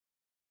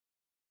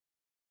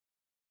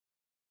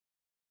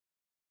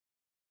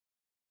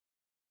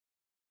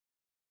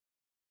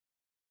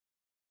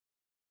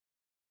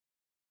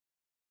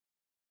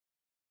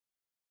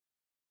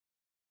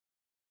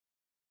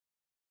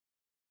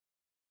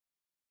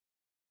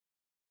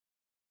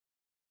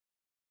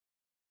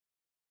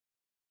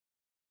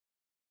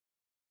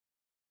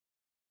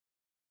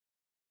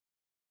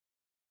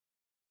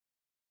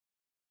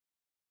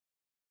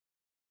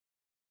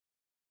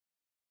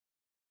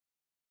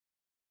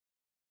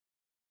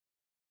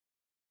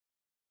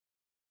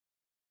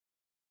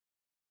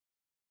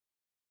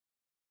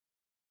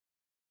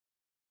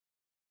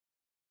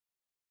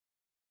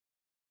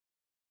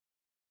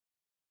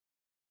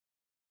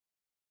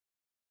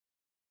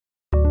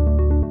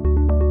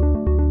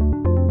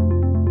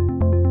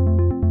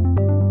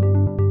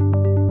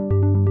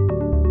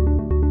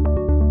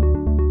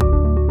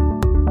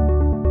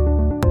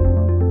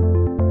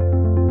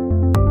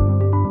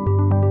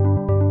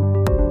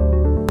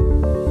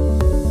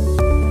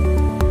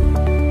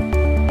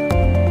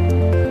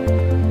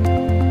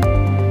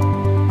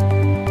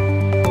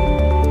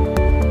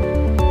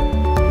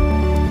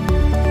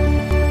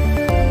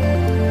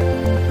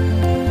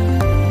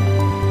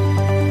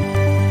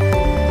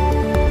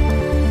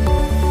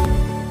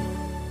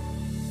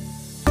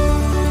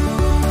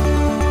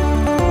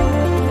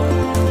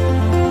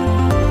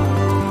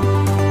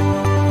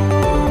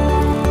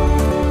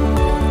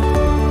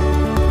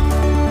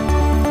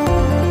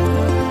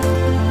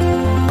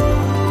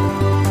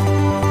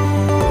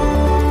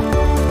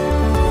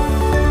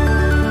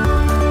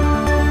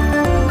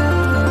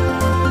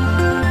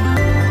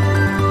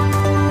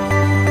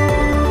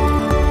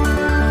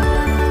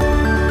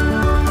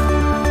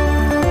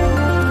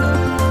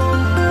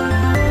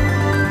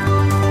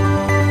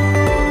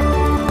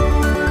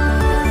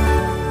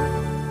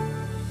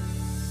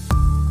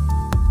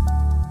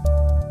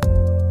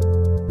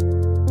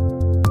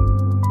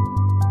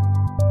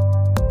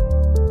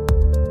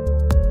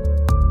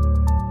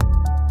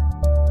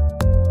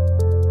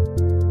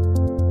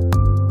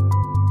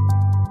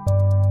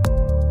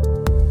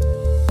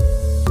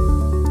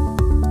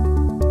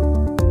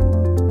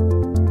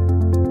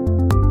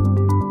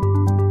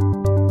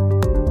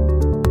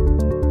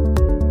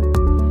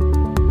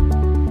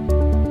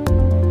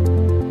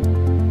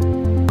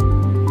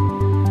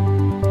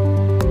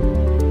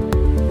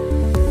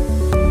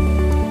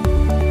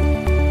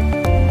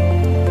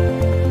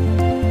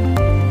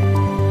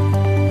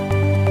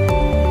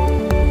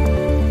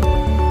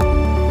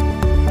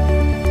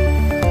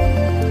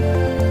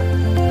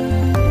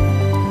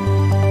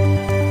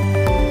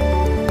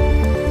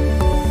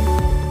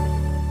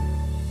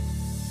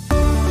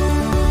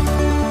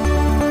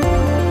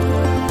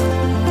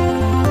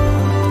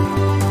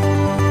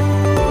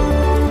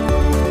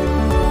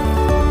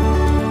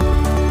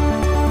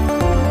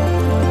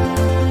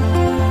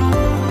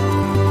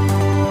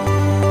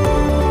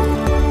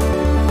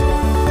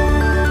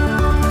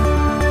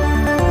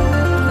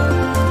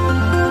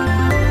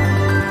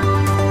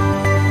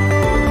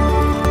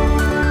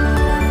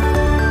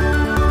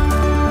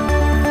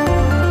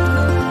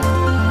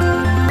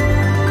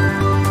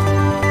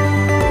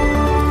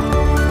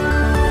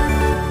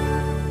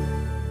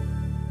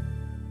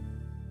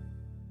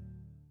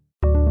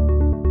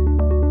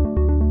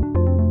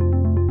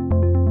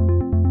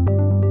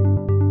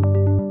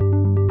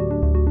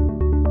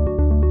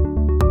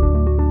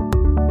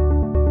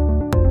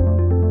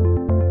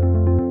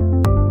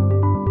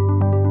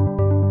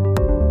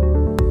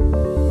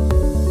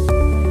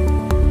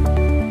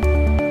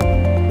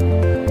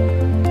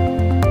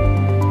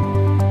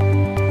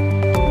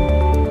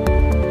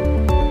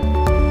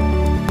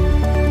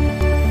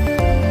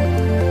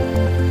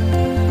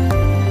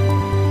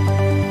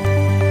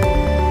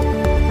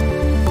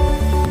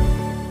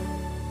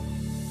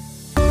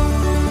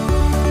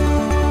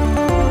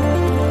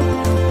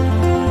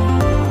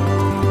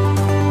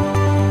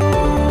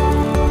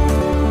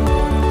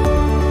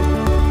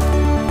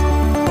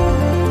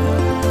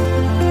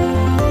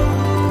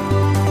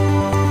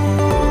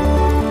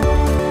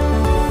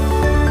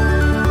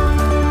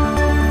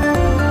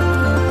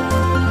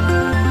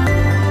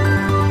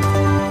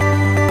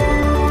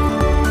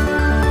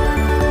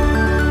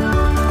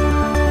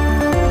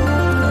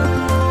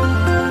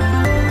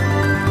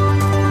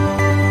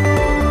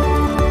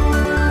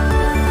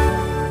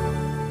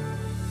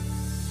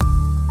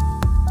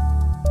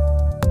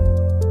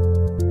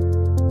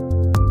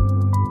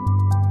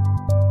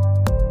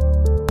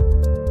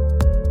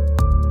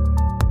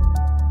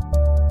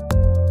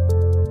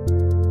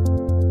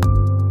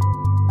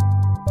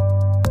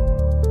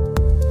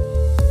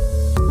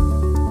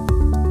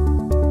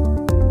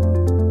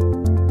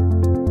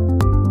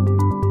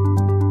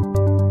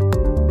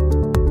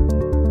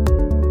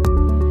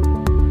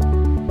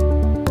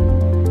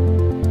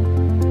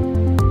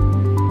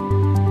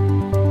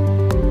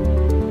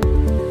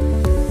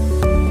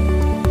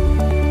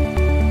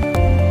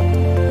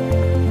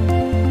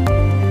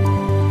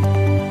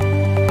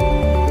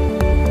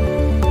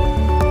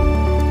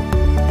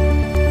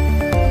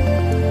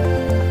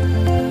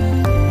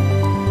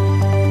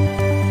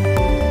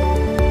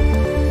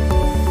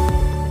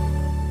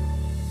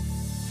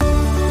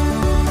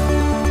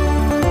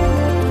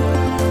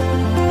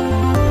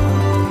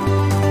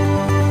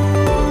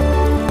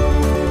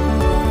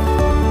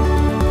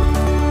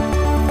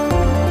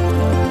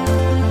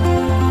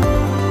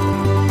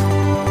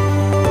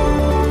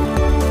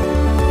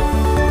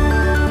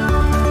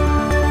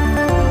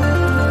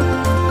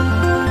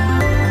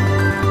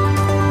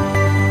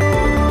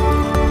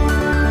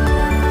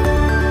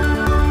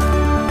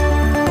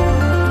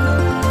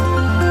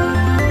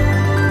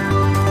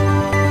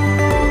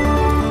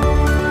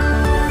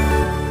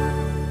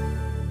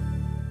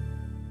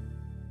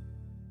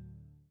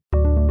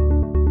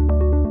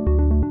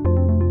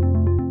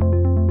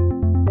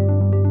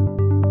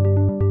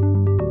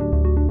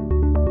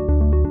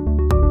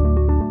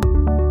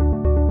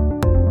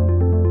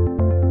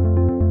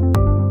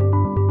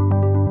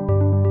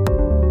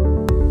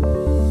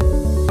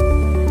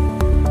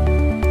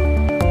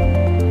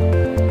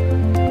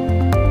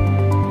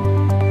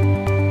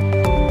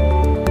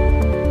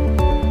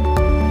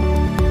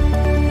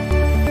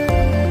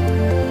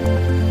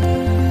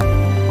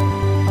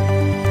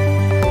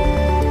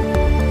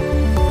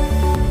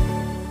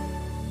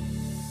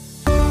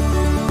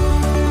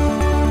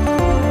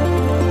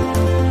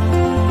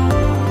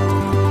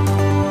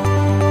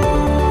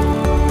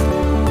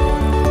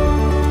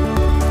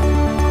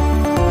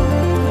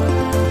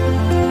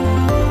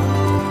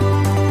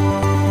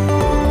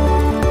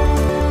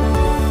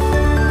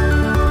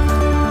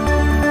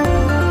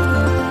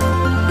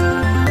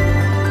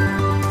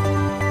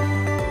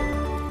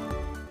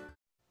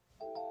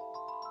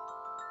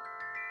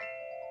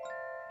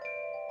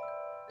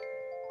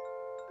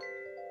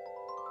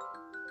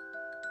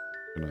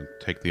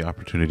take the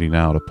opportunity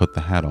now to put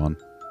the hat on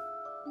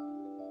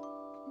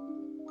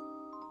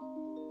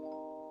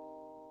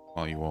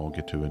while you all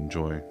get to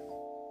enjoy,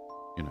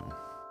 you know,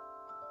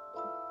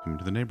 coming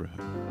to the neighborhood.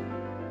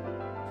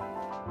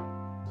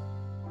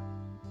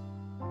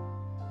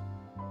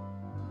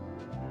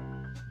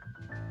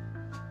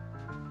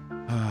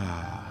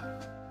 Ah,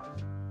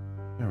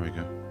 there we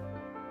go.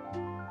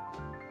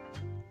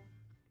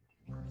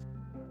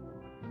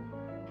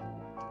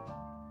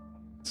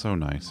 So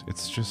nice.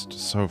 It's just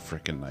so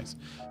freaking nice.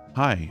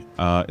 Hi,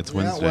 it's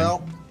Wednesday.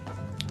 Well,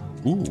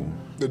 ooh,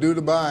 the dude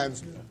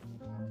abides.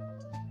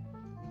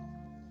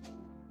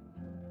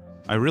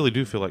 I really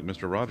do feel like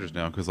Mr. Rogers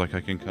now, because like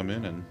I can come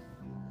in and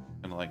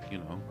like, you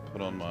know,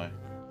 put on my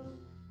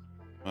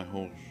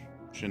whole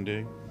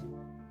shindig.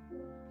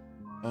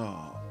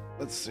 Oh,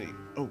 let's see.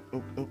 Oh,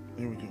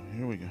 there we go.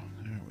 Here we go.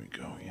 There we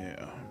go.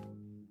 Yeah.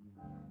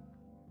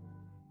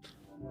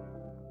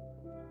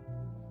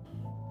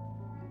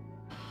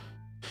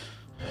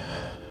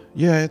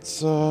 Yeah,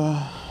 it's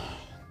yeah,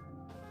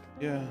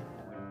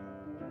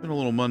 been a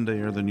little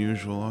Mondayer than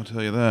usual, I'll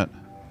tell you that.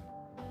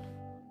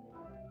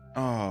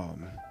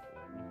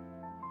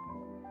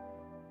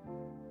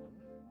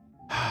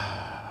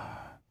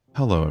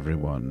 Hello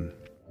everyone.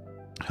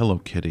 Hello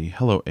Kitty.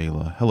 Hello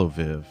Ayla. Hello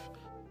Viv.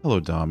 Hello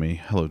Dami.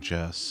 Hello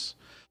Jess.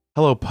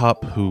 Hello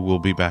Pup, who will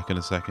be back in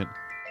a second.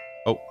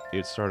 Oh,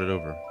 it started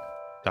over.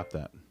 Stop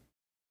that.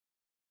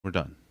 We're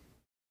done.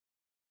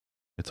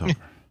 It's over.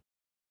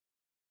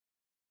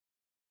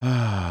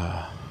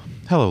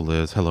 Hello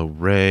Liz. Hello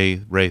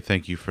Ray. Ray,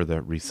 thank you for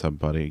that resub,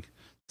 buddy.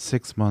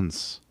 6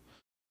 months.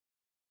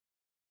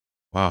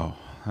 Wow,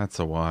 that's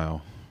a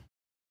while.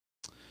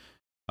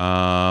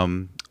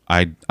 I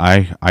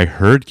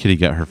heard Kitty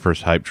get her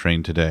first hype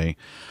train today.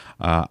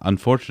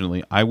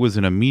 Unfortunately, I was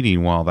in a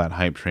meeting while that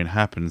hype train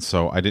happened,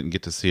 so I didn't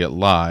get to see it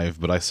live.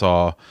 But I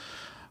saw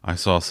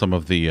some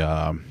of the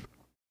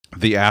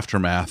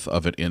aftermath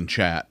of it in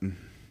chat.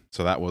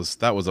 So that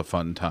was a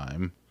fun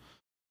time.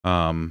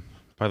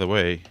 By the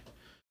way,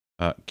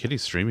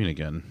 Kitty's streaming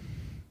again.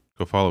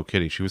 Go follow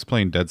Kitty. She was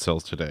playing Dead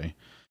Cells today,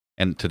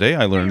 and today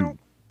I learned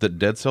that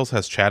Dead Cells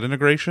has chat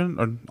integration.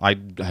 Or I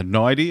had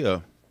no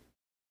idea.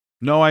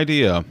 No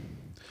idea.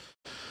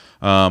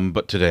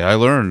 But today I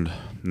learned,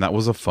 and that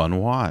was a fun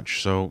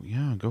watch. So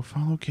yeah, go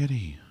follow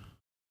Kitty.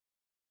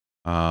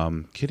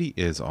 Kitty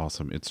is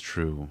awesome. It's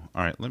true.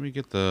 All right, let me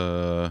get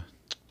the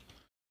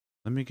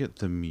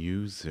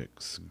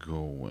musics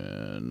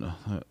going.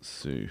 Let's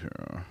see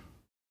here.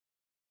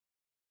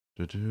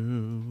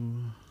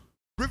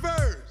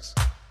 Reverse.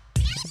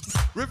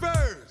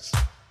 Reverse.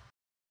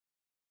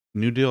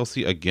 New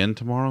DLC again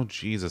tomorrow?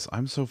 Jesus,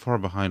 I'm so far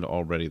behind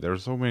already. There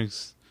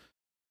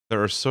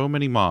are so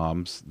many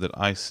mobs that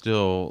I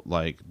still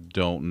like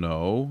don't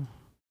know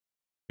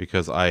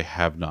because I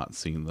have not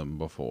seen them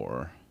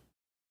before.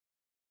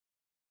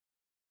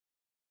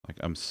 Like,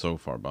 I'm so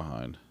far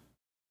behind.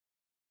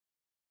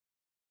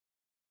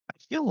 I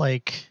feel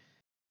like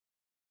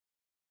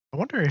I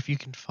wonder if you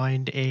can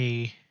find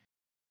a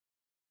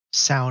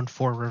sound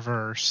for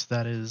reverse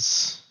that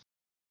is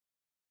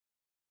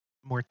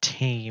more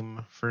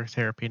tame for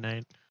therapy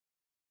night.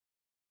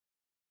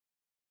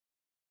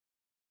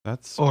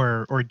 That's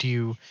or do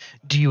you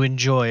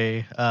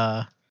enjoy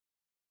the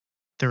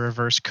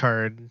reverse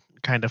card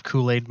kind of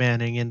Kool-Aid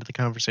manning into the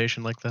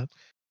conversation like that?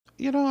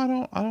 You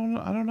know, I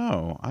don't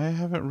know. I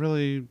haven't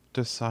really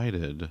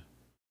decided.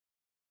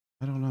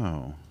 I don't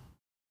know.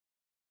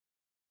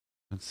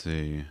 Let's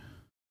see.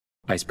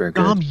 Iceberg.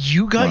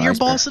 You got More your iceberg.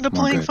 boss into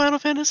More playing good. Final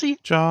Fantasy?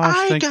 Josh,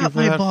 I thank you got for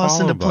my that boss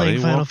follow, into playing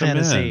buddy. Final Welcome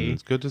Fantasy. in.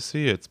 It's good to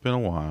see you. It's been a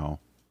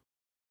while.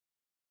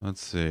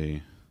 Let's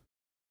see.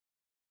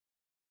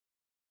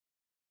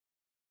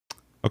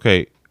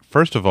 Okay,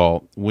 first of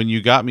all, when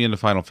you got me into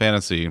Final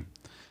Fantasy,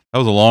 that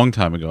was a long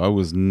time ago. I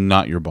was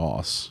not your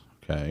boss,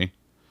 okay?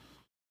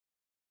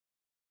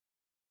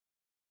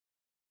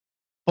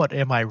 But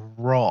am I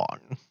wrong?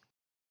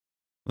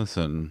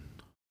 Listen,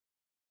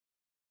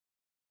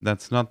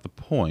 that's not the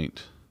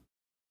point.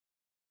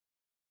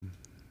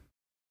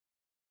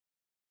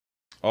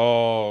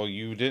 Oh,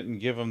 you didn't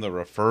give him the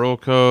referral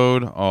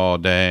code? Oh,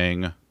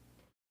 dang.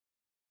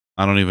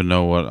 I don't even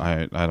know what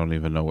I don't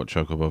even know what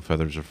chocobo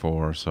feathers are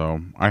for,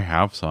 so I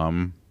have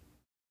some.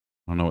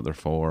 I don't know what they're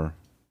for.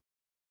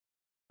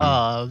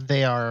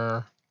 They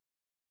are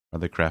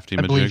They crafty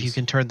I believe majigs? you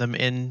can turn them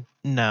in.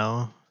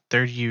 No,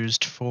 they're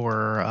used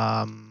for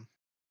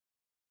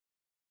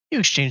you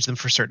exchange them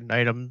for certain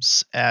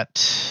items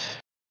at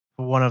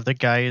one of the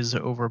guys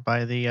over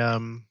by the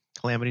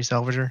Calamity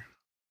Salvager.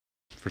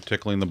 For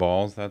tickling the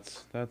balls?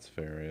 That's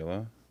fair,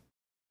 Ayla.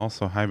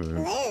 Also, hi,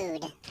 Boo.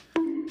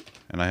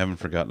 And I haven't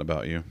forgotten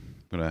about you.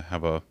 I'm gonna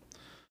have a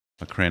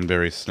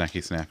cranberry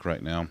snacky snack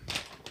right now.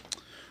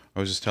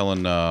 I was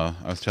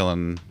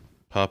telling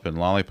Pup and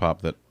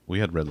Lollipop that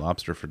we had Red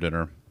Lobster for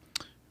dinner.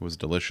 It was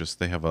delicious.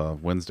 They have a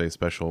Wednesday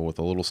special with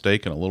a little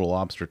steak and a little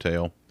lobster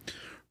tail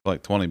for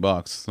like $20.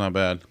 It's not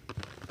bad.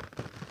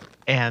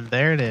 And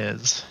there it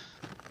is.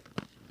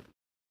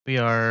 We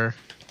are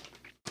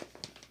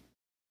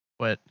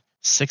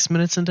 6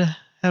 minutes into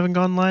having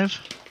gone live,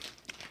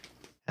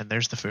 and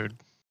there's the food.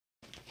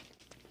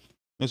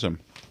 Listen,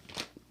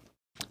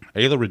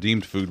 Ayla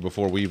redeemed food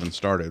before we even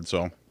started,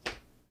 so.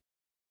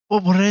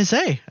 Well, what did I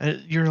say?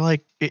 You're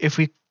like, if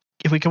we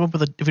don't come up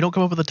with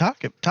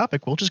a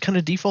topic, we'll just kind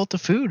of default to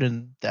food,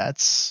 and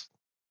that's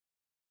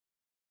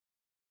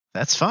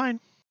fine.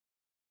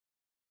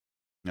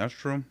 That's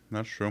true.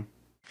 That's true.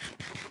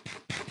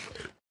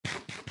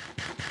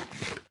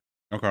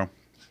 Okay.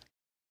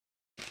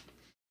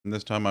 And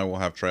this time I will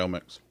have trail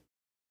mix.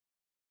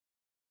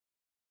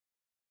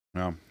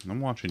 Yeah,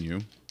 I'm watching you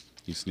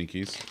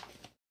sneakies.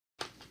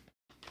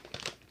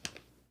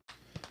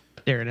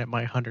 Staring at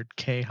my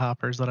 100K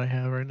hoppers that I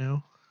have right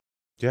now.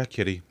 Yeah,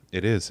 kitty,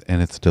 it is,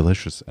 and it's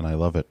delicious, and I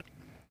love it.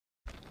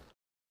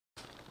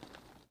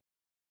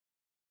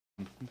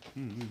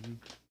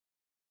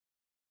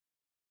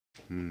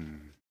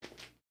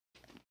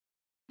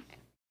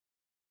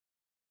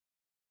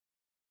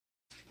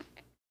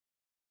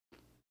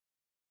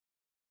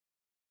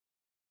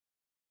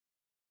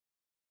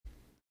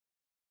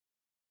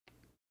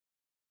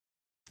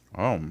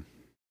 Oh.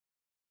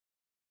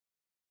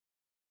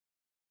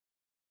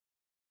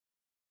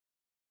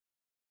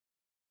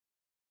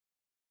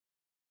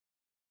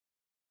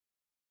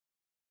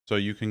 So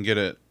you can get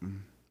it.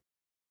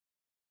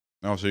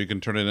 Oh, so you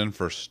can turn it in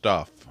for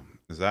stuff.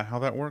 Is that how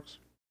that works?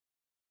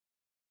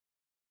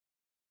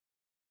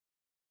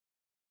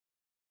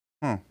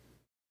 Huh.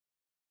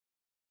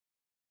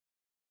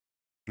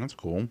 That's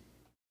cool.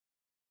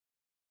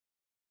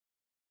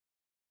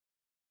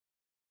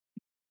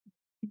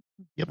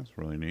 Yep. That's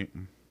really neat.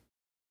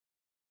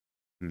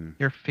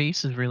 Your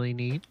face is really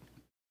neat.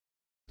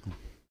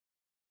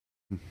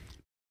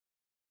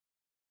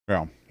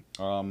 Yeah.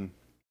 For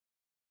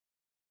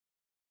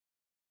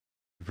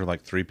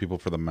like 3 people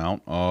for the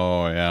mount.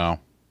 Oh yeah.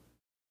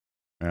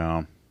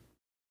 Yeah.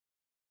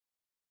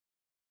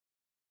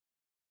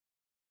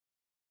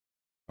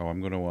 Oh,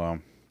 I'm gonna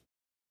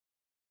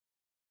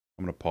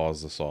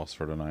pause the sauce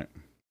for tonight.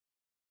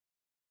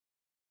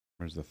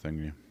 Where's the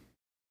thingy?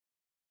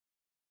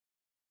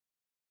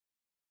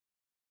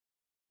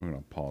 I'm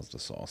gonna pause the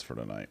sauce for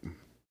tonight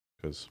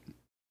because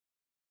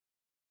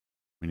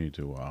we need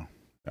to.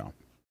 Yeah.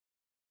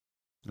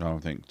 I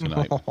don't think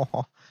tonight.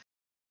 I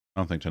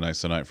don't think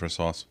tonight's the night for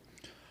sauce.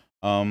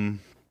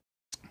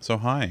 So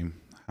hi,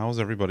 how's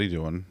everybody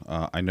doing?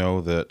 I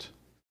know that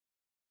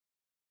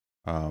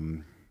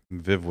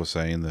Viv was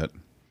saying that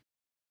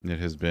it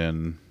has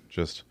been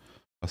just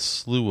a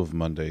slew of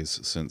Mondays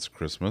since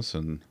Christmas,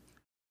 and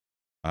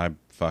I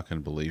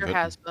fucking believe Sure it.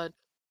 has, bud.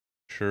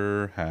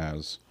 Sure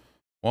has.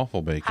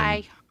 Waffle bacon.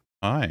 Hi.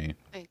 Hi.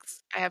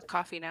 Thanks. I have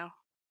coffee now.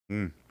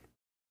 Mm.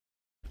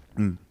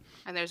 And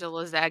there's a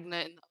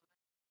lasagna in the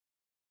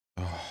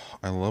Oh,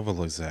 I love a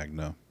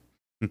lasagna.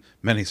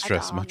 Many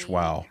stress, much Donnie.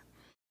 wow.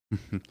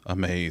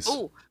 Amaze.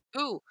 Ooh,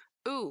 ooh,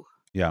 ooh,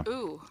 Yeah.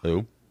 ooh.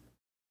 Who?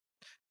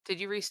 Did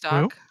you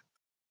restock?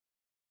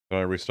 Did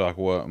I restock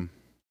what?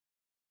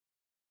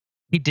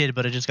 He did,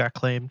 but it just got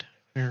claimed.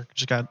 Or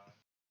just got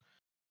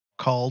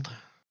called.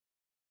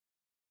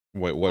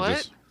 Wait, What?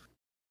 just?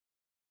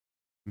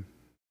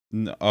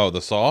 Oh,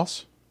 the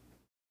sauce?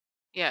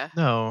 Yeah,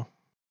 No.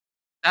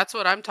 that's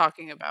what I'm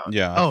talking about.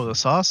 Yeah. Oh, the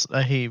sauce?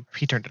 He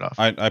turned it off.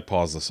 I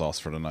paused the sauce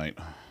for tonight.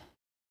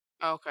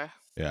 Oh, okay.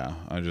 Yeah,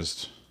 I I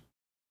don't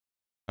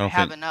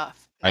have think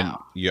enough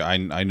now.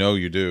 I know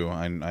you do.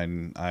 I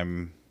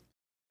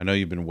know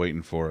you've been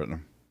waiting for it,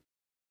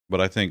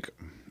 but I think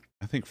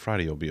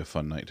Friday will be a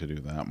fun night to do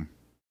that.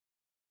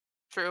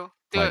 True.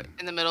 Do Like, it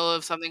in the middle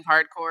of something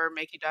hardcore,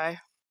 make you die.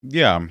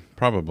 yeah,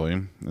 probably,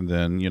 and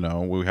then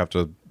we have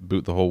to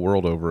boot the whole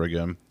world over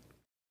again.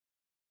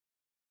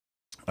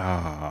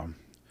 Ah,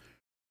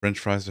 French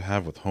fries to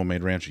have with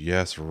homemade ranch.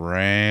 Yes,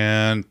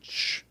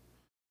 ranch.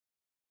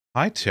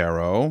 Hi,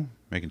 Taro.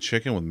 Making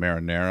chicken with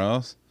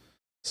marinara,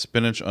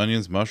 spinach,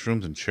 onions,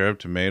 mushrooms, and cherry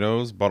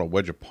tomatoes. Bought a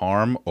wedge of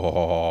parm.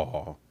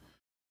 Oh,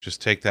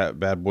 just take that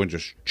bad boy and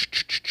just.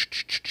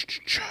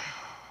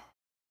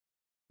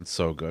 It's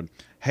so good.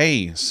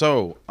 Hey,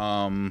 so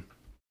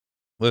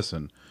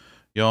listen,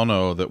 y'all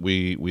know that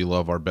we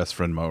love our best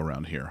friend Mo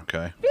around here.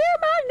 Okay. Feel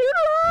my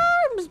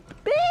noodle arms,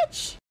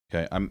 bitch.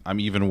 Okay. I'm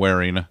even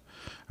wearing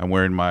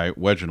my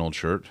Reginald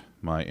shirt,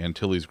 my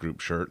Antilles group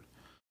shirt.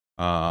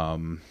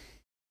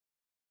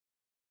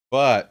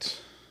 But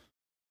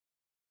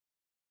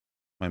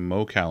my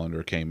Mo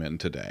calendar came in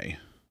today.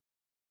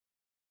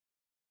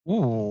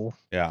 Ooh.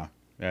 Yeah.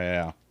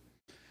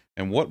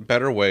 And what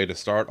better way to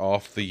start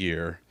off the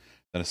year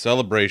than a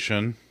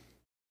celebration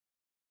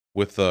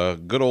with a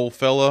good old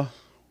fella,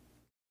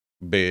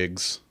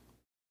 Biggs.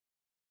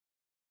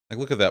 Like,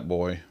 look at that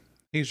boy.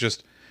 He's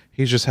just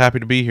happy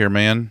to be here,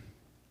 man.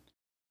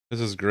 This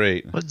is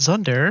great. But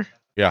Zunder,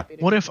 Yeah.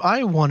 what if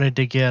I wanted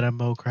to get a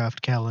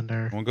MoCraft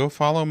calendar? Well, go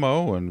follow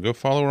Mo and go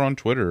follow her on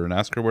Twitter and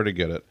ask her where to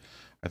get it.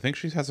 I think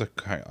she has a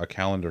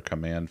calendar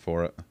command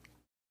for it.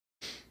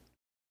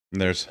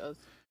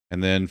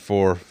 And then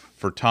for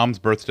Tom's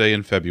birthday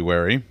in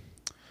February,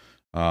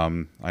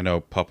 I know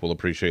Pup will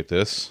appreciate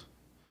this.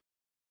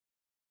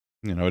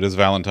 You know, it is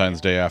Valentine's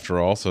Day after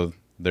all, so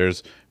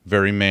there's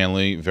very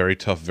manly, very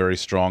tough, very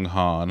strong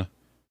Han.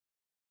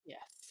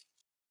 Yes.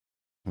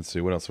 Let's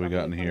see what else we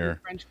got in here.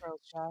 French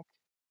girls, Jack.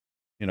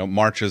 You know,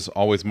 March is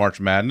always March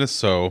Madness,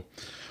 so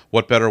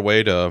what better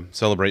way to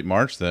celebrate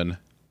March than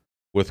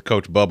with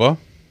Coach Bubba?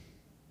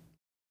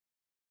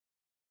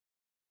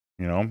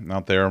 You know,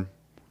 out there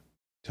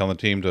telling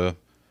the team to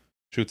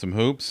shoot some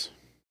hoops.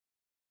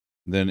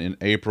 Then in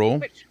April,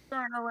 Quit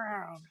screwing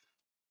around.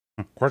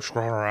 quit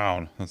scrolling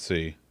around. Let's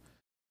see.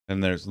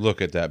 And there's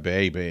look at that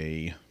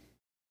baby.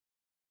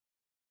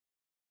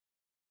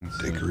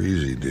 Take her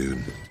easy,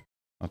 dude.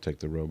 I'll take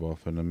the robe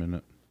off in a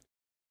minute.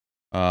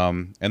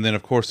 And then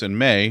of course in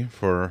May,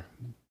 for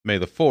May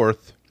the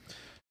 4th,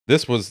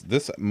 this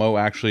Mo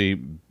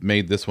actually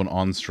made this one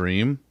on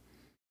stream,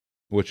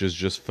 which is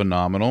just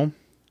phenomenal.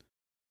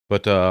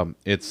 But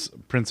it's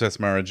Princess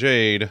Mara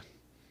Jade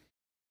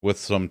with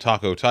some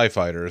Taco TIE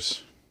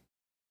fighters,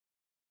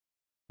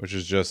 which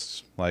is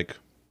just like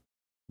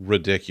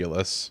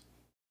ridiculous.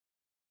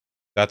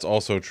 That's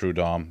also true,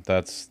 Dom.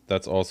 That's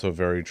also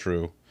very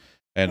true,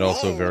 and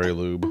also very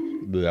lewd.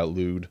 Very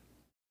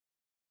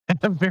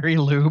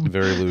lube.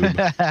 Very lube.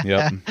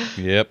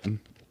 Yep.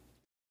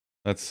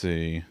 Let's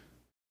see.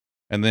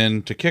 And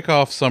then to kick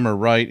off summer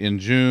right in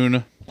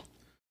June,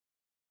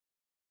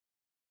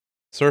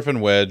 Surf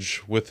and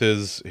Wedge with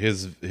his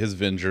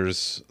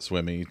Vengers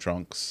swimmy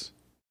trunks.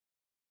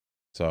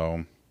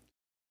 So,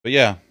 but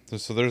yeah,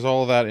 so there's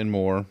all of that and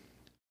more.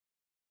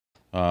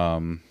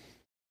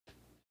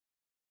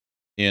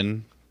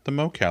 In the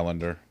Mo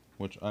calendar,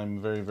 which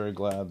I'm very, very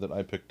glad that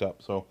I picked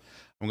up. So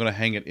I'm gonna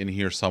hang it in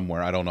here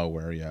somewhere. I don't know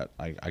where yet.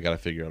 I gotta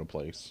figure out a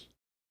place.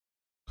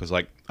 Cause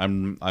like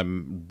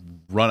I'm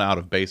run out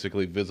of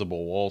basically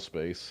visible wall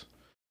space.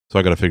 So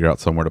I gotta figure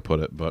out somewhere to put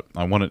it, but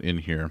I want it in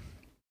here.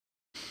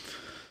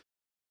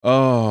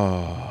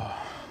 Oh,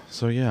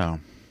 so yeah.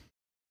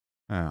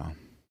 Yeah.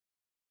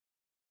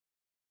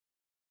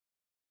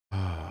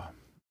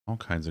 All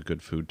kinds of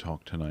good food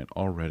talk tonight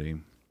already.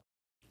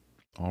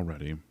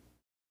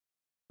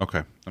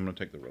 Okay, I'm gonna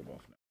take the robe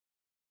off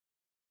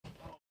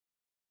now.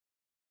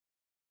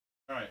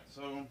 Alright,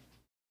 so what's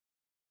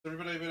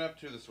everybody been up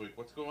to this week?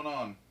 What's going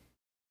on?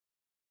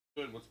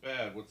 Good, what's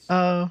bad? What's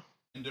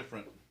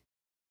indifferent?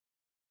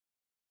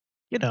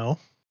 You know,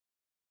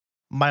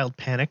 mild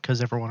panic because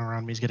everyone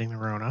around me is getting the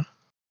Rona.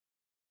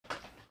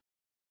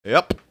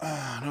 Yep,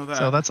 I know that.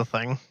 So that's a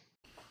thing.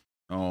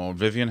 Oh,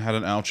 Vivian had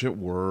an ouch at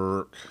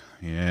work.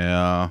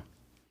 Yeah.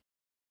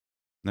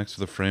 Next to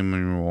the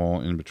framing wall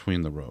in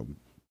between the robe.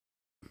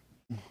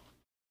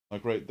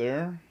 Like right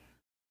there?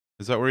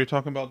 Is that where you're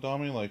talking about,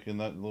 Dommy? Like in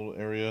that little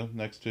area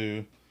next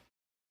to...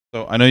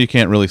 So I know you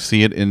can't really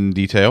see it in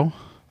detail,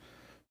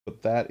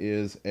 but that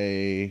is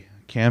a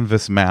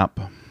canvas map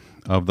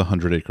of the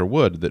 100-acre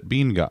wood that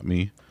Bean got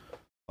me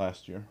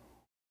last year.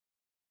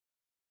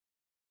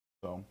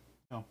 So,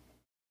 yeah.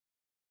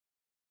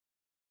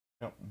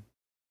 Yep.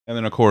 And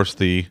then, of course,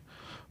 the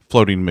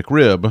floating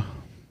McRib,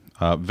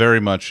 very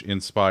much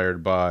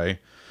inspired by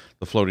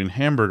the floating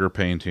hamburger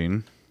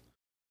painting,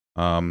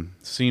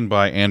 seen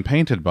by and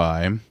painted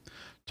by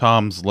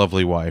Tom's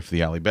lovely wife,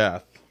 the Allie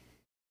Beth.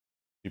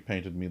 She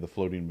painted me the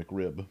floating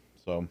McRib.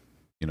 So,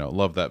 you know,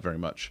 love that very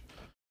much.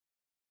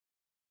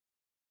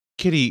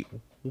 Kitty,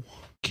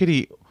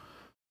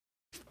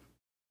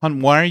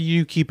 hon, why do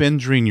you keep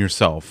injuring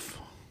yourself?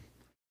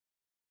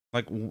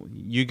 Like,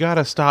 you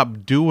gotta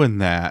stop doing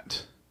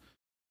that.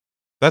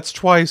 That's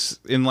twice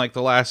in like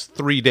the last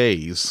 3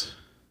 days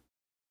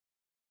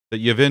that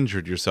you've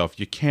injured yourself.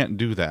 You can't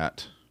do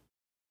that.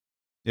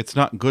 It's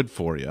not good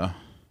for you.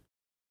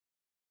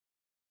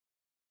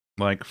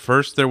 Like,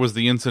 first there was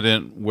the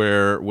incident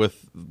where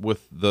with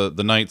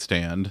the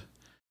nightstand,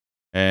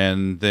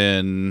 and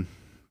then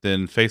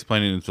face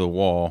planting into the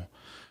wall.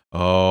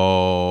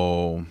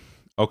 Oh,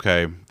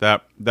 okay.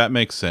 That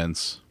makes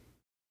sense.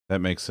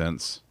 That makes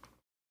sense.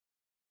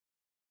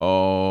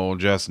 Oh,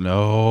 Jess,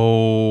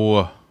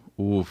 no.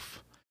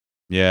 Oof.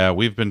 Yeah,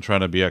 we've been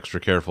trying to be extra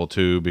careful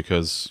too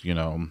because, you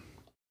know,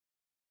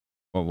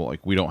 well,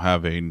 like we don't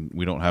have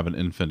an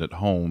infant at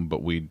home,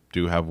 but we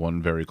do have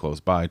one very close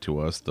by to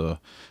us, the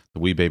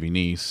wee baby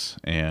niece,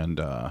 and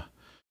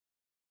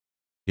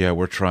yeah,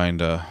 we're trying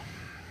to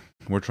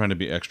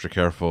be extra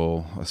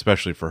careful,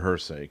 especially for her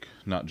sake,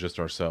 not just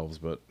ourselves,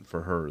 but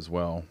for her as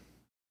well.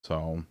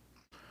 So,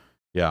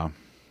 yeah.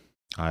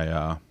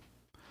 Yeah.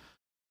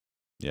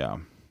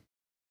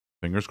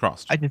 Fingers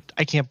crossed. I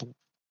can't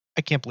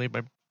believe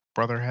my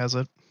brother has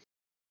it.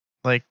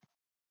 Like,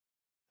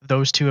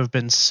 those two have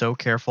been so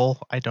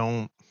careful.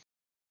 I'm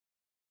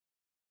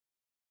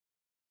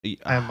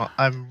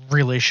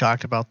really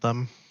shocked about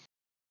them.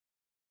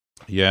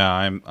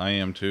 Yeah, I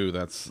am too.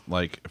 That's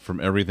like from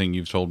everything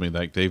you've told me,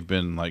 like they've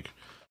been like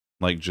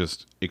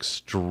just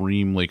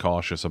extremely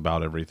cautious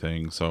about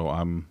everything.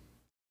 So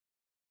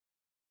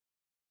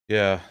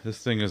yeah,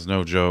 this thing is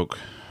no joke.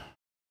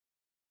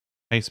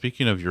 Hey,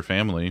 speaking of your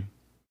family,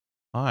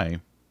 hi.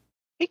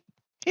 Hey,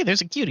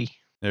 there's a cutie.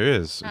 There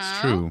is. It's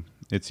true.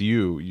 It's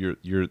you.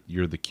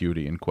 You're the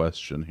cutie in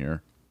question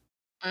here.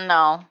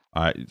 No.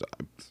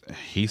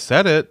 He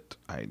said it.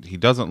 He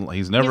doesn't.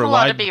 He's never He's allowed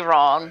lied. to be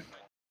wrong.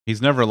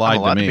 He's never I'm lied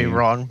allowed to to me. be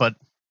wrong, but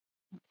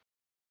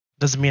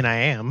doesn't mean I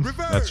am.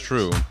 That's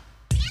true.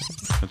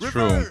 That's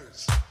true.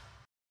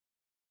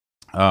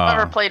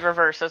 Whoever played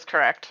reverse is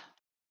correct.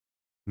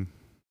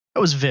 That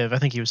was Viv. I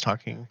think he was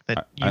talking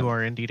that I- you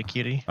are indeed a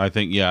cutie. I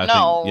think yeah.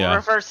 No, yeah.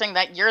 reversing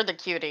that you're the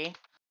cutie.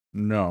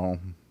 No.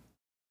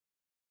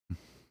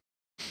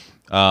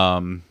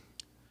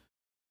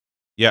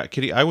 Yeah,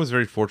 Kitty, I was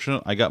very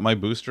fortunate. I got my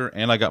booster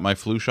and I got my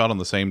flu shot on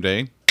the same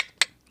day,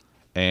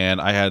 and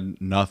I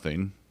had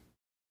nothing.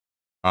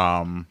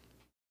 I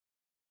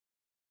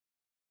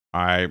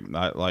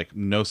like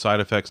no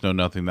side effects, no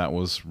nothing. That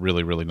was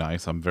really, really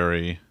nice. I'm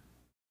very.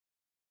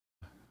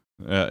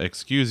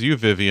 Excuse you,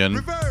 Vivian.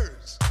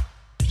 Reverse.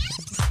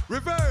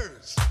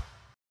 Reverse.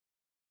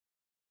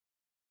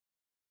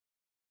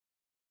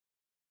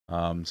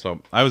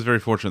 So I was very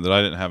fortunate that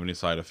I didn't have any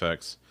side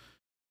effects.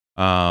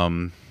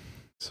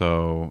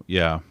 So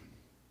yeah.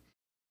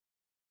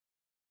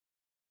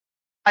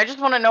 I just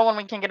want to know when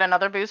we can get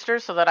another booster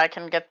so that I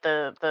can get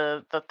the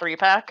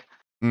 3-pack,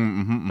 the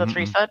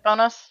 3-set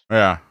bonus.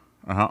 Yeah.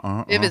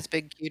 Viv is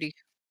big cutie.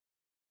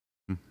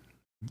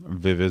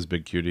 Viv is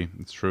big cutie.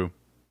 It's true.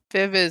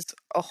 Viv is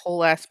a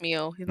whole ass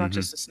meal. He's not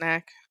just a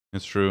snack.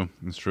 It's true.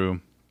 It's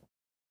true.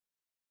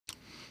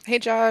 Hey,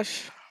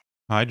 Josh.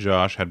 Hi,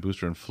 Josh. Had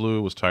booster and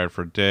flu. Was tired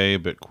for a day. A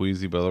bit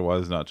queasy, but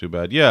otherwise not too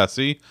bad. Yeah.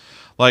 See,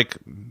 like,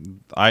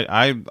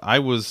 I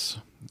was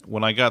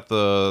when I got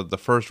the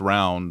first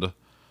round.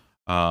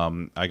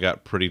 I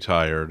got pretty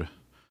tired,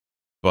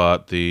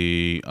 but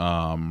the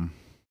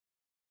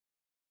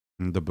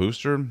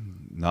booster,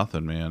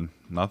 nothing, man,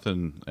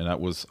 nothing, and I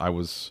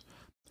was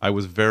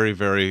very,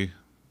 very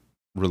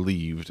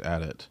relieved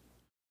at it.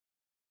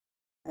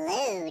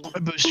 My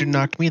booster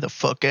knocked me the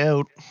fuck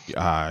out.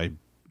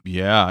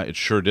 Yeah, it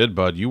sure did,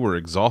 bud. You were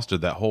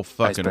exhausted that whole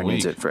fucking Iceberg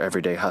needs week. it for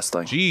everyday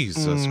hustling.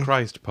 Jesus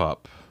Christ,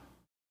 pup.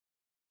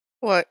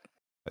 What?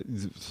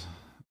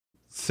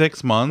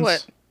 6 months.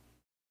 What?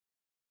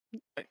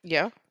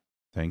 Yeah.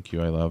 Thank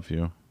you. I love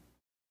you.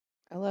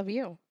 I love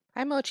you.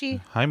 Hi, Mochi.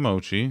 Hi,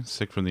 Mochi.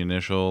 Sick from the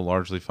initial,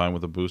 largely fine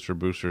with the booster.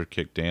 Booster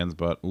kicked Dan's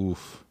butt.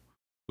 Oof.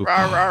 Oof.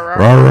 Rawr, rawr, rawr.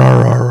 Rawr,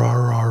 rawr,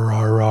 rawr, rawr,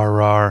 rawr, rawr,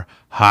 rawr.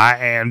 Hi,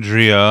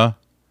 Andrea.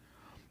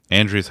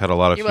 Andrea's had a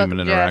lot of You're human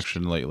welcome,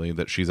 interaction lately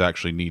that she's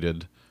actually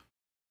needed.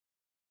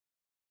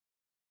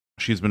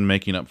 She's been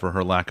making up for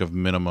her lack of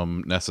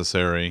minimum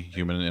necessary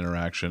human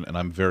interaction, and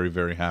I'm very,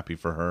 very happy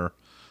for her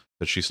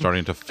that she's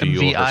starting to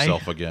feel MVI.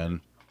 herself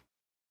again.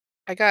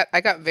 I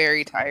got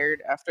very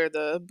tired after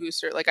the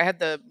booster. Like I had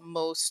the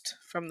most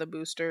from the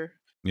booster.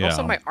 Yeah.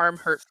 Also, my arm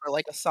hurt for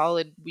like a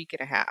solid week and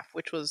a half,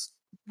 which was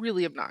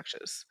really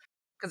obnoxious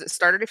because it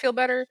started to feel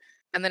better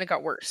and then it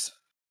got worse.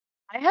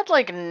 I had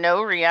like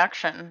no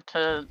reaction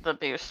to the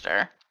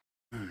booster,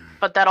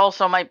 but that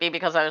also might be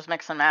because I was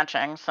mix and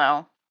matching.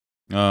 So.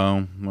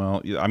 Oh,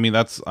 well, I mean,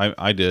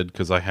 I did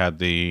because I got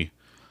the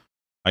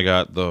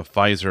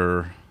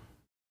Pfizer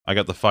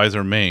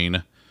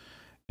main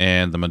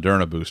and the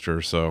Moderna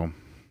booster, so.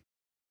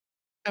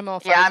 I'm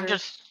all Yeah,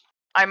 Pfizer.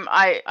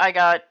 I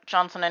got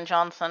Johnson and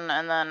Johnson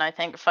and then I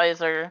think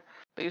Pfizer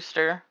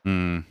booster.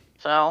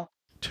 So.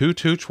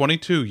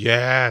 2222.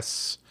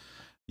 Yes.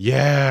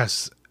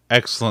 Yes.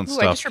 Excellent Ooh, I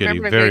stuff, just Kitty.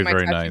 remembered I'm Very, getting my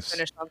very tattoo nice.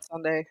 finished on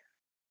Sunday.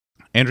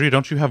 Andrea,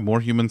 don't you have more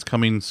humans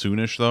coming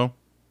soonish though?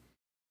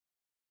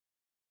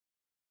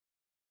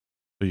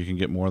 So you can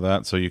get more of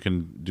that, so you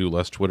can do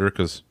less Twitter,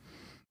 because,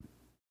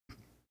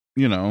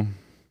 you know,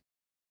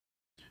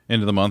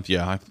 end of the month.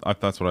 Yeah, I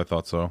that's what I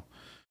thought. So,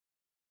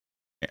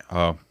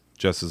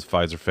 Jess's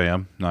Pfizer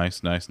fam.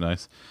 Nice, nice,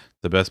 nice.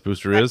 The best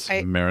booster is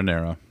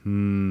Marinara.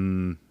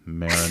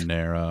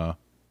 Marinara.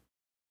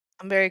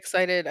 I'm very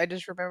excited. I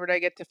just remembered I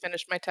get to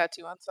finish my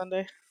tattoo on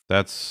Sunday.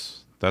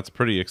 That's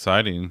pretty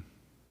exciting.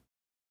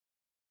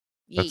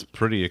 That's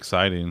pretty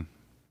exciting.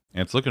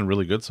 And it's looking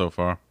really good so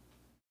far.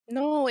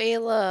 No,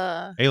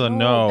 Ayla. Ayla,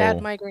 no.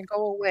 Bad migraine,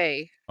 go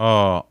away.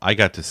 Oh, I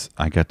got to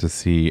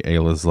see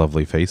Ayla's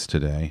lovely face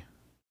today.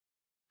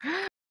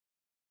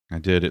 I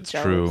did. It's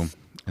true.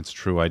 It's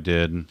true. I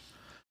did.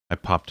 I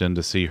popped in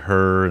to see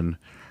her and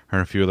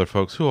a few other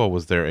folks. Who all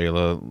was there?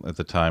 Ayla at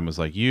the time was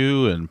like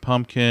you and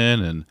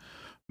Pumpkin and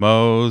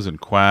Mose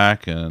and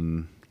Quack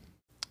and.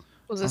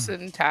 Was this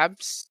in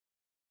Tabs?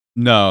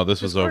 No,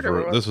 this was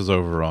over. This was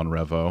over on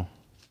Revo.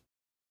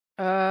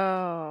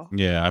 Oh.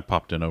 Yeah, I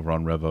popped in over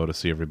on Revo to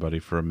see everybody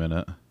for a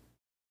minute.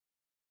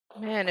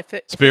 Man, if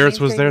Spirits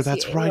was there.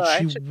 That's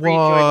right. She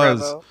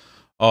was.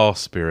 Oh,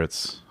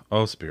 Spirits.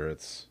 Oh,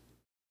 Spirits.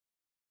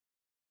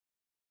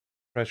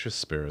 Precious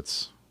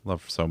Spirits.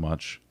 Love her so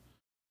much.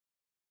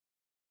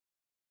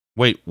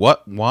 Wait,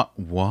 what?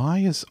 Why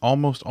is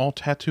almost all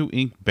Tattoo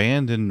Ink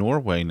banned in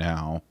Norway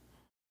now?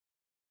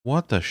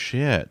 What the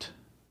shit?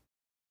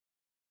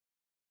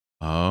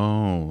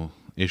 Oh,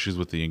 issues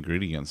with the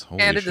ingredients. Holy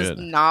Panda shit. does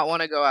not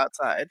want to go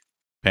outside.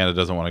 Panda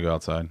doesn't want to go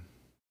outside.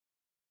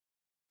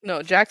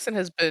 No, Jackson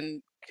has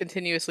been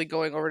continuously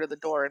going over to the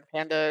door and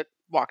Panda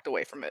walked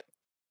away from it.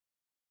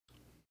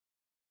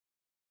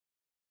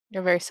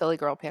 You're a very silly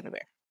girl, Panda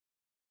Bear.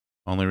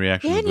 Only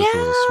reaction to the booster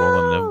was a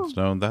swollen lymph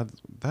node.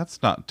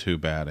 That's not too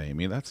bad,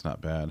 Amy. That's not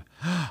bad.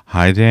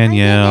 Hi,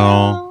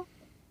 Danielle.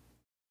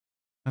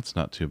 That's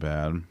not too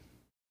bad.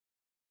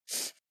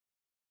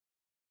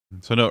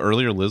 So no,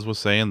 earlier Liz was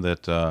saying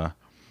that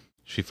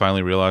she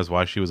finally realized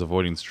why she was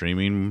avoiding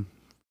streaming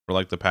for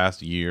like the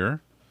past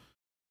year.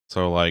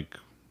 So like,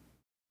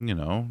 you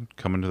know,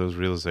 coming to those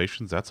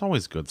realizations, that's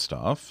always good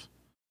stuff.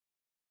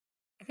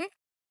 Mhm.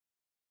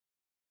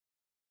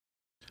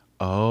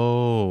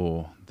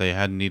 Oh, they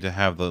had need to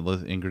have the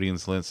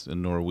ingredients list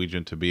in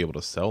Norwegian to be able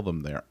to sell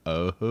them there.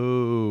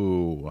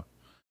 Oh,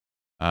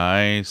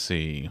 I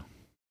see.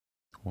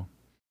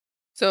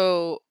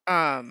 So,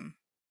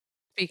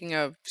 speaking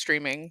of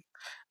streaming,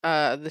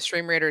 the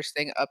Stream Raiders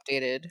thing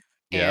updated,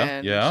 Yeah,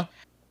 and yeah.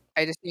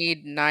 I just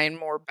need 9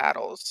 more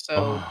battles,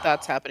 so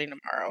that's Oh, happening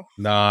tomorrow.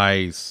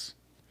 nice.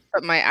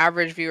 But my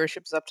average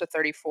viewership is up to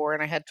 34,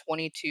 and I had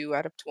 22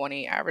 out of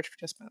 20 average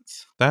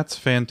participants. That's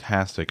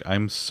fantastic.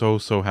 I'm so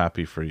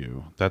happy for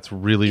you. That's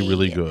really,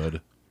 really Yeah.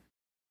 good.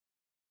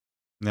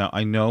 Now,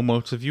 I know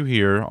most of you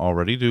here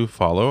already do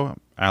follow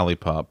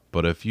Alleypup,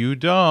 but if you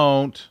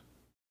don't,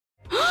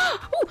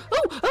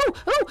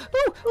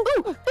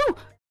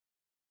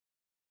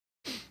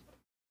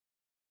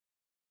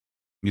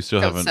 you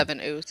still That was haven't. 7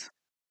 oohs.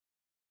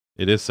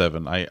 It is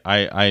 7. I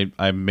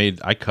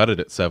cut it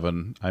at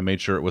 7. I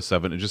made sure it was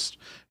 7.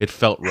 It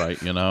felt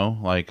right, you know?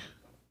 Like,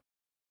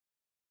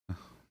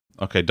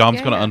 okay,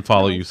 Dom's gonna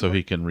unfollow you so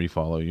he can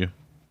refollow you.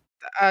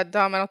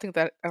 Dom, I don't think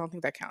that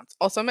counts.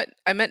 Also,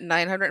 I'm at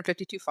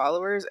 952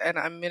 followers, and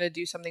I'm gonna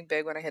do something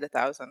big when I hit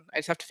 1,000. I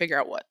just have to figure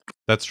out what.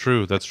 That's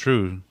true. That's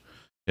true.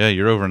 Yeah,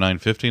 you're over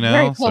 950 now,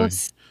 Very so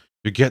close.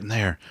 you're getting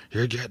there.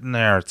 You're getting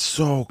there. It's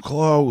so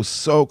close.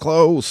 So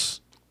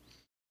close.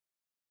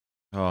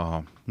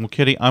 Oh, well,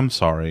 Kitty, I'm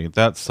sorry.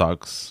 That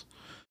sucks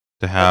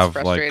to That's have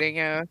frustrating.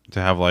 Yeah.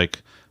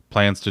 like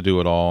plans to do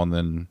it all and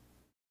then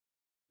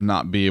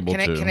not be able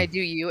to. Can I do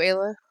you,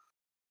 Ayla?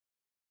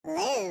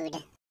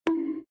 Load.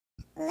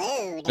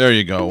 Load. There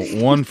you go.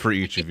 One for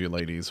each of you,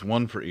 ladies.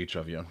 One for each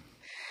of you.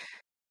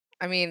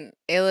 I mean,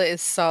 Ayla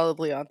is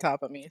solidly on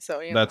top of me, so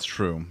you know. That's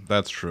true.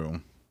 That's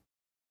true.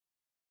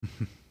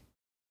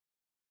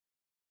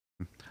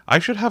 I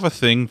should have a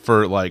thing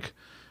for like.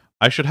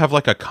 I should have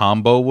like a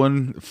combo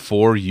one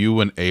for you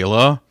and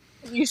Ayla.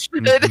 You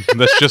should.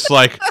 That's just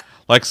like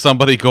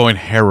somebody going,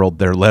 Harold,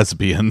 they're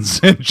lesbians,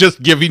 and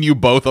just giving you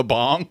both a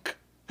bonk.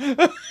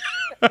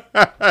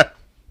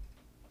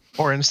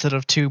 Or instead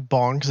of 2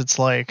 bonks, it's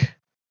like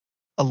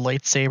a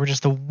lightsaber,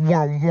 just a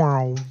wow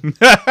wow.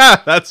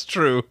 That's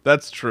true.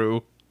 That's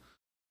true.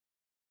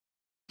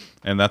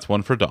 And that's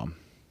one for Dom.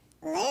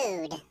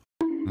 Load.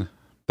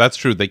 That's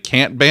true. They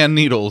can't ban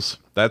needles.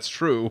 That's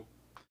true.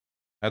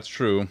 That's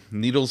true.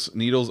 Needles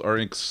are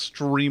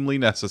extremely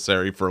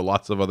necessary for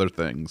lots of other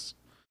things.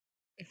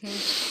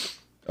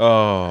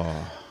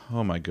 Oh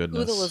my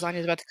goodness. Ooh, the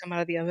lasagna's about to come out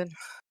of the oven.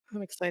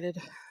 I'm excited.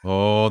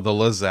 Oh, the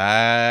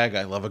lasag.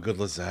 I love a good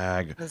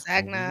lasag.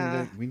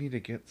 Lasagna. We need to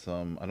get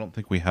some. I don't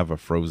think we have a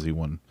frozy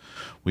one.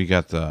 We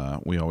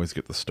always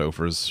get the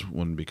Stouffer's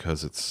one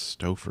because it's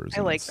Stouffer's.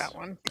 I like that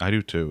one. I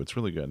do too. It's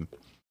really good.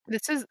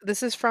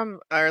 This is from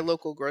our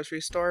local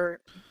grocery store,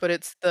 but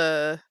it's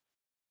the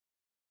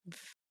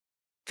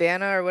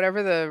Vanna or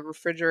whatever, the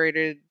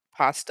refrigerated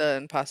pasta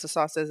and pasta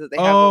sauces that they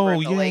have over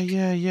in the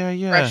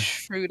yeah.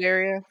 fresh food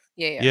area.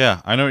 Yeah.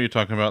 Yeah, I know what you're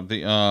talking about.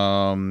 The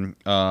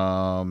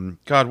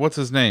God, what's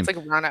his name? It's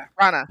like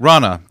Rana.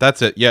 Rana.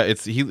 That's it. Yeah,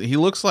 he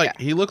looks like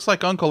Yeah. he looks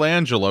like Uncle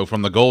Angelo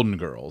from the Golden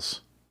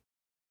Girls.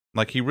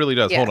 Like he really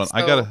does. Yeah, Hold on,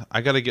 so-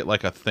 I gotta get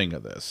like a thing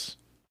of this.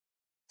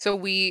 So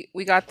we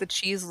got the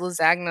cheese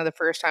lasagna the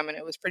first time and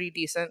it was pretty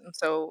decent, and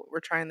so we're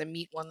trying the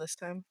meat one this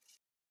time.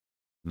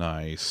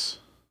 Nice.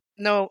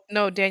 No,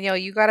 Danielle,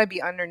 you gotta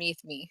be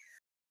underneath me.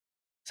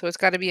 So it's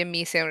gotta be a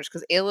me sandwich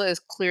because Ayla is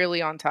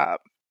clearly on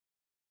top.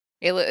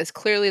 Ayla is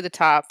clearly the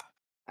top.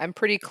 I'm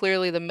pretty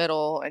clearly the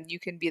middle, and you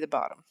can be the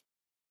bottom.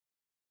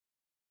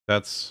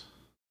 That's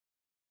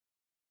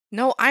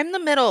No, I'm the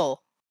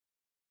middle.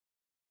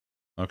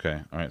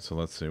 okay. All right, so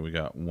let's see. We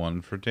got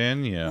one for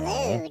Danielle.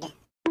 Load.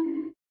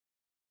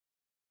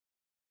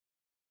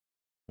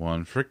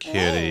 One for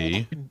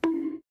Kitty.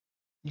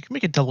 You can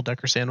make a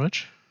double-decker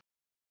sandwich.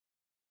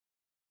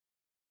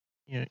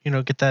 You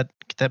know, get that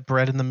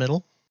bread in the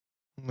middle,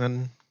 and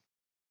then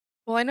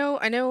Well, I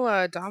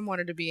know. Dom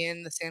wanted to be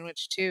in the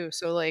sandwich too,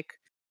 so like,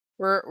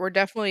 we're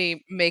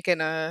definitely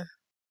making a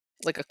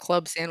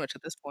club sandwich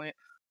at this point.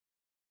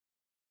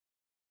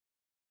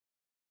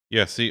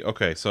 Yeah, see,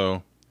 okay,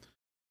 so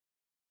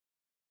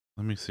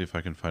let me see if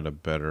I can find a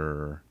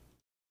better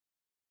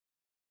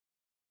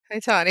Hi,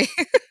 Tani.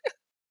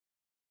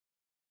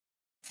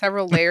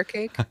 Several layer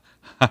cake.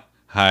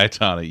 Hi,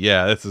 Tani.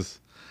 Yeah,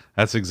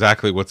 that's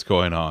exactly what's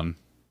going on.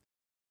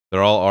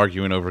 They're all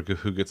arguing over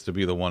who gets to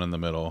be the one in the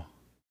middle.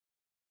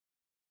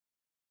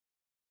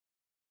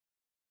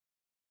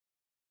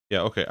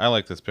 Yeah, okay, I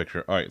like this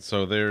picture. All right,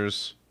 so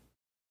there's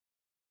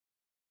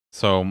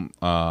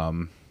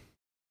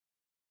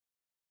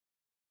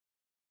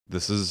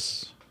This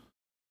is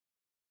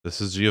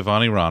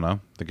Giovanni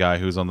Rana, the guy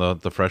who's on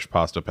the fresh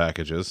pasta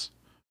packages.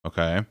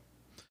 Okay.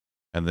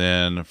 And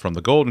then from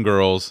the Golden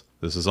Girls,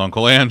 this is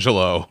Uncle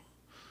Angelo.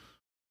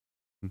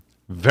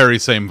 Very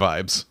same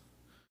vibes.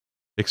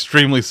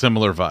 Extremely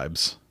similar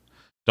vibes.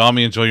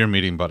 Dommy, enjoy your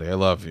meeting, buddy. I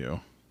love you.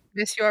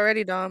 Miss you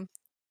already, Dom.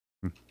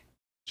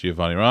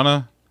 Giovanni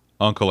Rana,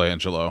 Uncle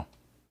Angelo.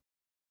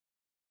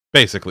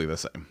 Basically the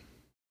same.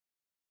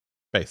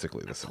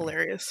 Basically the That's same.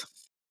 hilarious.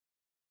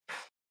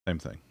 Same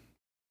thing.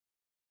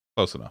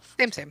 Close enough.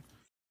 Same.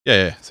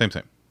 Yeah. Same.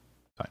 Fine.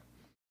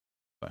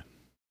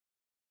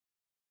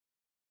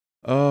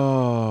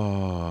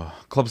 Oh,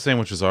 club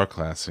sandwiches are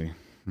classy.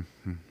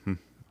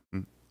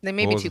 They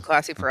may be too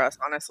classy for us,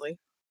 honestly.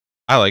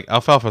 I like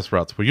alfalfa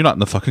sprouts. Well, you're not in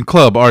the fucking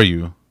club, are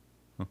you?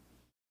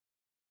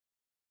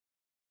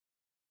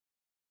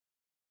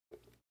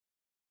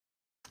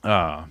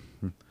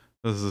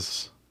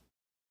 This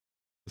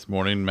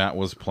morning Matt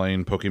was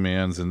playing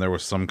Pokemans and there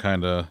was some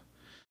kind of,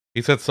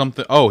 he said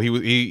something. Oh,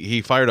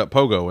 he fired up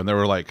Pogo and there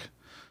were like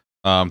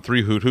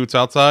 3 hoot hoots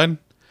outside,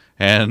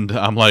 and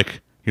I'm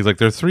like, he's like,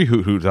 there's 3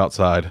 hoot hoots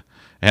outside,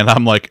 and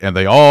I'm like, and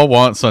they all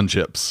want sun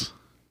chips.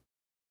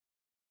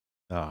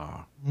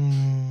 Ah,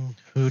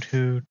 Hoot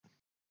hoot.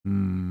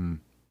 Hmm.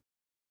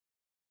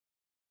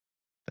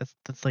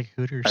 That's like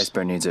Hooters. Ice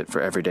Bear needs it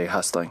for everyday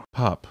hustling.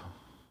 Pop,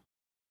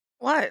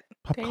 What?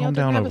 calm Danielle didn't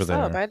down have over a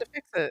sub. there. I had to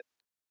fix it.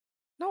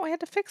 No, I had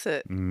to fix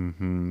it.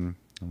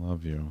 I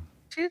love you.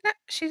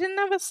 She didn't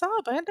have a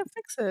sub. I had to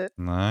fix it.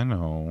 I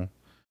know.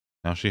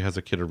 Now she has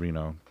a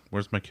Kitterino.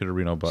 Where's my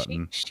Kitterino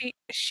button?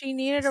 She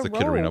needed It's a the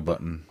Kitterino robe.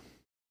 button.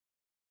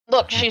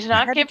 Look, I she's had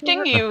not to give gifting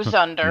her- you,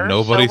 Zunder.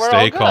 Nobody so we're stay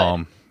all good.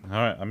 calm. All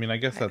right. I mean, I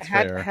guess that's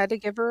fair. Had to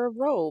give her a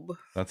robe.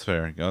 That's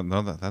fair.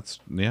 No, that's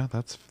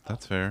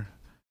fair.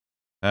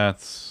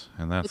 That's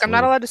Look, I'm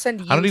not allowed to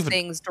send I don't you even-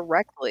 things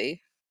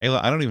directly.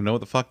 Ayla, I don't even know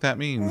what the fuck that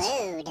means.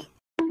 Load.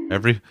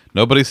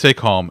 Nobody stay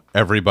calm.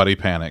 Everybody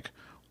panic.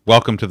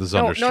 Welcome to the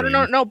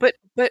zunderstream. No. But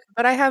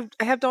I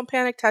have Don't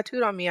Panic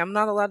tattooed on me. I'm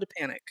not allowed to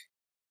panic.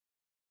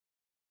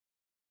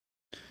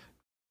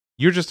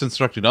 You're just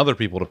instructing other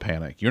people to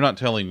panic. You're not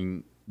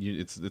telling you.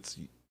 It's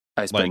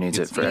Ice Bear like, needs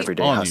it it's for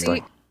everyday on you.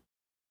 hustling.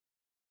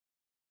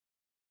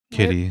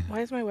 Kitty.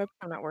 Why is my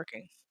webcam not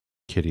working?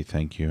 Kitty,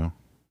 thank you.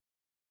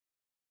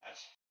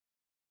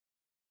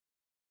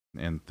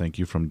 And thank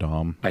you from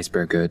Dom. Ice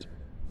Bear good.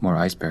 More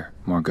Ice Bear,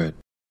 more good.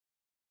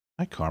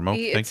 Hi, Carmo.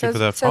 See, it Thank you says- for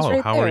that it says follow.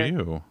 right How are there.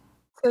 you?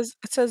 It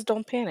says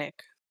Don't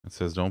Panic. It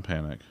says don't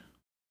panic.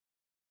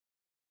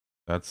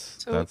 That's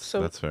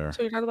So fair.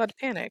 So you're not allowed to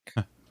panic.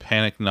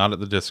 Panic not at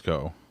the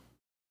disco.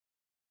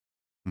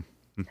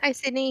 Hi,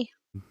 Sydney.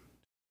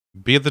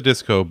 Be at the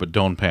disco, but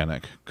don't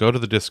panic. Go to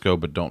the disco,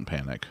 but don't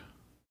panic.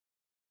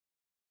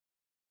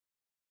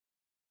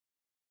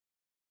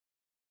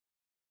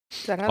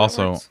 Is that how that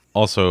works?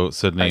 Also,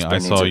 Sydney, Ice Bear I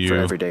needs saw it for you.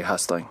 everyday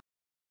hustling.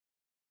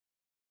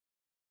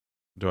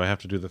 Do I have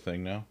to do the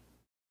thing now?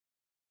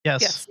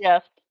 Yes. Yes.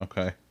 Yes.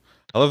 Okay.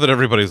 I love that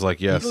everybody's like,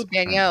 yes. Ooh,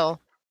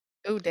 Danielle.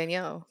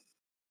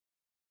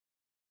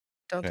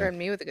 Don't Okay. threaten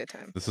me with a good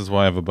time. This is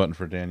why I have a button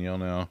for Danielle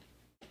now.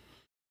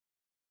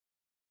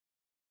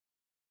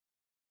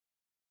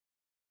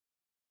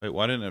 Wait,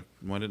 why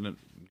didn't it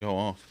go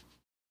off?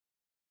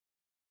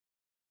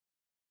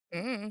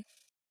 Mm.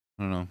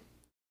 I don't know.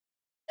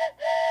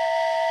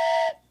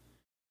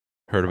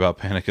 Heard about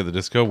Panic at the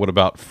Disco? What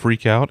about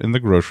Freak Out in the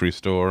grocery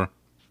store?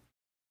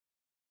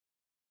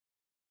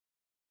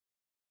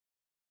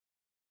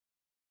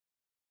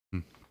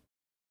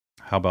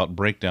 How about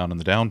Breakdown in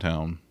the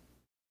downtown?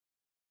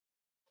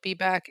 Be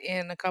back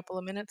in a couple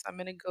of minutes. I'm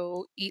gonna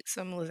go eat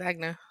some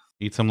lasagna.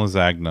 Eat some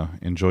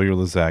lasagna. Enjoy your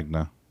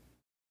lasagna.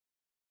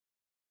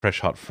 Fresh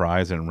hot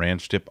fries and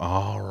ranch dip.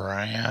 Oh,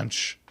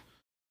 ranch.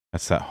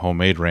 That's that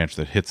homemade ranch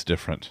that hits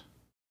different.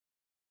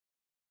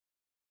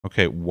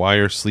 Okay, why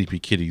are sleepy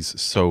kitties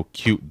so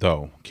cute,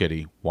 though,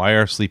 Kitty? Why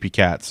are sleepy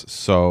cats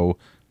so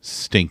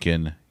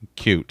stinking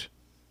cute?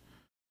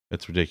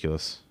 It's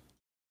ridiculous.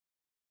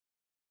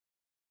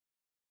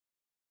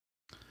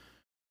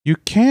 You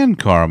can,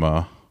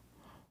 Karma.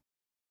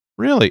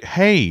 Really?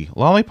 Hey,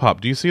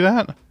 Lollipop, do you see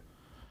that?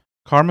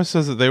 Karma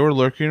says that they were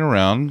lurking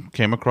around,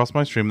 came across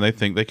my stream, and they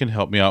think they can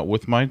help me out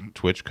with my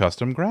Twitch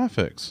custom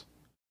graphics.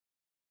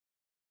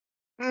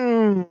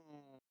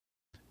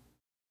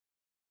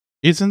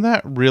 Isn't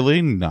that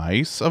really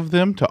nice of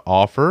them to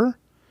offer?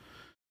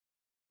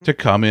 To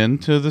come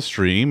into the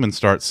stream and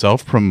start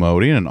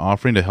self-promoting and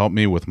offering to help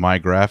me with my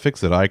graphics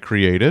that I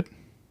created?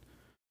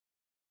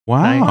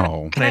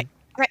 Wow. Can I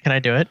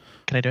do it?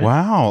 Can I do it?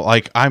 Wow.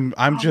 Like I'm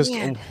Oh, just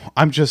man.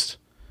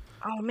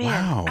 Oh man,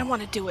 Wow. I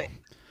want to do it.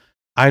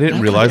 I didn't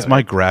You realize can do my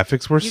it.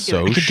 graphics were You do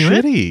so it. I could do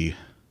it. shitty.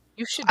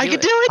 You should. I do could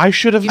it. do it. I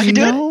should have You should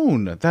do it.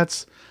 known.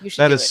 You should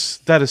That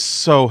do is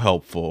so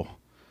helpful.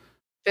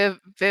 it.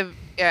 Viv.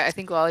 Yeah, I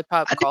think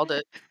Lollipop called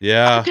it.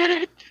 Yeah. I did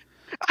it.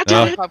 I did it.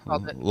 Lollipop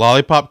called it.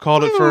 Lollipop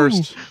called it Woo.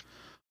 first.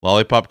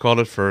 Lollipop called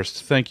it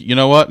first. Thank you. You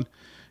know what?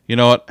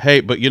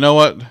 Hey, but you know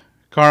what,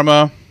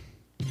 Karma?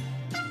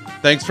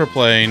 Thanks for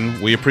playing.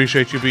 We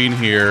appreciate you being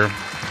here.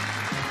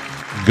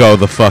 Go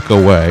the fuck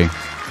away.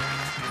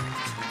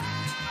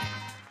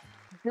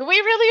 Do we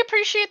really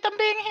appreciate them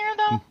being here,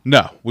 though?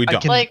 No, we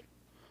don't.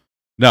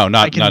 No, I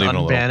not can even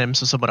a little. unban him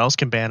so someone else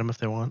can ban him if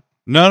they want.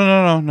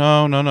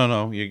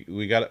 No.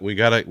 We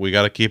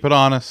gotta keep it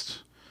honest.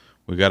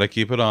 We gotta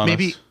keep it honest.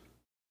 Maybe.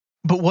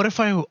 But what if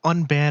I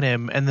unban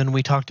him and then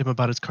we talk to him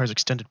about his car's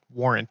extended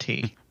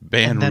warranty?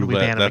 Ban and then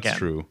roulette. We ban him That's again.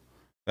 true.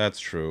 That's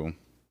true.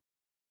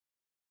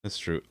 That's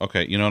true.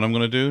 Okay, you know what I'm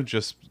gonna do?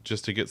 Just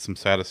to get some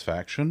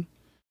satisfaction.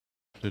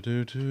 Da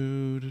da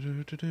da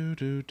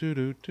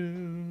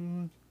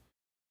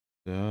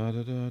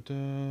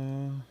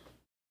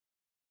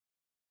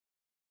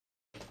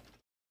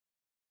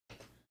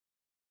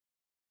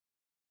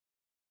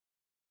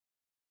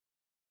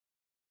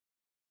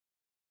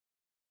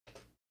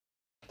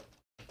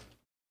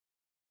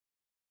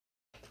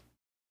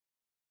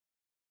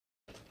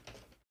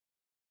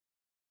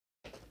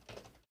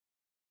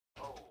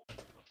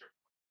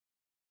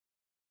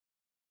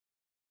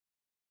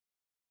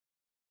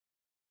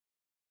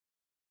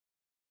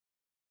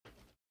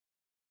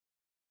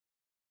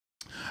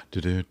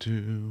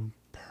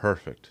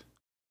Perfect.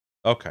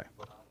 Okay.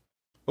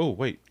 Oh,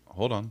 wait.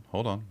 Hold on.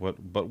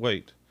 What? But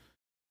wait.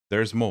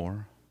 There's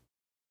more.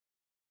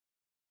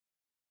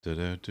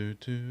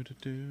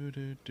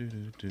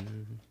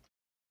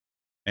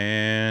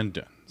 And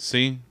done.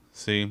 See?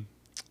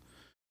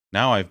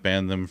 Now I've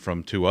banned them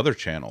from 2 other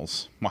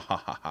channels.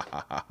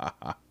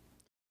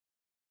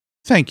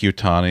 Thank you,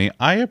 Tani.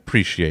 I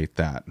appreciate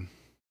that.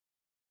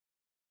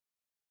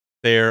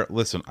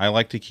 Listen, I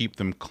like to keep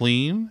them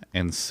clean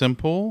and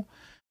simple,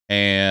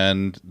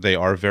 and they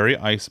are very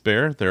Ice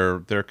Bear.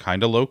 They're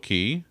kind of low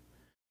key,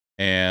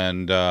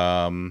 and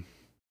I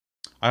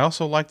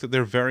also like that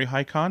they're very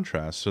high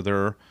contrast, so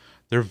they're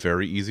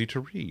very easy to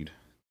read.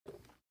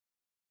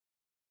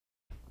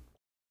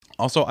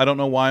 Also, I don't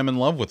know why I'm in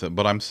love with it,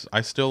 but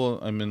I still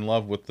am in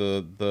love with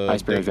the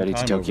Ice Bear ready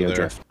to Tokyo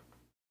Drift.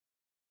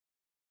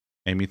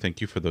 Amy,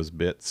 thank you for those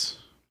bits.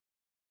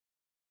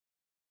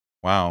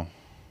 Wow,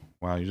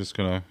 you're just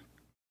gonna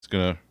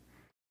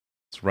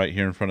it's right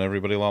here in front of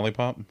everybody,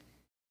 Lollipop.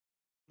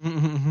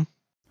 Mm-hmm.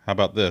 How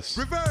about this?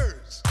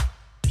 Reverse.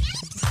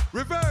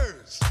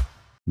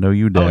 No,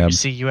 you Oh, dab. you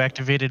see, you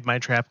activated my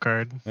trap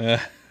card.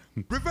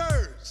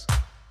 Reverse.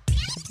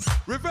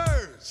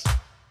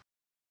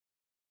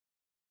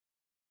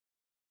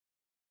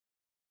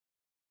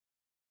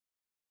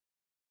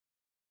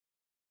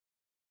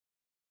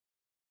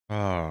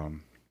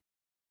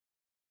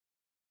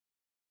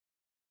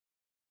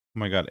 Oh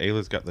my god,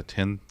 Ayla's got the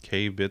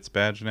 10k bits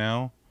badge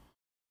now.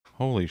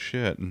 Holy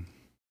shit.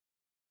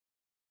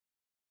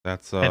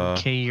 That's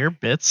 10k your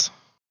bits.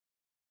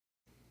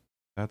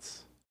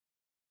 That's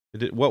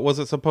what was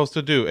it supposed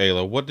to do,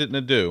 Ayla? What didn't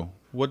it do?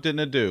 What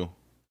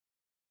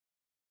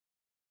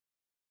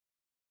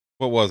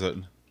was it?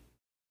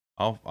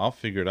 I'll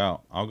figure it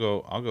out. I'll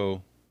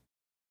go.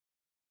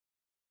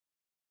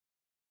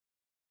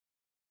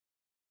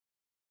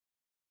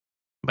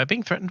 Am I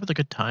being threatened with a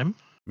good time?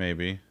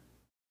 Maybe.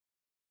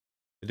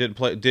 It didn't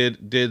play.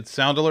 Did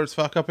sound alerts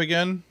fuck up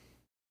again?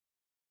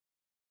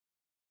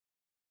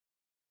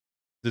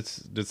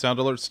 Did sound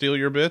alerts steal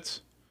your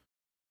bits?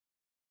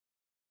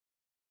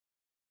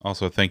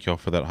 Also, thank y'all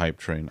for that hype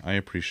train. I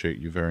appreciate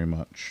you very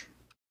much.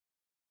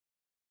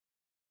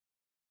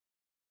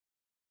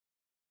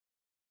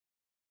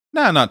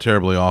 Nah, not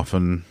terribly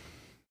often.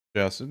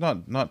 Yes,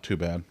 not too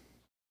bad.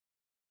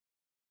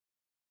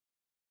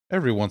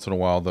 Every once in a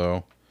while,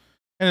 though.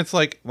 And it's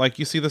like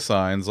you see the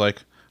signs,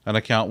 like an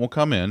account will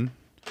come in,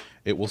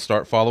 it will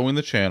start following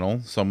the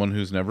channel, someone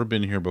who's never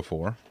been here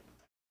before,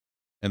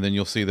 and then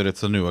you'll see that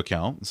it's a new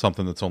account,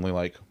 something that's only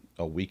like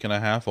a week and a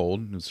half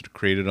old. It's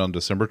created on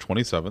December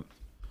 27th.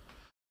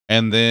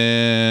 And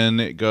then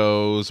it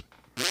goes,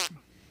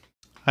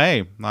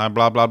 hey, blah,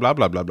 blah, blah, blah,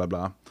 blah, blah,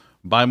 blah.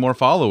 Buy more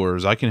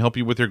followers. I can help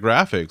you with your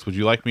graphics. Would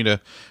you like me to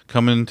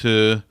come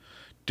into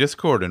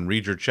Discord and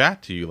read your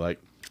chat to you? Like,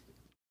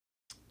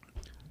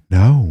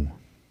 no.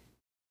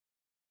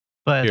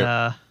 But,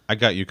 here, I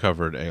got you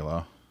covered,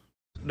 Ayla.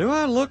 Do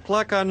I look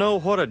like I know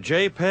what a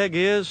JPEG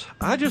is?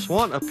 I just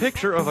want a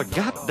picture of a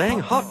goddamn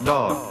hot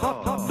dog.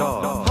 Hot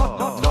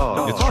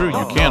dog. It's true,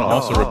 you can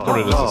also report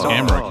it as a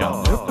scammer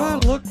account. If I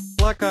look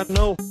like I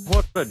know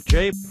what a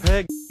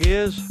JPEG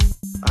is,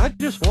 I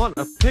just want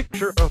a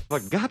picture of a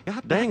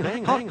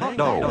goddamn hot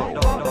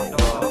dog.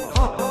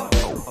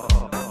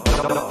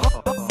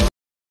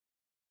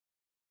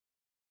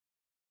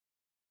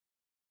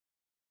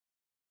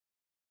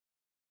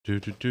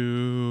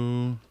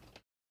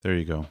 There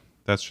you go.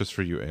 That's just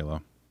for you,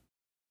 Ayla.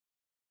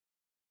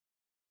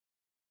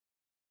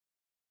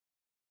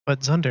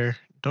 But Zunder,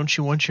 don't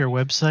you want your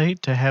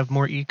website to have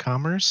more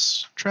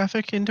e-commerce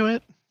traffic into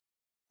it?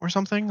 Or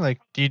something? Like,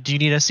 do you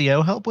need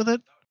SEO help with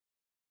it?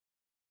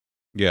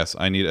 Yes,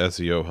 I need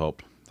SEO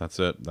help. That's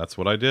it. That's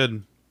what I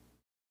did.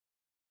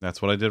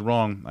 That's what I did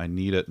wrong. I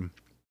need it.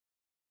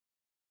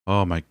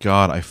 Oh my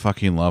god, I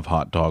fucking love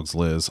hot dogs,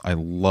 Liz. I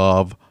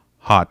love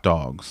hot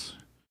dogs.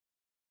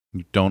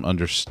 You don't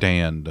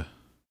understand.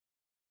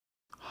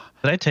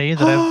 Did I tell you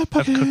that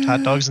I've cooked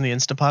hot dogs in the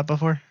Instant Pot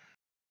before?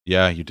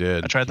 Yeah, you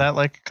did. I tried that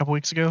like a couple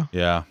weeks ago.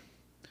 Yeah.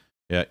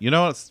 Yeah. You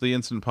know what's the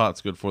Instant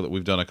Pot's good for that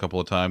we've done a couple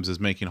of times is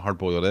making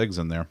hard-boiled eggs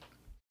in there.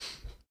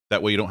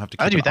 That way you don't have to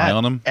keep an eye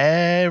on them.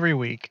 Every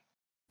week.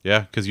 Yeah,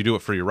 because you do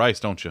it for your rice,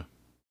 don't you?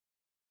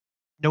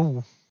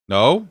 No.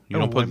 No? You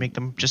don't put... I make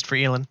them just for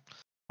Elin.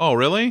 Oh,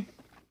 really?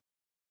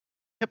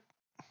 Yep.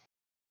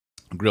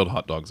 Grilled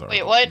hot dogs are...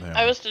 Wait, what?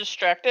 I was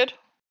distracted.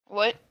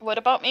 What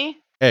about me?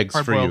 Eggs for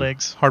you. Hard-boiled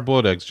eggs.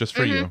 Hard-boiled eggs just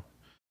for you.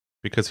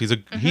 Because he's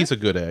a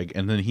good egg,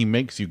 and then he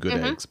makes you good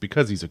eggs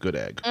because he's a good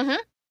egg.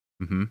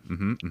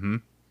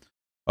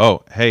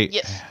 Oh, hey,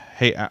 yes.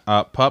 Hey,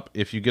 Pup,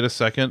 if you get a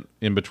second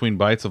in between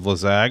bites of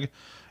Lazag,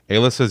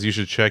 Ayla says you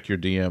should check your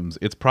DMs.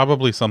 It's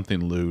probably something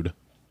lewd.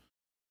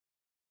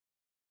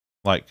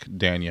 Like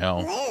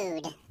Danielle.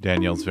 Lewd.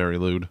 Danielle's very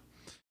lewd.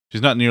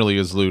 She's not nearly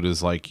as lewd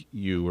as, like,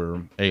 you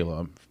or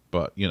Ayla,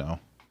 but, you know.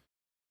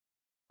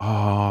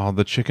 Oh,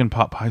 the chicken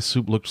pot pie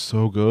soup looked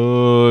so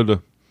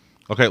good.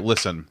 Okay,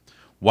 listen.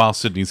 While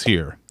Sydney's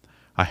here,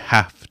 I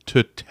have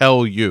to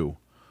tell you,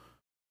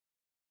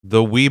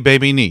 the wee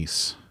baby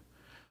niece,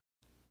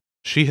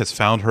 she has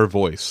found her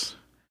voice.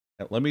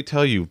 And let me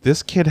tell you,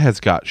 this kid has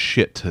got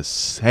shit to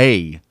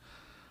say.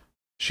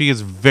 She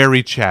is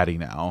very chatty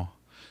now.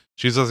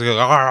 She's just like,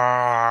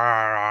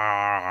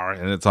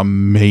 and it's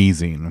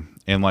amazing.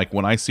 And like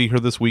when I see her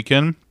this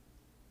weekend,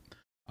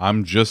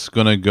 I'm just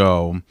gonna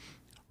go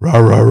rah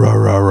rah rah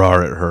rah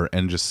rah at her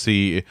and just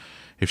see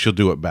if she'll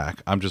do it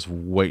back. I'm just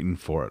waiting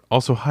for it.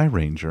 Also, hi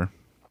Ranger.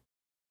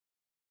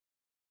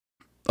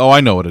 Oh,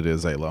 I know what it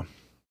is, Ayla.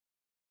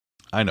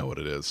 I know what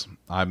it is.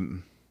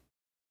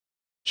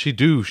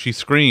 She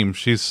screams.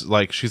 She's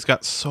like, she's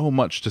got so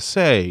much to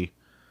say.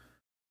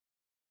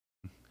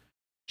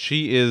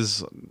 She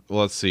is,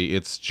 let's see,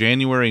 it's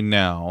January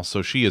now,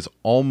 so she is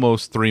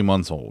almost 3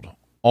 months old.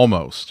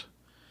 Almost.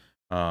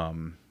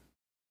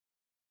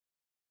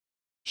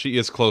 She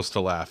is close to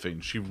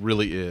laughing. She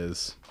really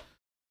is.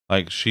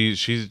 Like, she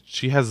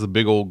has the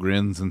big old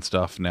grins and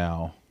stuff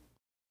now.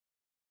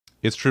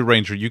 It's true,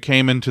 Ranger. You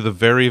came into the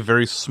very,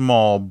 very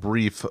small,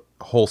 brief,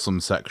 wholesome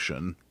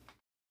section.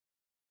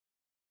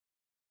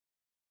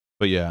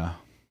 But yeah.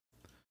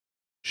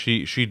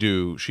 She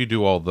do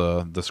all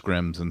the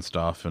scrims and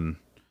stuff, and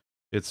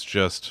it's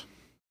just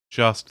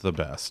the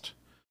best.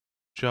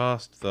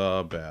 Just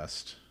the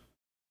best.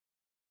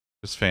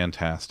 Just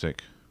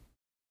fantastic.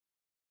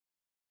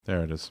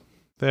 There it is.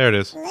 There it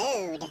is.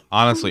 Lewd.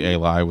 Honestly,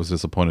 Ayla, I was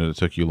disappointed it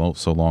took you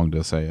so long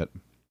to say it.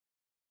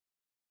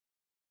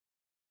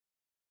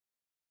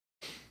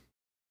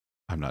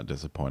 I'm not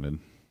disappointed.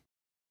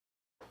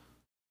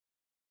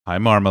 Hi,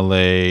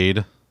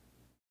 Marmalade.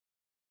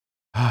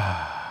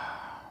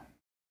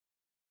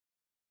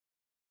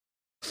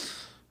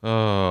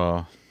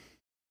 Oh.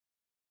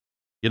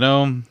 You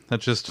know,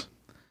 that just...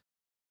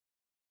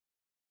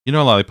 You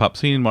know, Lollipop,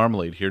 seeing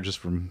Marmalade here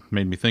just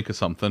made me think of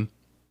something.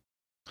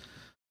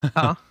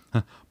 Huh?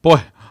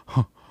 Boy,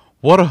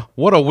 what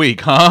a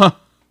week, huh?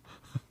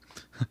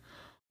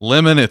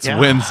 Lemon, it's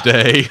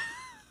Wednesday.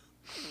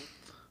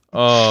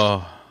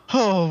 Oh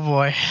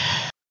boy.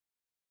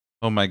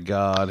 Oh my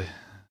God.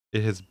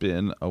 It has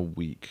been a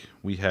week.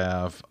 We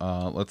have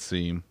let's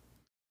see.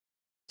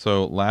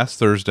 So last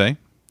Thursday,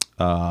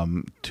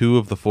 2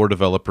 of the 4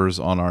 developers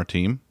on our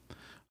team,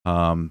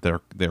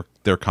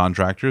 they're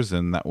contractors,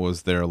 and that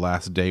was their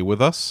last day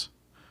with us.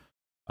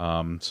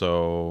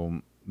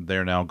 So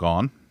they're now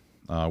gone.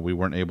 We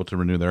weren't able to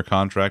renew their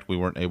contract. We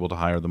weren't able to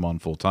hire them on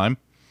full time.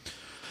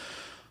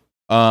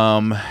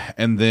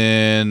 And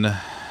then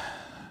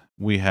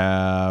we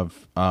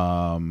have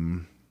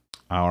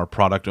our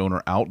product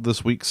owner out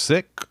this week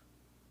sick.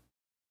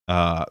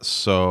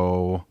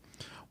 So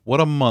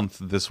what a month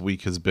this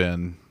week has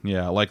been.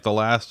 Yeah, like the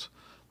last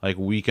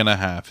week and a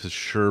half has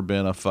sure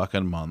been a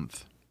fucking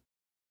month.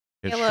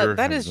 It sure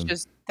that is been.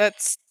 Just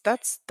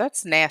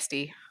that's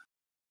nasty.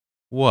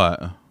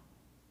 What?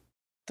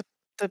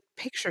 The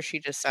picture she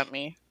just sent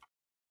me.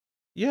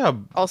 Yeah.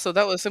 Also,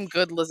 that was some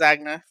good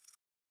lasagna.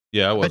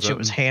 Yeah, I bet you it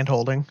was hand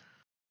holding.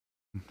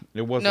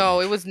 It wasn't.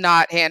 No, it was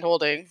not hand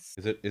holding.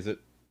 Is it?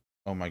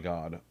 Oh my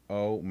God.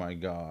 Oh my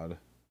God.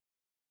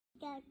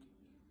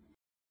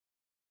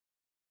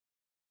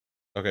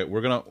 Okay,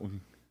 we're gonna...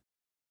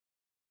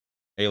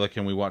 Ayla,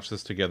 can we watch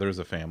this together as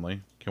a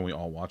family? Can we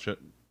all watch it?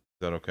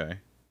 Is that okay?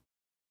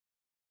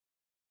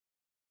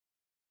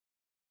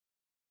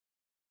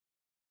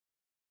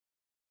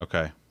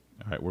 Okay.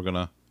 Alright, we're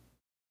gonna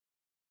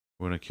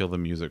kill the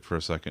music for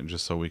a second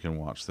just so we can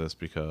watch this,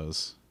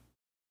 because...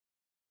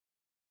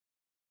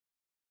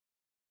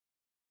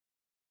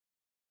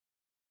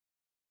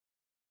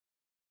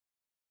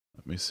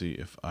 Let me see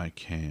if I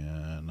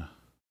can...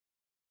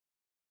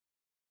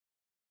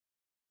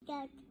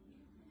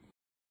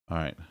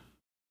 Alright.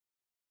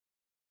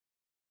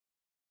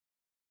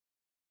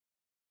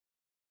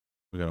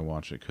 We gotta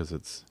watch it because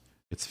it's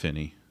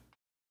Finny.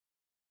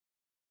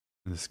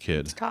 This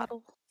kid. It's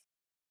Coddle.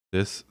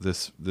 This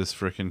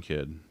frickin'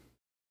 kid.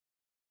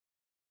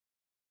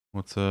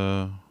 What's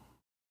what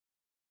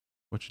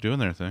you doing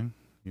there, thing?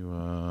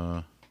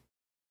 You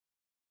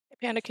Hey,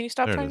 Panda, can you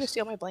stop There it trying to is.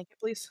 steal my blanket,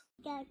 please?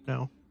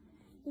 No.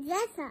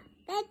 That's a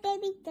that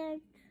baby bird.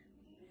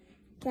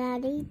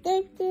 Daddy,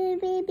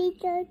 baby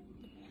bird.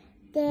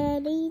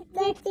 Daddy,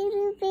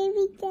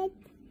 baby bird.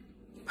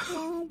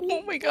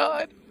 Oh my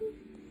god.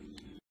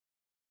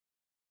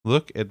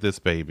 look at this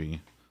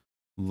baby.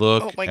 Oh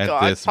Look my at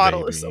god, this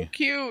Poddle baby. is so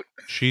cute.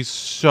 She's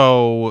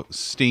so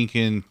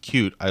stinking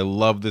cute. I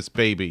love this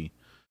baby.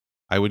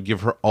 I would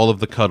give her all of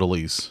the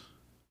cuddlies.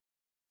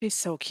 She's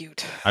so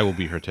cute. I will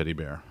be her teddy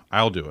bear.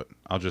 I'll do it.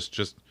 I'll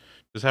just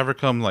have her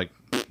come like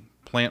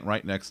plant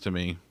right next to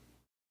me.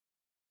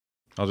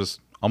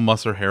 I'll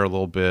muss her hair a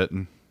little bit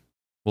and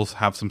we'll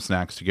have some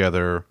snacks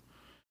together.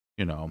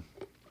 You know.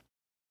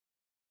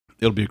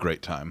 It'll be a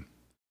great time.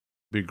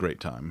 Be a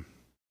great time.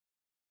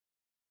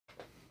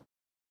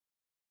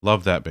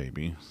 Love that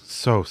baby.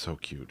 So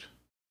cute.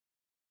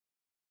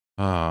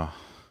 2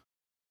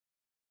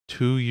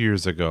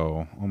 years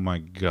ago. Oh my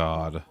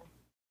god.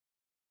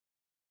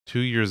 2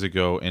 years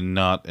ago and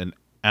not an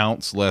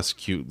ounce less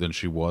cute than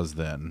she was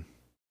then.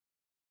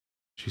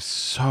 She's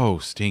so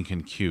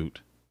stinking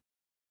cute.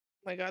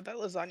 Oh my god, that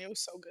lasagna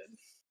was so good.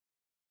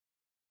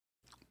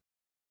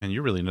 And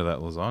you're really into that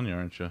lasagna,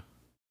 aren't you?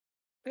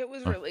 It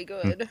was really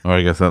good. Oh,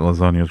 I guess that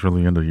lasagna is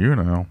really into you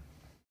now.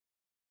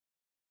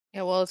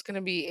 Yeah, well, it's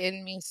gonna be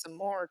in me some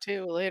more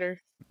too later.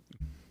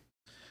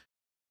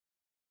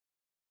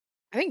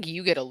 I think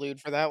you get a lewd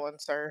for that one,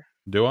 sir.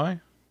 Do I?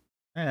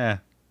 Eh.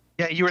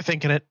 Yeah, you were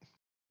thinking it.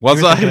 Was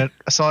You were thinking I? it.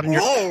 I saw it in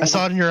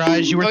your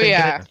eyes. You were Oh thinking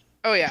yeah. it.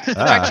 Oh yeah. The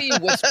Ah. fact that you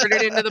whispered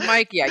it into the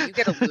mic, yeah, you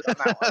get a lewd on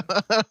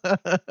that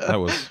one. That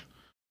was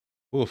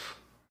oof.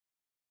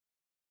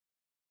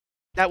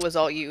 That was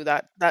all you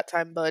that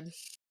time, bud.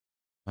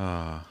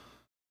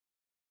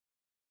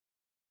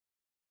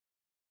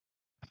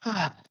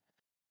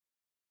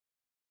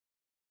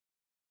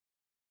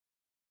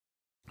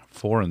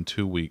 4 and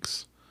 2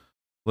 weeks.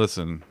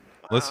 Listen,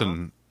 Wow.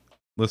 listen,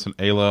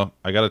 Ayla,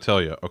 I gotta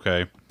tell you,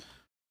 okay?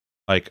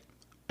 Like,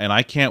 and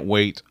I cannot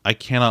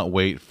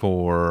wait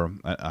for,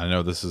 I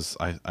know this is,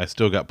 I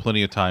still got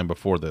plenty of time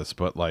before this,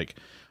 but like,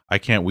 I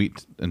can't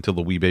wait until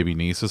the wee baby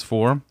niece is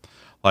 4.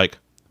 Like,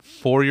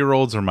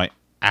 4-year-olds are my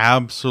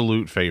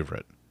absolute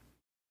favorite.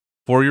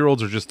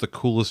 4-year-olds are just the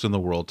coolest in the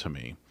world to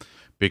me.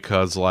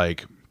 Because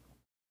like,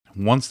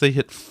 once they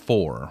hit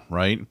 4,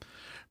 right?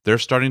 They're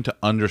starting to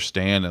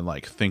understand and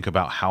like think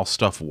about how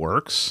stuff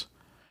works.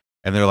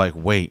 And they're like,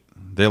 wait,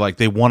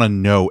 they want to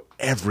know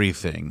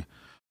everything.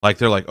 Like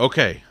they're like,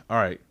 okay, all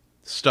right,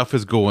 stuff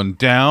is going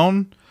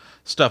down,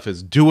 stuff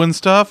is doing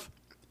stuff.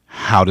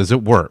 How does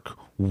it work?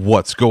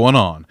 What's going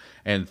on?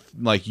 And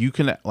like you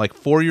can like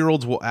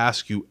 4-year-olds will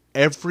ask you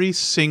every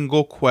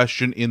single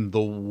question in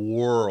the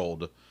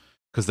world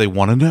because they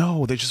want to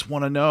know. They just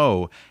want to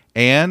know.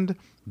 And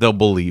they'll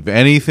believe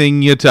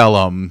anything you tell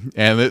them,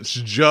 and it's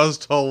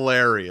just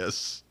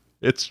hilarious.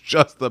 It's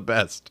just the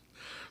best.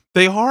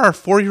 They are.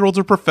 4-year-olds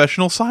are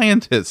professional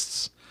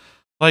scientists.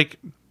 Like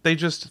they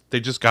just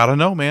gotta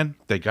know, man.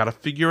 They gotta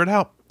figure it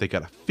out. They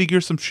gotta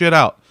figure some shit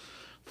out.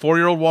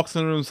 4-year-old walks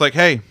in the room and is like,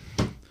 "Hey,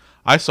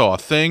 I saw a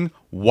thing.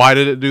 Why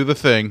did it do the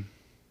thing?"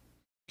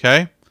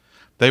 Okay?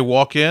 They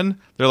walk in.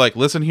 They're like,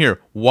 "Listen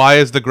here. Why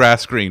is the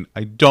grass green?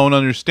 I don't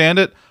understand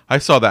it. I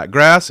saw that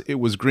grass. It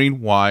was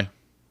green. Why?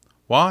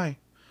 Why?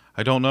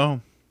 I don't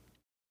know."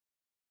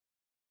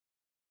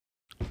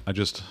 I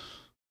just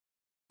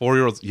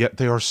 4-year-olds, yeah,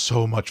 they are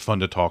so much fun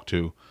to talk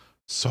to.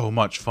 So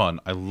much fun.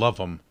 I love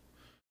them.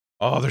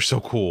 Oh, they're so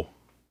cool.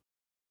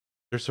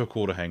 They're so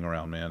cool to hang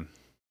around, man.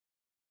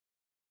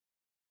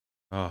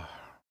 Oh.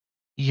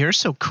 You're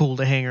so cool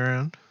to hang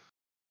around.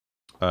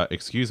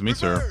 Excuse me,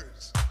 sir.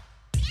 Reverse.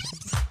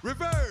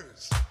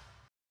 Reverse.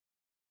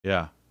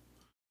 Yeah.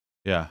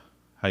 Yeah.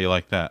 How you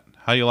like that?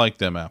 How you like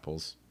them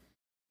apples?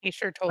 He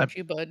sure told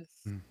you, bud.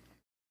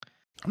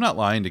 I'm not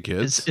lying to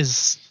kids.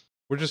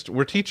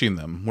 We're teaching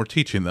them. We're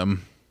teaching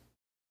them.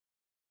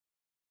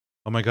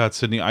 Oh my God,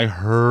 Sydney, I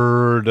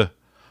heard.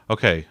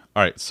 Okay,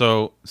 all right.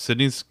 So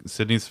Sydney's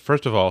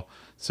first of all,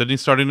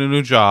 Sydney's starting a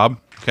new job.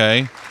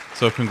 Okay,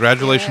 so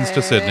congratulations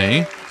to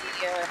Sydney.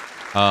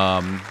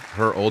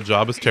 Her old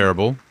job is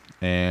terrible,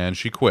 and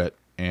she quit.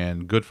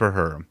 And good for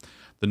her.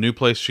 The new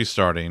place she's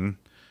starting,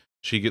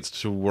 she gets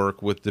to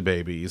work with the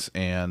babies,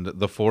 and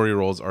the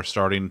 4-year-olds are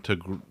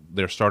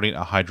they're starting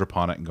a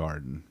hydroponic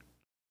garden.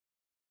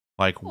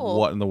 Like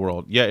what in the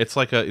world? Yeah, it's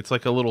like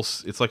a little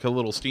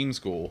STEAM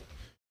school.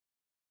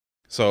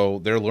 So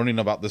they're learning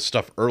about this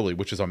stuff early,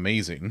 which is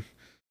amazing.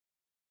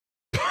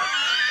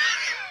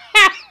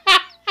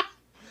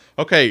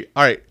 Okay,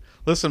 all right.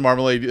 Listen,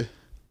 Marmalade.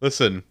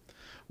 Listen,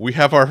 we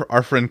have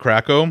our friend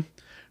Krakow.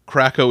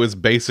 Krakow is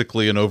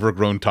basically an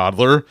overgrown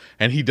toddler,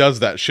 and he does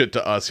that shit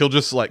to us. He'll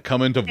just like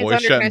come into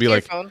voice chat and be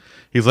like,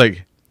 he's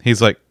like,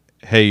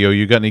 "Hey, yo,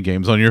 you got any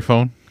games on your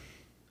phone?"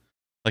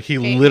 Like he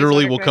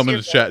literally will come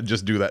into chat and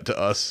just do that to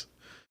us.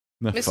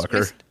 That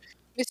fucker.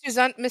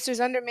 Mr.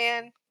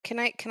 Zunderman, can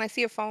I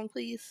see your phone,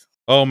 please?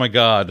 Oh my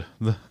God.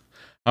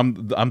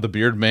 I'm the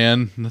beard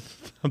man.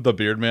 I'm the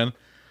beard man.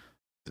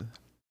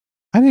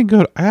 I didn't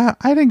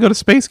go to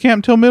space camp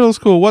until middle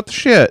school. What the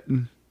shit?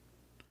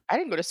 I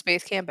didn't go to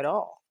space camp at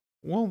all.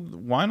 Well,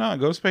 why not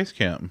go to space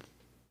camp?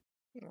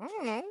 I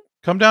don't know.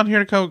 Come down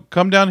here to go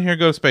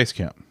to space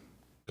camp.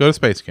 Go to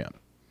space camp.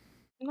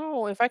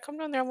 No, if I come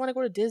down there, I want to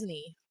go to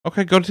Disney.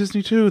 Okay, go to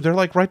Disney too. They're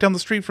like right down the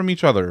street from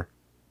each other.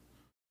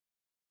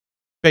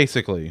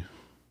 Basically.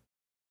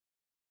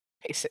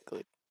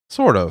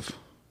 Sort of.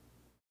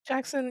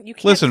 Jackson, you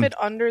can't fit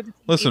under the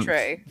TV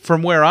tray.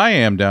 From where I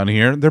am down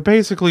here, they're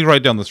basically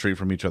right down the street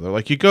from each other.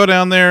 Like, you go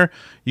down there,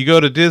 you go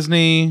to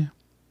Disney,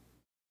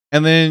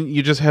 and then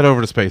you just head over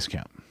to space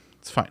camp.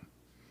 It's fine.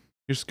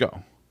 You just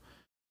go.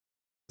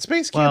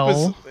 Space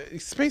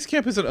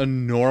camp isn't a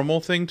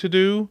normal thing to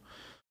do,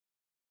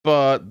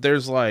 but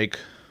there's like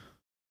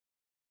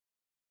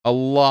a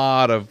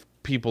lot of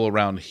people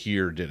around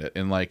here did it,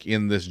 and like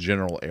in this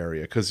general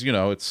area, because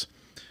it's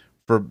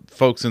for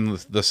folks in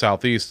the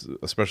southeast,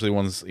 especially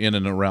ones in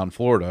and around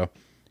Florida,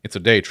 it's a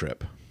day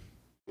trip.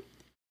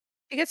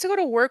 He gets to go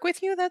to work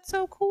with you? That's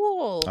so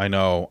cool. I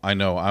know.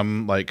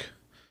 I'm like,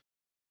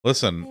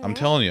 listen, I'm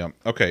telling you.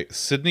 Okay,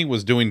 Sydney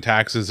was doing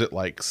taxes at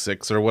like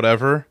 6 or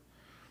whatever.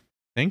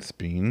 Thanks,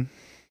 Bean.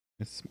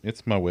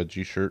 It's my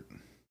wedgie shirt.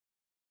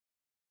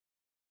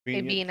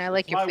 Hey, Bean, I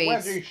like your face. My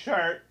wedgie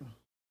shirt.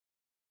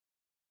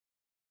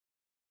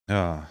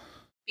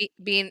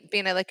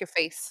 Bean, I like your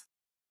face.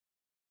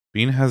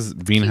 Bean has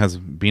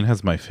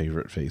my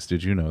favorite face.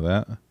 Did you know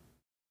that?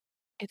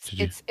 It's a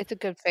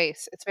good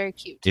face. It's very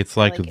cute. It's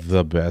like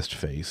the best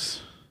face.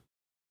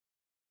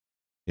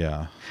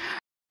 Yeah.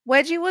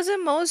 Wedgie was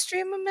in Mo's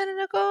stream a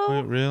minute ago.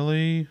 Wait,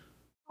 really?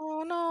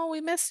 Oh no,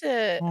 we missed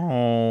it.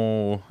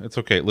 Oh, it's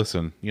okay.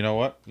 Listen, you know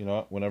what?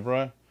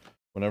 Whenever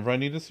I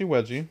need to see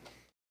Wedgie,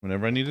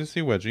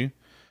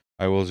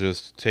 I will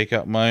just take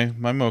out my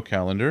Mo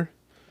calendar,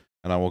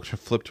 and I will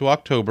flip to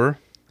October.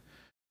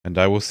 And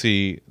I will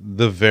see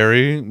the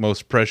very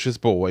most precious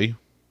boy.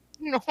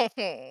 No.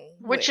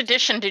 Which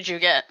edition did you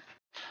get?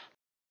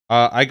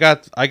 I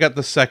got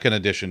the second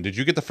edition. Did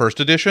you get the first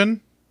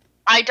edition?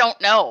 I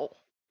don't know.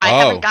 I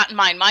haven't gotten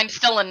mine. Mine's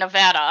still in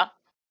Nevada.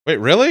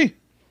 Wait, really?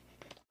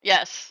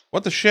 Yes.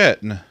 What the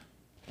shit?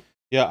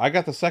 Yeah, I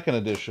got the second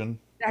edition.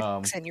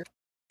 Jackson, you're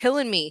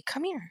killing me.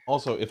 Come here.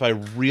 Also, if I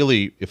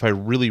really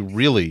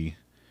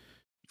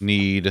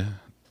need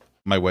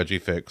my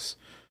wedgie fix,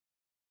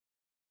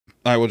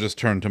 I will just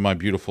turn to my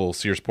beautiful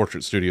Sears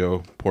Portrait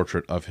Studio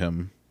portrait of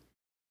him.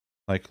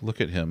 Like, look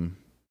at him.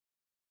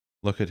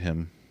 Look at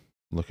him.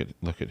 Look at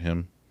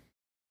him.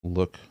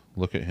 Look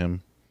at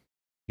him.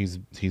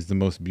 He's the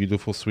most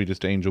beautiful,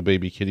 sweetest angel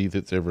baby kitty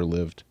that's ever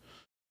lived.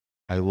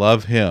 I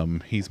love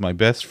him. He's my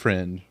best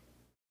friend.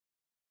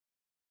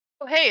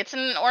 Oh, hey, it's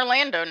in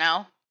Orlando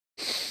now.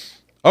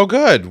 Oh,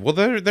 good. Well,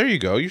 there you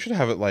go. You should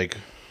have it like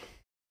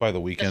by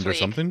the weekend or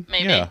something.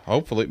 Maybe. Yeah,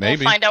 hopefully,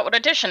 maybe. We'll find out what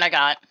edition I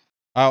got.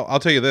 I'll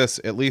tell you this,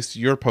 at least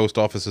your post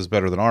office is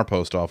better than our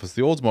post office.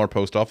 The Oldsmar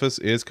post office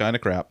is kind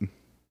of crap.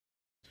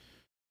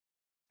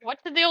 What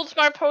did the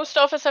Oldsmar post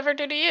office ever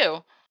do to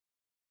you?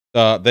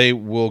 They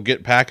will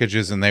get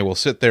packages and they will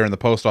sit there in the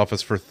post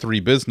office for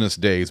 3 business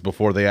days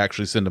before they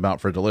actually send them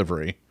out for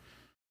delivery.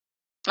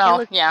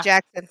 Oh, yeah.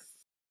 Jackson.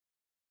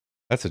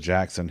 That's a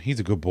Jackson. He's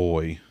a good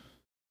boy.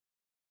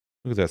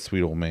 Look at that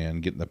sweet old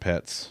man getting the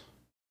pets.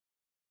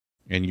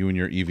 And you and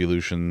your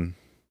evolution.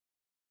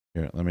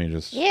 Here, let me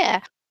just...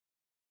 Yeah.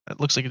 It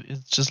looks like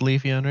it's just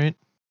Leafeon, right?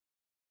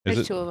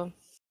 There's 2 of them.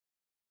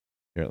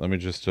 Here, let me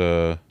just...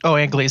 Oh,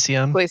 and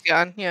Glaceon.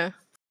 Glaceon, yeah.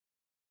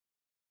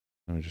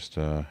 Let me just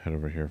head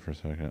over here for a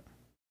second.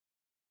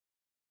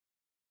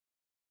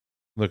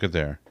 Look at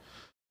there.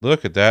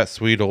 Look at that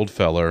sweet old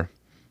feller.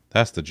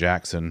 That's the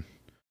Jackson.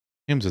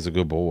 Him's is a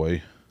good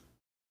boy.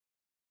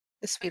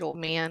 The sweet old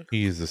man.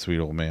 He's the sweet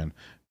old man.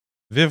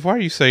 Viv, why are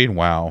you saying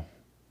wow?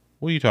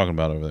 What are you talking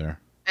about over there?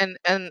 And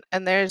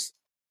there's...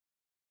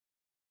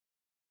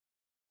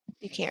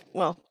 You can't...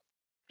 Well,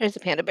 there's a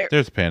panda bear.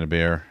 There's a panda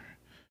bear.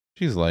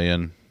 She's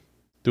laying.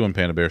 Doing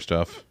panda bear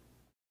stuff.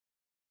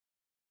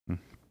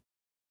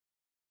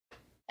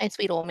 My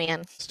sweet old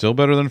man. Still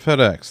better than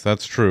FedEx.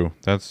 That's true.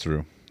 That's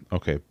true.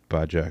 Okay,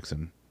 bye,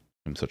 Jackson.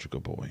 I'm such a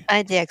good boy.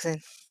 Bye,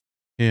 Jackson.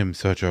 Him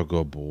such a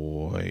good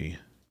boy.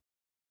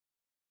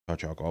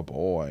 Such a good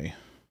boy.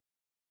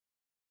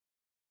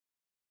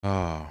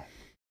 Oh.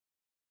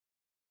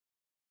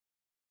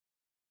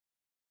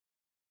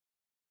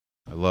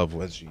 I love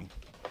Wedgie.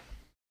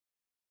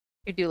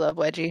 You do love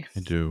Wedgie.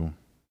 I do.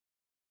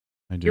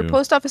 Your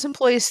post office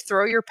employees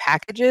throw your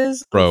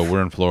packages? Bro,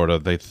 we're in Florida.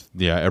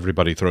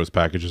 Everybody throws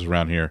packages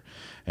around here.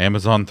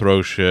 Amazon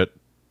throws shit.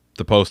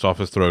 The post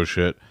office throws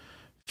shit.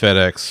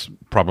 FedEx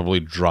probably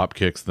drop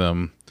kicks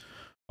them.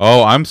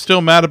 Oh, I'm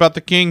still mad about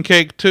the king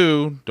cake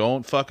too.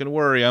 Don't fucking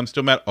worry. I'm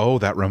still mad. Oh,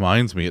 that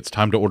reminds me. It's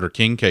time to order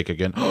king cake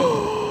again.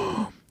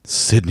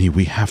 Sydney,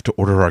 we have to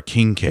order our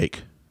king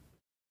cake.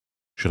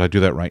 Should I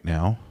do that right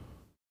now?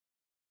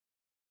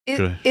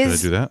 Should I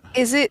do that?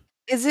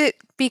 Is it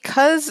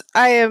because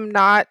I am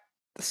not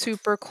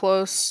super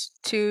close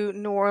to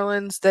New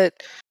Orleans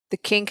that the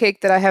king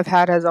cake that I have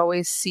had has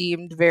always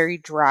seemed very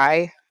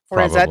dry?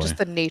 Or is that Probably. just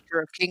the nature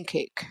of king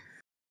cake?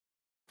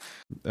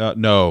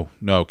 No,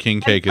 king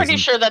I'm cake pretty isn't.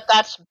 sure that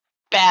that's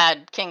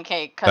bad king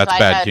cake because That's I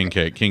bad had king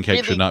cake. King cake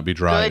should really not be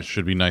dry. It good.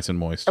 should be nice and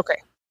moist. Okay.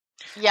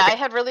 Yeah, Okay. I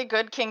had really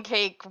good king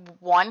cake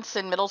once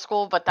in middle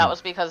school, but that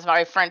was because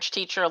my French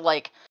teacher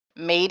like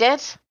made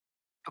it.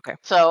 Okay.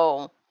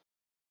 So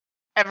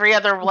every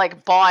other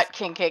like bought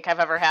king cake I've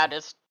ever had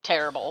is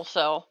terrible.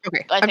 So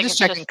Okay. I I'm think just it's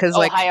checking just because,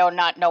 like, Ohio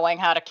not knowing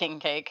how to king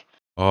cake.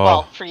 Oh,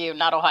 Well, for you,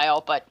 not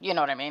Ohio, but you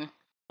know what I mean.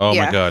 oh my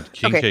yeah. God,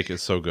 king Okay. cake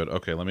is so good.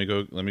 Okay, let me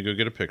go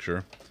get a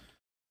picture.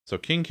 So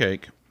king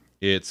cake,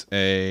 it's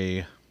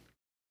a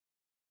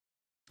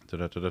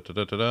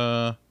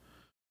da-da-da-da-da-da-da.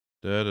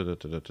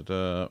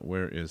 Da-da-da-da-da-da.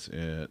 Where is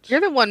it?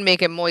 You're the one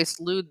making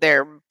moist lewd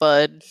there,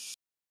 bud.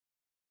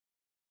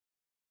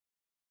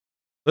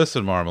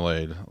 Listen,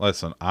 Marmalade.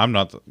 Listen, I'm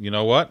not. You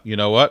know what? You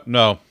know what?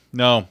 No.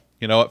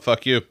 You know what?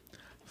 Fuck you.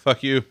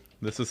 Fuck you.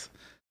 This is.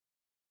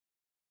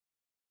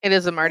 It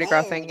is a Mardi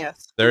Gras thing,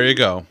 yes. There you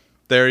go.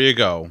 There you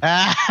go.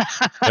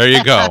 There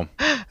you go.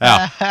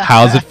 Now,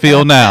 how's it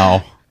feel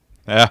now?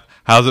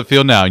 How's it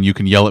feel now? And you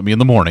can yell at me in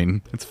the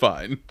morning. It's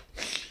fine.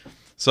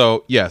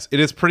 So yes, it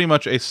is pretty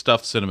much a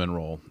stuffed cinnamon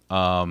roll.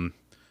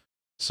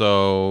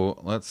 So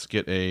let's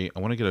get I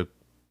want to get a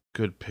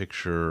good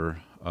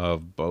picture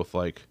of both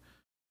like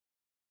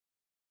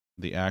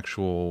the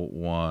actual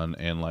one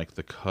and like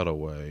the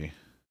cutaway.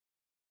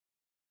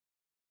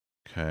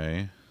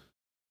 Okay.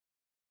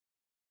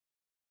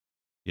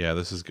 Yeah,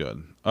 this is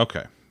good.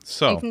 Okay. You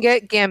So can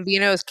get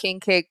Gambino's king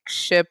cake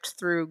shipped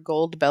through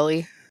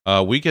Goldbelly. I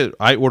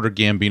order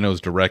Gambino's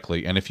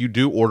directly, and if you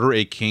do order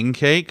a king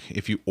cake,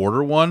 if you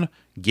order one,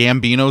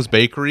 Gambino's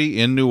Bakery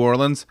in New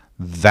Orleans,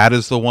 that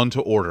is the one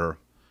to order.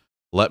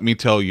 Let me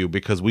tell you,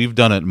 because we've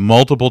done it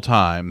multiple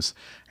times,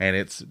 and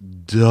it's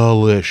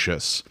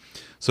delicious.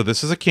 So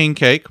this is a king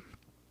cake.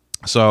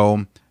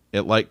 So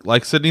it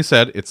like Sydney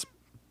said, it's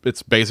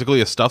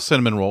basically a stuffed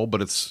cinnamon roll,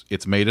 but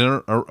it's made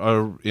in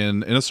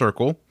a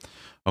circle,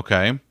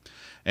 okay?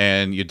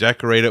 And you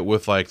decorate it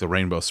with like the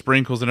rainbow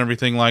sprinkles and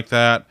everything like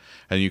that.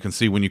 And you can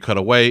see when you cut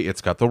away, it's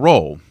got the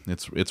roll.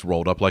 It's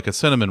rolled up like a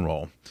cinnamon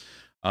roll.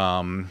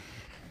 And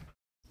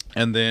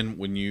then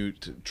when you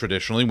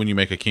traditionally when you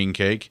make a king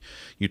cake,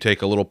 you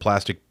take a little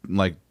plastic,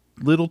 like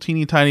little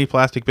teeny tiny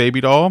plastic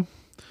baby doll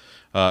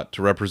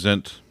to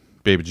represent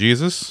baby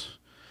Jesus,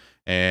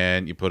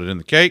 and you put it in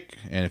the cake.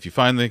 And if you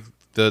find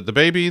the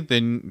baby,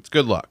 then it's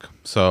good luck.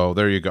 So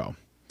there you go.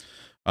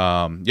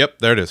 Yep,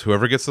 there it is.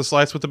 Whoever gets the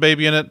slice with the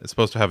baby in it is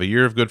supposed to have a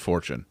year of good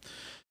fortune.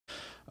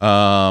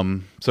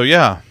 So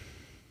yeah.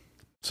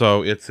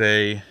 So it's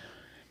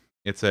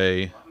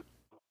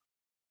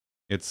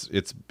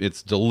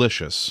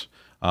delicious.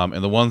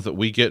 And the ones that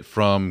we get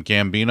from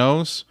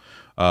Gambino's,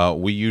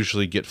 we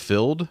usually get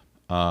filled.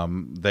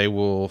 They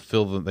will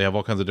they have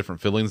all kinds of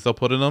different fillings they'll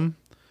put in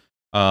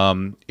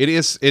them. It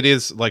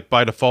is like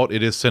by default,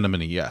 it is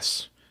cinnamony.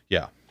 Yes.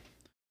 Yeah.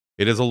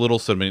 It is a little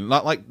cinnamony,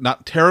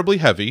 not terribly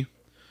heavy.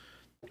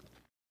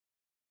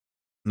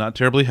 Not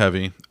terribly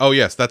heavy. Oh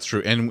yes, that's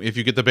true. And if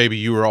you get the baby,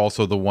 you are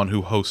also the one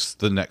who hosts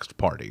the next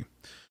party.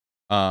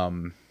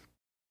 And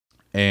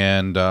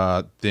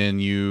then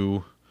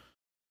you,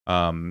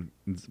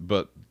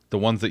 but the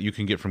ones that you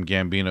can get from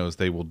Gambino's,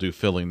 they will do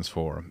fillings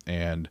for.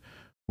 And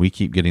we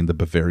keep getting the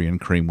Bavarian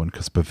cream one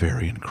because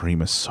Bavarian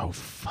cream is so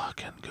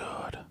fucking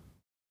good.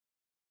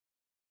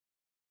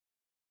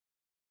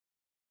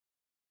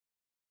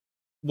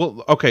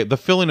 Well, okay, the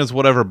filling is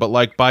whatever, but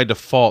like by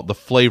default, the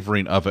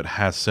flavoring of it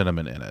has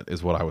cinnamon in it,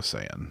 is what I was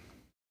saying.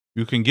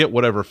 You can get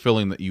whatever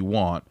filling that you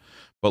want,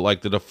 but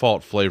like the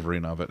default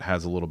flavoring of it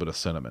has a little bit of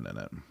cinnamon in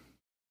it.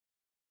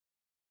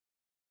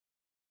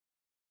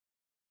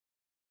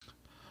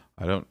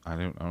 I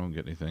don't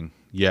get anything.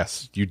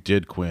 Yes, you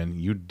did, Quinn.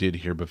 You did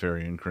hear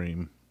Bavarian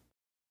cream.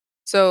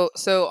 So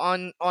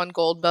on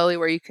Goldbelly,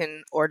 where you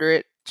can order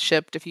it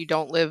shipped if you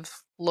don't live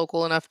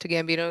local enough to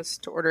Gambino's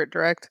to order it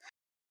direct,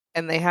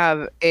 and they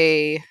have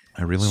a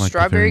I really like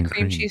strawberry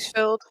Bavarian cream cheese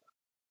filled,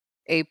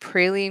 a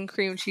praline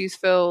cream cheese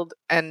filled,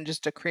 and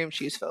just a cream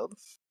cheese filled.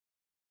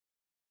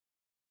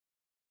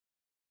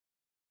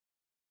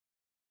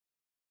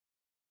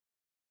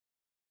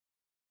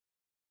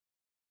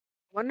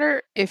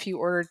 Wonder if you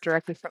order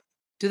directly from.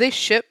 Do they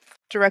ship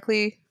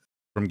directly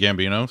From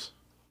Gambino's?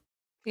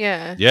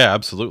 Yeah. Yeah,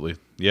 absolutely.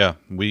 Yeah,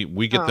 we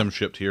get Oh. them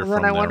shipped here Well,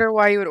 from then I there. wonder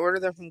why you would order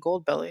them from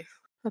Goldbelly.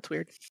 That's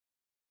weird.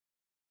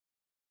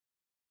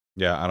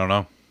 Yeah, I don't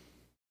know.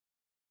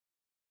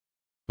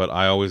 But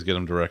I always get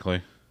them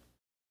directly.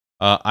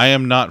 I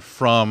am not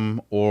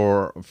from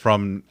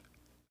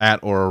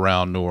at or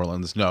around New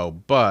Orleans, no.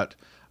 But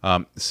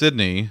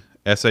Sydney,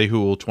 S.A.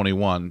 Hool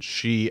 21,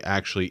 she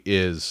actually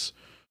is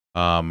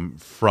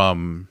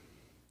from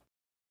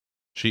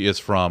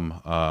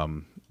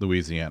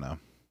Louisiana.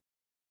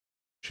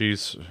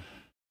 She's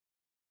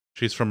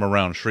from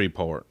around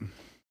Shreveport.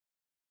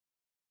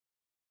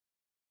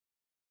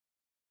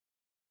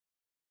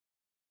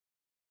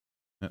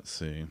 Let's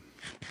see.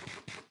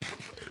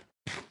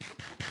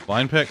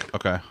 Blind pick?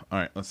 Okay.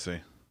 Alright, let's see.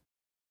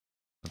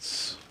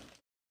 Let's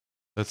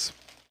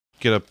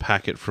get a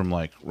packet from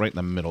like right in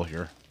the middle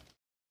here.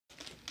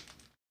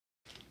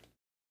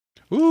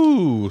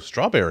 Ooh,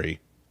 strawberry.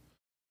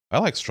 I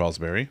like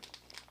strawberry.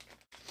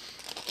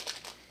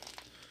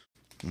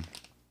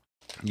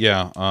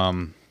 Yeah,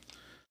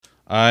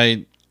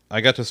 I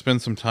got to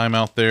spend some time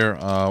out there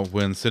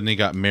when Sydney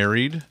got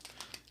married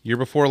year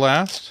before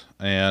last,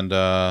 and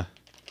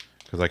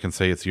because I can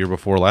say it's year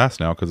before last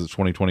now because it's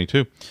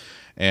 2022,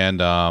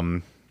 and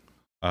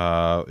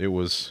it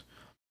was,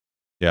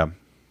 yeah,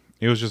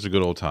 it was just a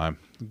good old time.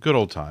 Good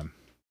old time.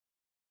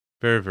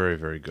 Very, very,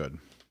 very good.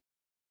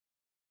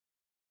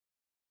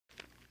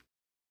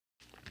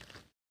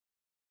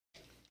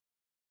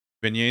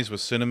 Beignets with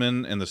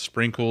cinnamon and the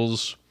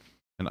sprinkles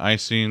and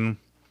icing,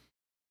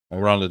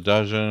 around a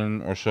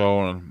dozen or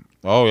so. And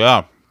oh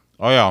yeah,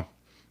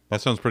 that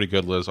sounds pretty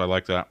good, Liz. I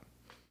like that.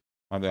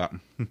 I like that.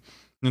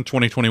 In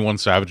 2021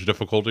 Savage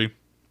difficulty.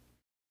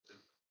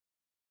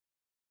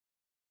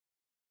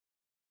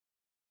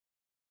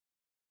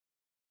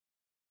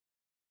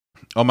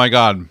 Oh my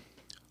god,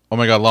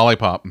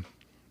 lollipop.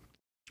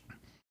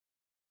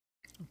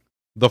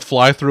 The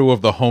fly through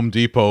of the Home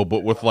Depot,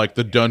 but with like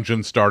the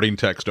dungeon starting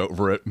text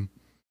over it.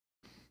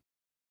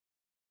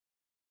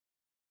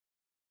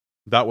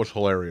 That was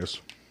hilarious.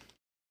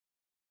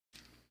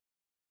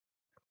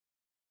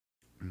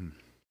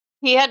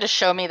 He had to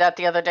show me that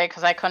the other day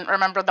because I couldn't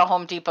remember the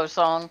Home Depot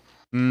song.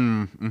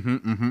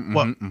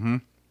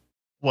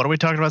 What are we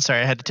talking about?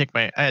 Sorry, I had to take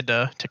my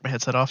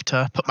headset off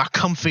to put my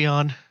comfy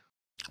on.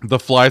 The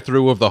fly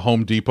through of the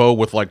Home Depot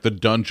with like the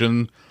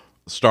dungeon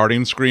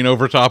starting screen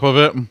over top of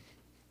it.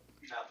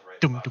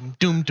 Doom doom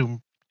doom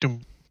doom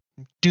doom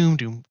doom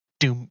doom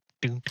doom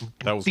doom doom.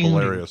 That was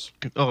hilarious.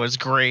 Oh, it was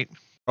great.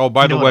 Oh,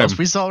 by the way, what else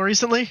we saw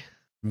recently?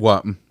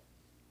 What?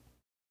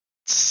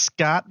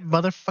 Scott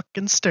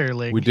motherfucking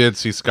Sterling. We did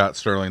see Scott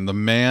Sterling, the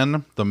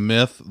man, the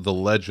myth, the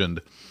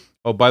legend.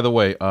 Oh, by the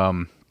way,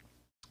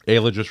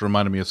 Ayla just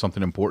reminded me of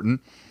something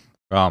important.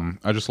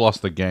 I just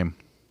lost the game.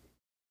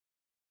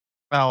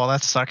 Oh, well,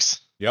 that sucks.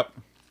 Yep.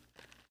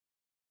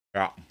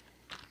 Yeah.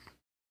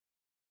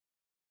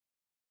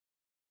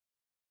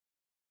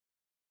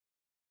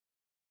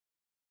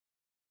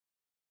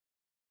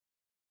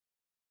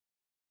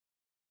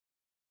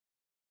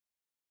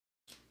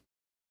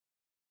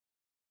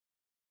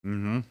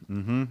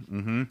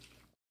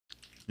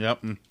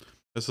 Yep.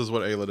 This is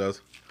what Ayla does.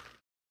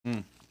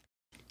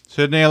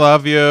 Sydney, I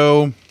love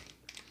you.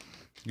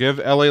 Give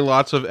Ellie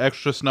lots of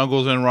extra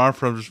snuggles and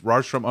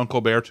Raj from Uncle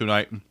Bear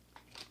tonight.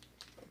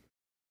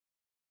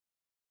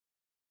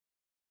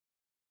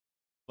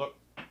 Look.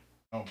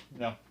 Oh,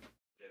 yeah.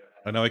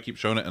 I know I keep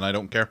showing it and I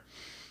don't care.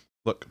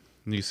 Look.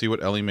 You see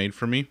what Ellie made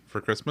for me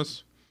for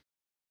Christmas?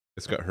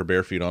 It's got her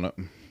bare feet on it.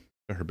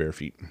 Her bare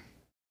feet.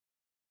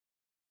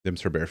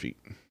 Them's her bare feet.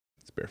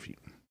 It's bare feet.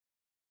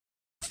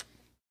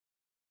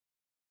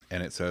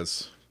 And it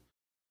says,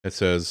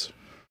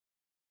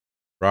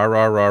 rah,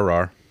 rah, rah,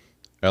 rah.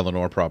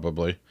 Eleanor,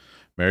 probably.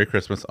 Merry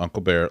Christmas,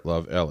 Uncle Bear.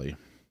 Love, Ellie.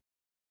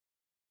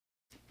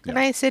 Good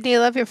night, Sydney. I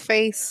love your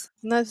face.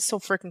 That's so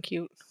freaking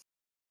cute.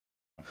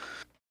 I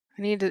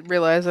need to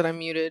realize that I'm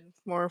muted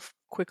more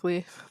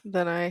quickly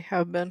than I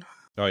have been.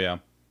 Oh, yeah.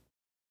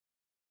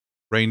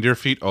 Reindeer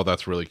feet? Oh,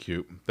 that's really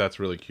cute. That's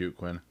really cute,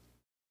 Quinn.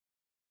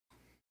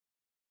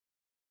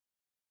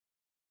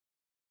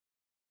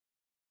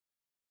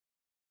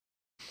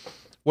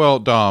 Well,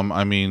 Dom,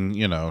 I mean,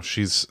 you know,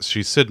 she's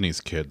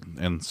Sydney's kid,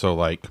 and so,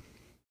 like,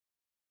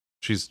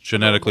 she's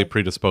genetically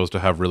predisposed to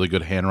have really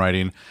good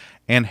handwriting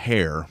and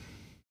hair.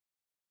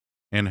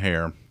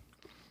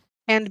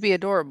 And be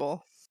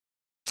adorable.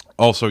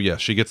 Also,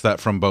 yes, she gets that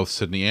from both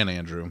Sydney and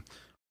Andrew.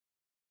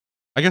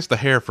 I guess the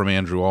hair from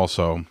Andrew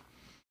also.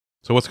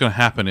 So what's going to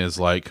happen is,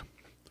 like,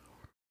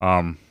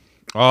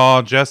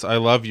 oh, Jess, I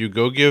love you.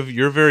 Go give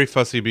your very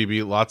fussy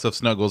BB lots of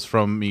snuggles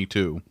from me,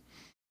 too.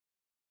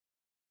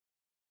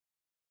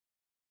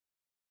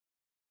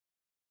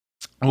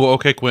 Oh,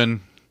 okay,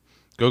 Quinn.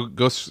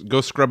 Go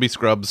scrubby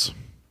scrubs.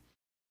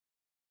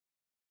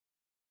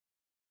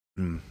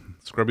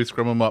 Scrubby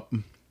scrub them up.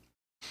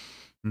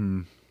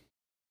 I'm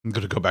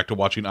gonna go back to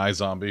watching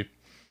iZombie.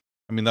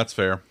 I mean, that's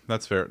fair.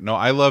 That's fair. No,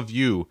 I love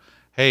you.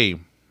 Hey,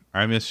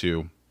 I miss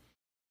you.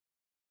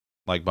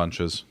 Like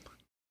bunches.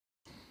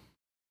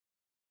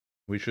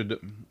 We should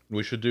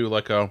do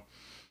like an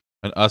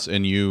us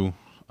and you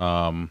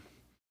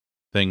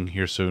thing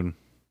here soon.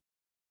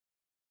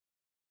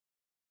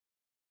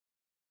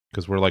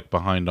 Because we're like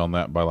behind on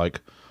that by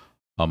like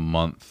a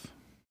month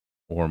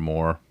or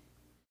more.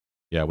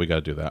 Yeah, we got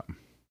to do that.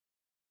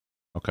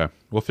 Okay,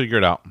 we'll figure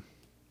it out.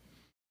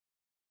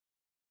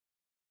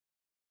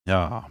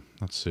 Yeah,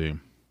 let's see.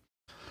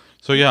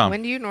 So yeah.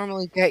 When do you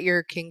normally get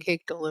your king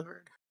cake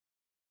delivered?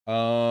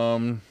 Let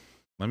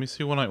me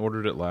see when I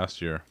ordered it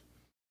last year.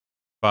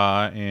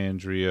 Bye,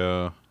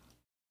 Andrea.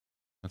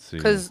 Let's see.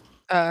 Because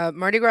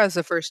Mardi Gras is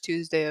the first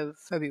Tuesday of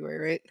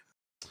February,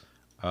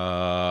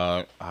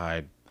 right?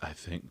 I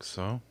think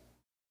so.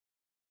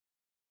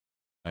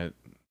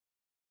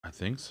 I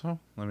think so.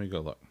 Let me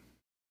go look.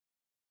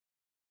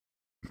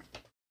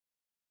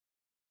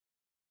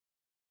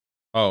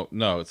 Oh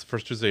no, it's the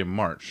first Tuesday in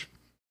March.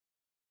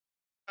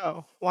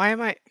 Oh, why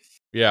am I?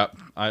 Yeah,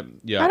 I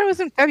thought it was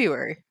in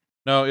February.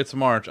 No, it's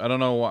March. I don't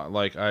know why.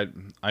 Like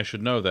I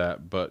should know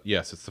that, but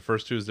yes, it's the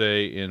first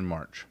Tuesday in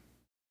March.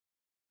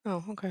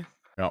 Oh, okay.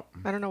 Yep.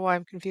 I don't know why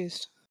I'm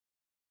confused.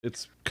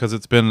 It's because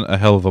it's been a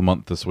hell of a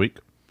month this week.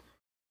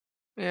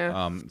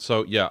 Yeah.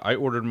 So yeah, I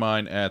ordered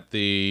mine at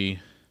the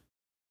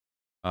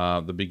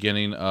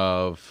beginning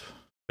of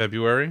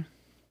February,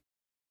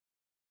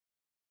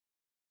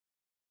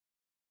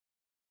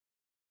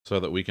 so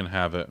that we can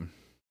have it.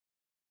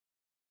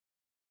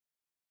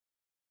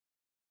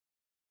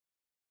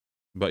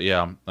 But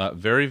yeah,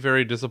 very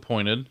very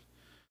disappointed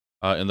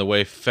in the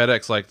way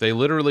FedEx, like, they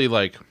literally,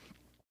 like,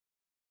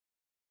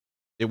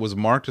 it was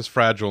marked as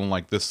fragile and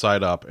like this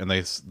side up, and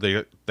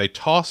they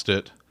tossed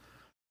it,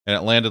 and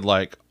it landed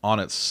like on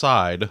its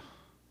side,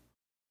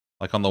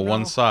 like on the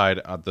one side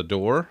at the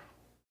door.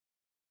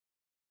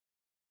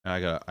 And I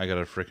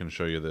gotta freaking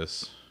show you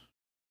this.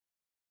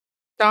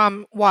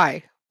 Dom,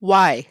 why?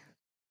 Why?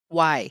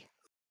 Why?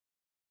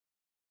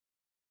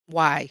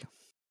 Why?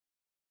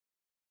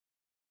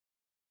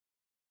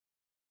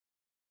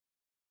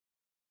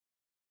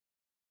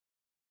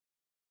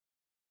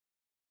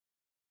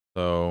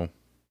 So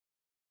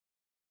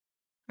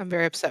I'm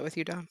very upset with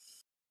you, Dom.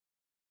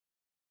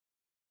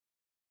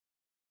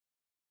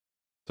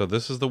 So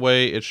this is the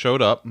way it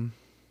showed up. And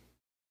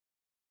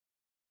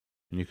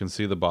you can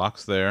see the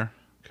box there.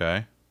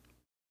 Okay.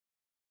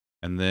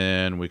 And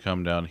then we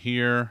come down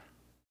here.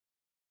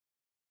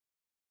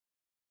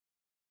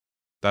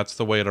 That's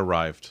the way it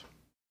arrived.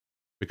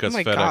 Because Oh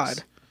my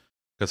God.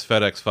 because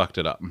FedEx fucked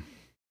it up.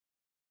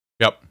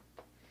 Yep.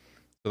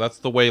 So that's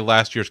the way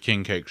last year's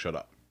king cake showed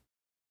up.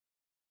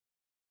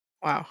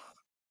 Wow.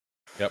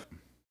 Yep.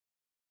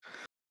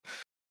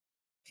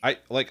 I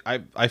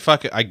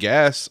fuck it. I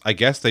guess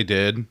they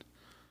did.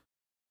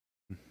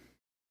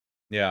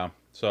 Yeah.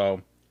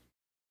 So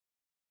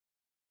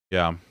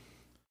yeah.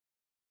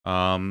 So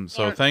And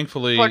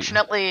thankfully,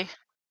 fortunately,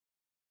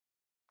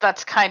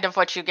 that's kind of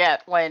what you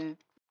get when,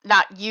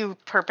 not you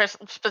purpose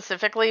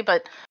specifically,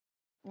 but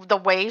the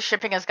way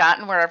shipping has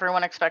gotten, where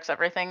everyone expects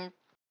everything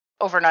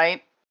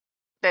overnight.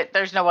 That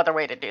there's no other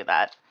way to do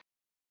that.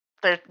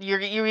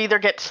 You either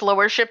get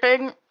slower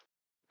shipping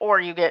or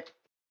you get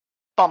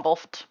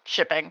bumbled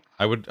shipping.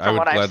 I would from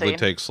what I've gladly seen.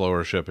 take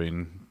slower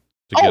shipping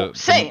to Oh,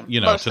 same,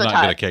 most to of the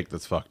not get a time. cake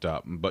that's fucked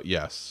up. But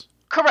yes.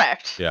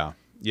 Correct. Yeah.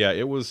 Yeah,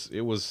 it was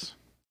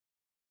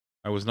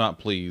I was not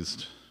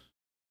pleased.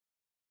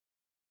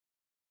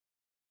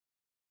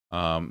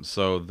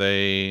 So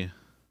they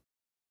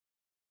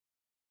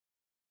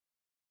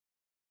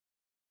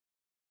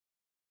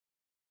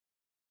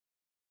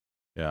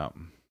yeah.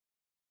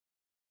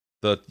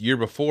 The year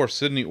before,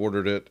 Sydney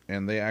ordered it,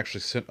 and they actually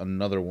sent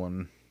another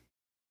one.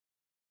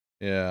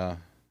 Yeah.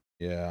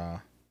 Yeah.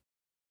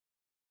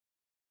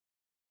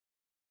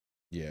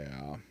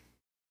 Yeah.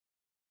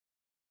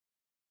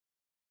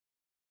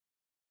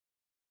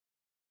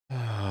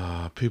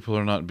 People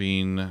are not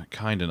being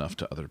kind enough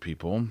to other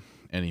people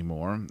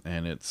anymore,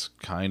 and it's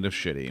kind of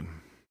shitty.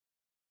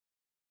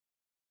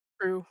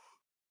 True.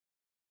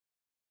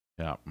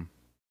 Yeah.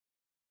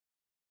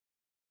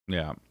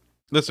 Yeah.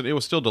 Listen, it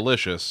was still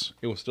delicious.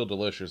 It was still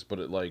delicious, but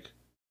it, like,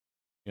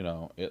 you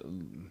know, it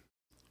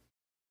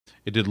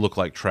did look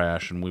like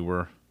trash, and we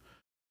were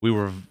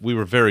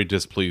very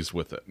displeased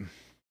with it.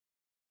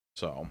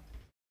 So,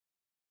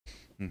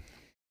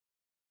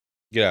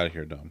 get out of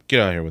here, Dom. Get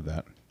out of here with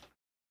that.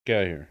 Get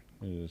out of here.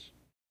 It is.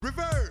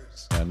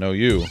 Reverse. Yeah, no,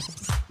 you.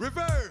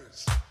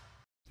 Reverse.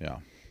 Yeah,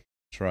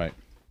 that's right.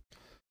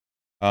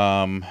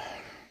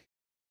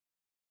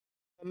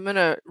 I'm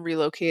gonna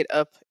relocate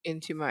up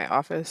into my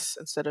office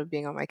instead of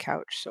being on my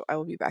couch, so I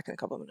will be back in a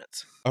couple of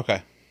minutes.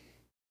 Okay.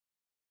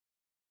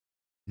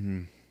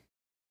 Hmm.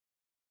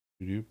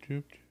 Doop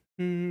doop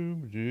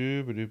doop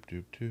doop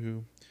doop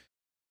doop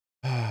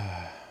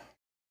doop.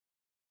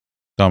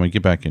 Tommy,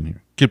 get back in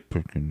here. Get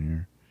back in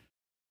here.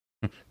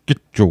 Get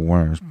your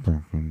ass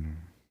back in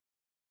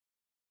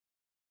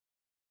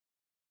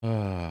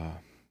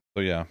there.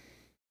 So yeah.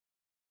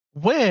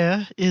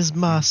 Where is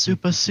my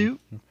super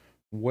suit?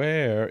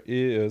 Where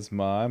is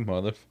my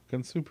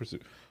motherfucking super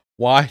suit?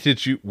 Why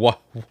did you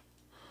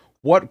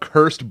what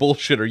cursed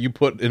bullshit are you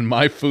putting in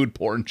my food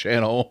porn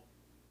channel?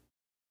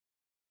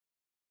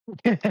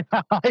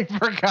 I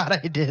forgot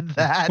I did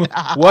that.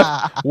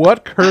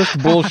 What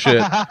cursed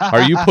bullshit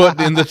are you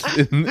putting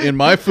in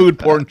my food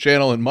porn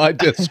channel in my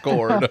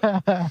Discord?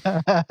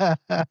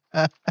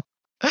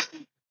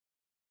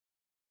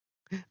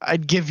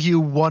 I'd give you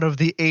one of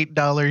the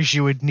 $8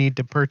 you would need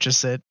to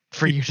purchase it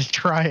for you to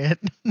try it.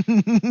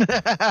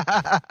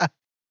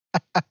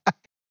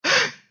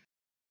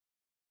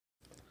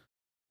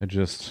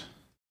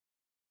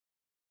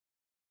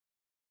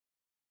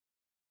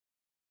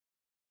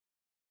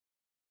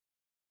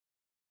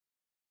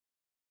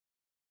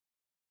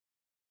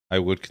 I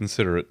would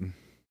consider it.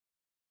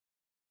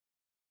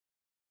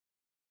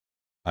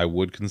 I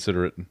would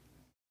consider it.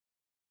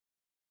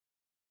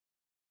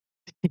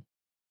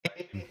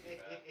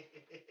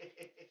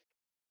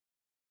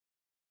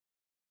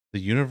 The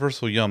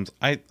Universal Yums.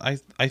 I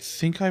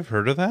think I've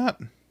heard of that.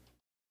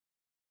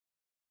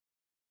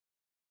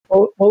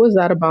 What was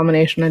that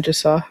abomination I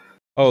just saw?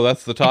 Oh,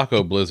 that's the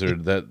taco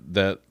blizzard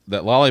that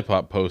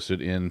Lollipop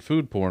posted in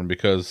food porn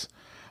because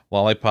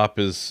Lollipop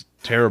is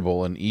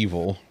terrible and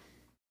evil.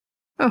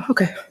 Oh,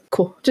 okay.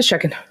 Cool. Just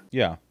checking.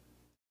 Yeah.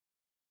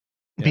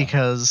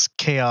 Because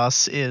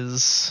chaos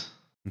is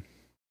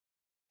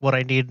what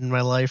I need in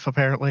my life,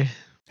 apparently.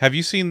 Have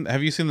you seen the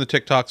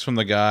TikToks from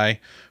the guy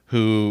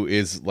who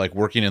is like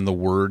working in the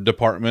word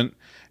department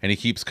and he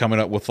keeps coming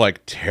up with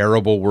like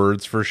terrible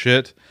words for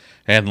shit,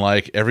 and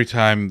like every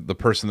time the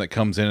person that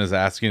comes in is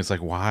asking, it's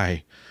like,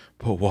 why?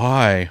 But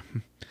why?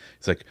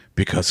 It's like,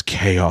 because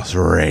chaos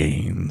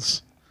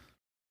reigns.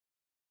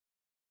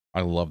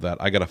 I love that.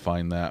 I gotta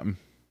find that.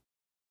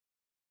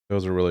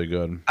 Those are really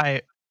good.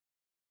 I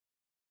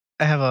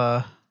have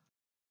a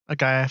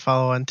guy I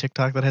follow on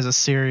TikTok that has a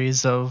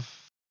series of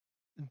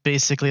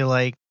basically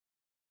like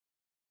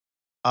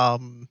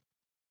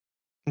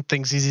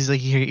things he's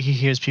like he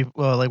hears people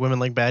like women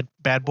like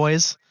bad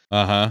boys.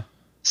 Uh-huh.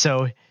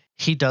 So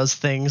he does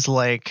things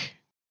like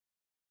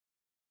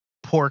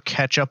pour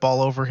ketchup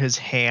all over his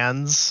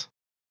hands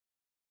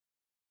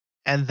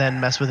and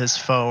then mess with his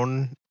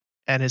phone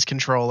and his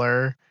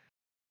controller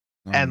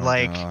and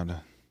like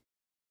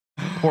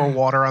pour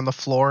water on the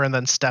floor and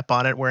then step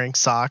on it wearing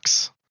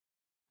socks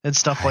and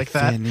stuff like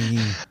that. Finny.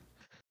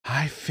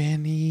 Hi,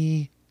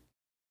 Finny.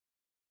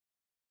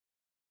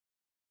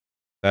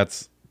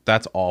 That's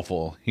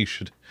awful. He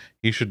should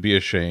be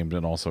ashamed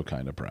and also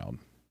kind of proud.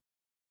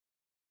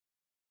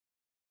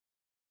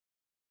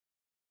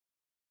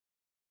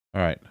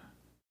 All right.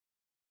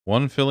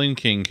 1 filling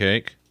king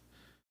cake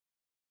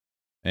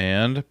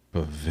and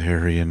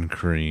Bavarian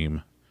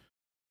cream.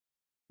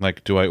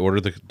 Like, do I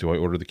order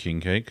the king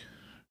cake?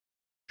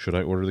 Should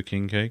I order the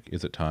king cake?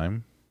 Is it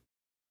time?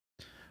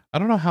 I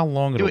don't know how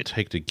long it'll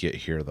take to get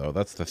here though.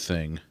 That's the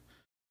thing.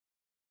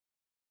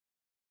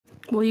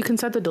 Well, you can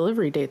set the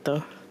delivery date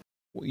though.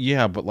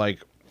 Yeah, but like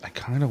I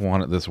kind of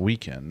want it this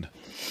weekend.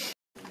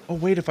 Oh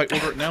wait, if I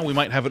order it now, we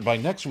might have it by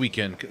next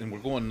weekend, and we're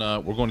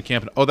going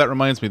camping. Oh, that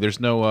reminds me, there's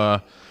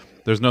no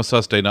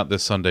sus day, not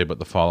this Sunday, but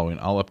the following.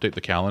 I'll update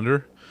the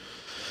calendar,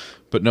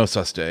 but no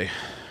sus day.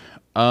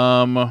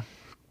 So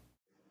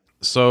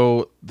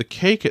the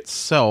cake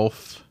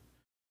itself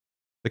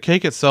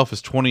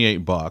is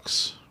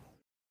 $28.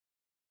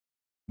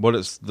 But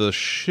it's the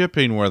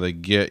shipping where they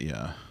get you,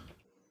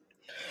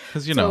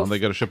 because you know they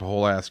got to ship a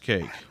whole ass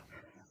cake.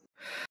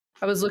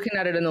 I was looking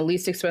at it, and the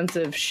least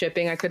expensive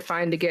shipping I could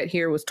find to get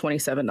here was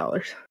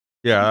 $27.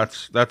 Yeah,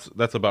 that's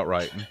about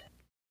right.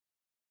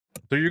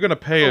 So you're gonna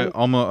pay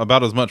almost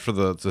about as much for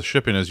the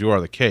shipping as you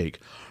are the cake,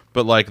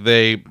 but like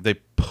they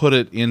put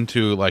it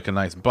into like a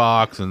nice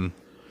box, and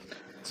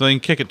so they can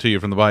kick it to you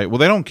from the bite. Well,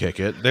 they don't kick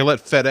it; they let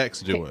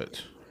FedEx do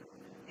it.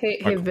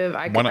 Hey, Viv,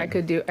 I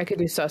could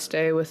do sus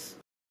day with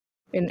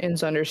in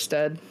Zunder's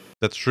stead.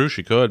 That's true.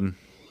 She could.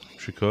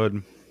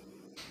 So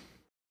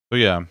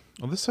yeah.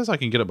 Well, this says I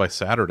can get it by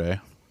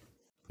Saturday.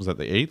 Was that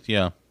the 8th?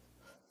 Yeah.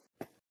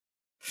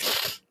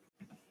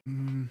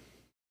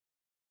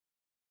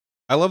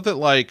 I love that,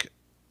 like...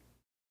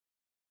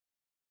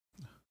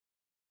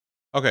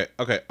 Okay,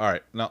 all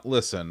right. Now,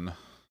 listen.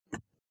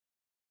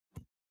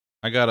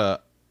 I gotta...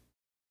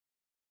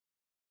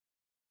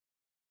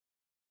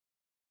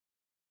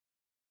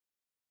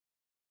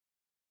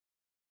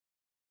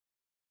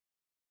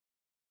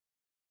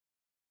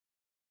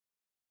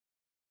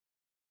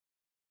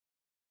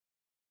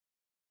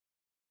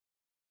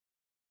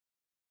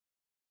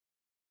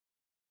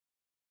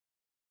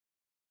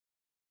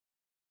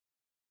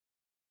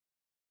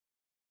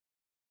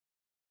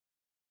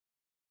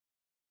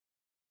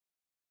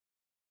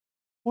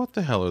 What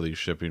the hell are these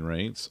shipping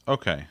rates?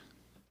 Okay.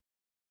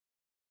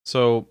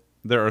 So,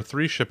 there are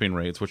 3 shipping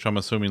rates, which I'm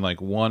assuming,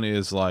 like, one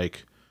is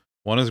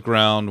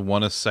ground,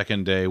 one is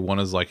second day, one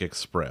is, like,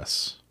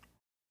 express.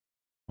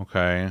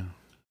 Okay.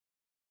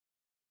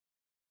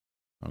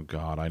 Oh,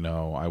 God, I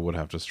know. I would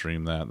have to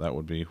stream that. That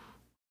would be...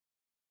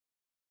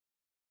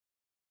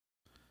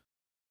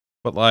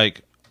 But,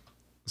 like,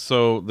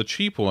 so the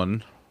cheap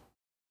one...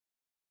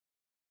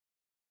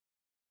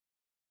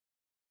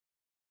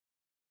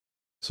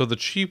 So the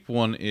cheap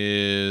one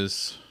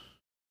is...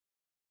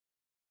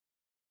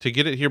 To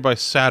get it here by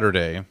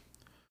Saturday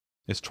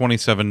is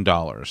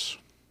 $27.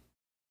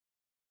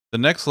 The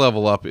next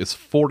level up is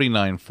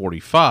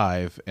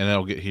 $49.45, and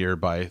it'll get here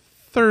by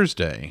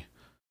Thursday.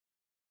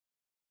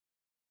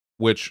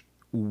 Which,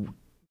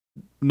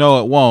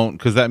 no, it won't,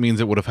 because that means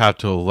it would have had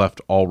to have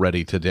left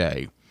already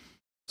today.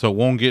 So it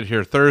won't get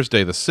here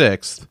Thursday the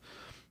 6th,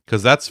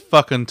 because that's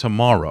fucking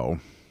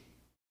tomorrow.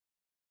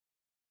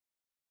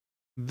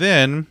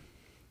 Then,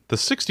 the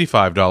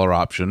 $65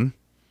 option,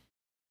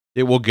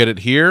 it will get it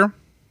here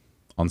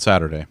on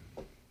Saturday.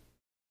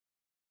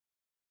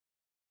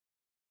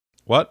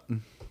 What?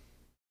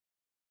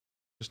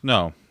 Just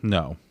no.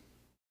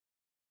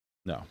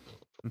 No.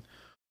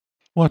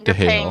 What You're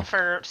the paying hell?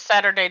 for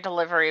Saturday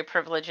delivery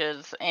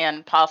privileges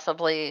and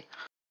possibly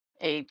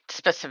a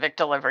specific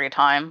delivery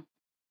time.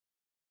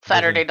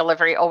 Saturday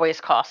delivery always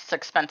costs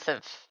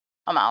expensive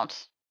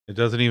amounts. It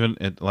doesn't even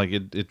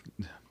it.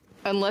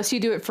 Unless you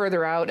do it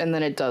further out, and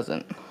then it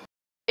doesn't.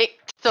 It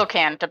still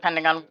can,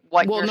 depending on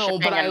what Well, you're no,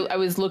 shipping. but I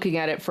was looking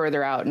at it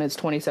further out, and it's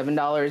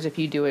 $27 if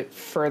you do it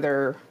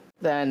further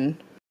than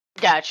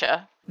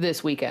Gotcha.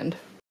 this weekend.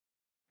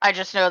 I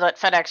just know that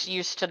FedEx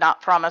used to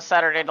not promise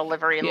Saturday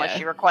delivery unless Yeah.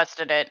 you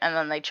requested it, and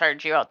then they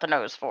charge you out the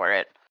nose for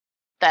it.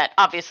 That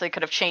obviously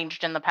could have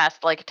changed in the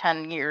past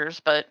 10 years,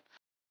 but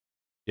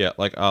Yeah,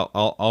 like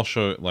I'll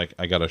show, like,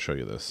 I gotta show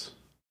you this.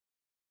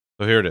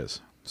 So here it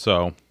is.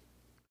 So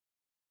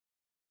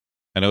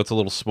I know it's a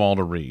little small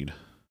to read.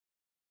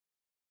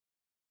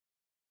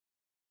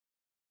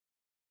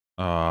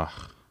 All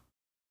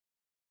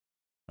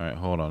right,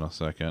 hold on a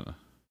second.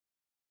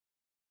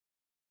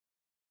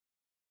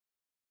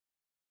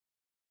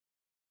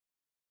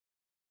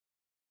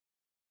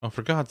 Oh,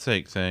 for God's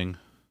sake, thing.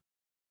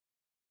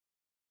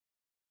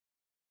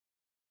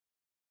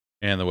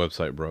 And the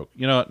website broke.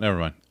 You know what? Never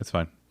mind. It's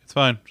fine. It's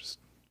fine.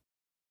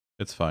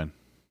 It's fine.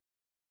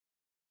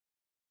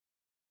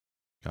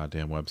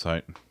 Goddamn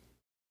website.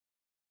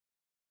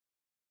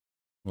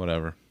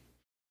 Whatever.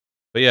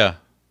 But yeah.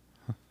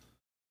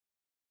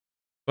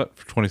 But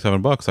for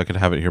 $27, I could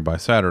have it here by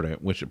Saturday,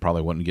 which it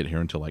probably wouldn't get here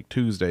until like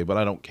Tuesday, but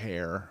I don't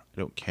care. I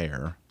don't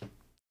care.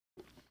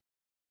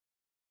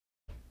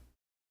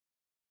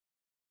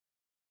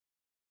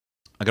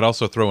 I could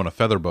also throw in a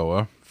feather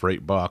boa for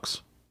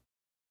 $8.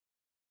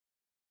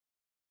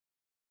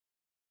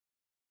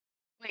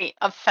 wait,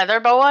 a feather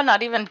boa,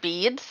 not even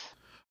beads?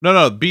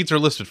 No, beads are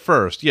listed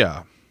first.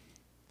 Yeah.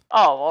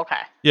 Oh,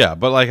 okay. Yeah,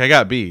 but like I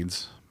got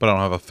beads, but I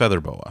don't have a feather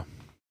boa.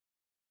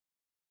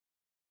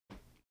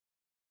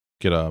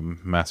 Get a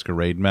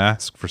masquerade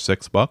mask for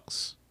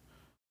 $6.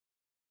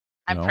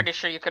 I'm pretty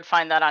sure you could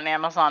find that on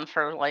Amazon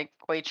for way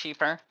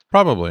cheaper.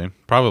 Probably,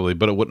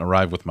 but it wouldn't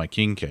arrive with my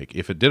king cake.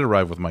 If it did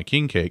arrive with my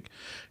king cake,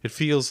 it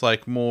feels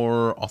like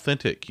more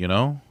authentic, you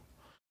know?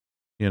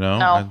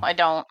 No, I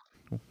don't.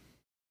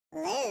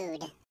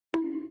 Lewd.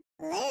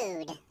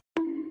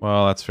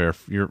 Well, that's fair.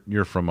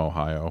 You're from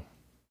Ohio.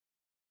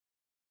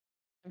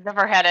 I've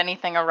never had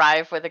anything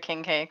arrive with a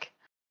king cake.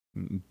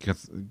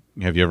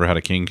 Have you ever had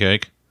a king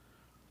cake?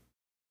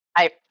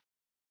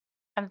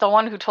 I'm the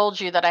one who told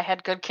you that I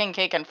had good king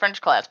cake in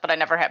French class, but I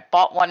never had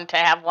bought one to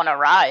have one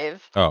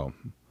arrive. Oh.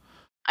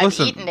 I've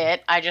eaten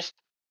it.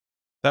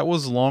 That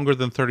was longer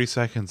than 30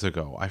 seconds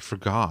ago. I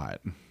forgot.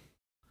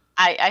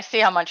 I see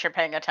how much you're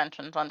paying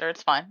attention, Zunder.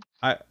 It's fine.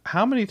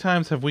 How many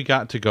times have we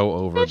got to go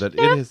over that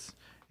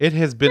it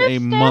has been a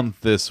month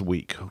this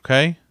week,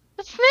 okay?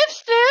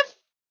 Sniff.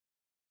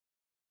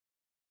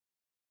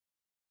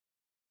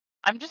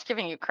 I'm just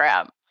giving you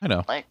crap. I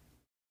know.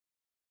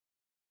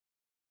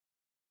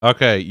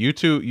 Okay, you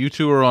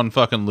two are on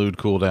fucking lewd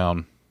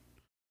cooldown.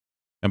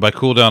 And by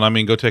cooldown, I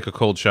mean go take a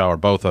cold shower,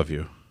 both of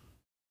you.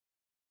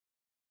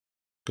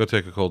 Go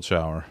take a cold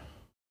shower.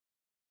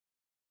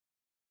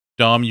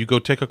 Dom, you go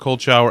take a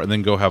cold shower and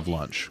then go have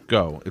lunch.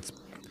 Go.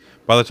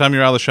 By the time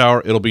you're out of the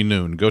shower, it'll be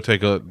noon. Go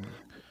take a...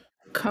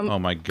 oh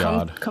my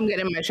God. Come get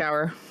in my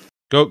shower.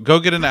 Go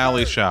get an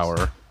alley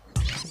shower.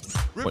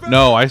 What?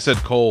 No, I said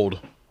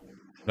cold.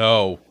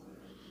 No.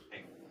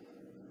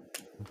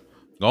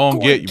 Go on,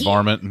 get you,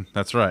 varmint.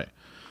 That's right.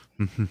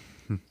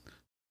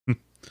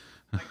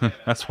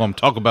 That's what I'm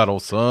talking about,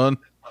 old son.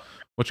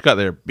 What you got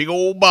there? Big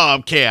old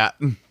bobcat.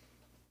 Do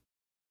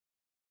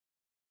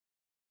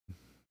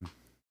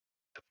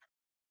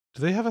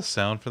they have a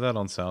sound for that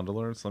on sound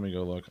alerts? Let me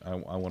go look. I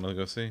want to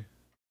go see.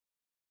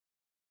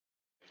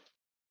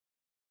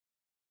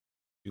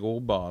 Big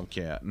old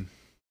bobcat. That's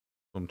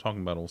what I'm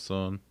talking about, old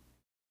son.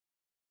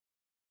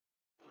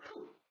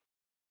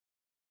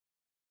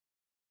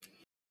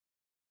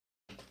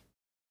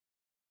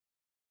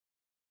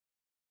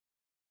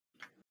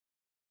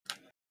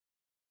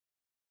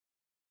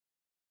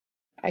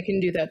 I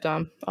can do that,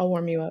 Dom. I'll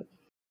warm you up.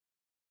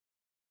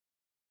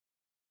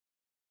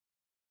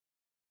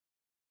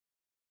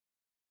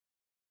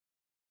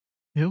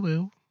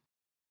 Ooh.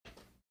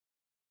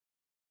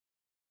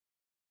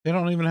 They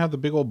don't even have the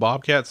big old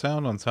bobcat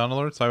sound on sound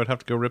alerts. I would have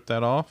to go rip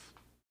that off.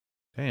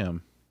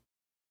 Damn.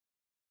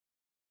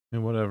 Yeah,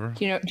 whatever.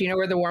 Do you know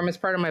where the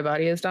warmest part of my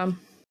body is, Dom?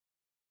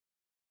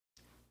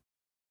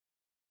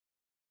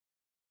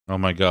 Oh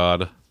my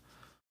God.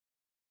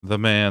 The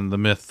man, the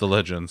myth, the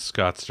legend,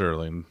 Scott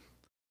Sterling.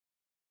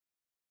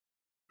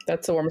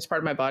 That's the warmest part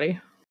of my body.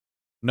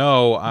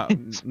 No,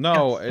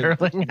 no.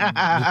 Sterling.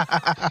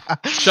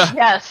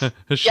 Yes,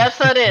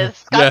 it is.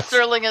 Scott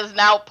Sterling is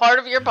now part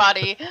of your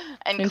body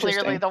and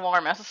clearly the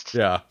warmest.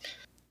 Yeah.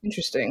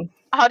 Interesting.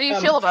 How do you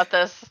feel about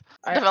this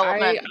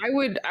development?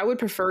 I would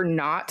prefer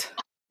not.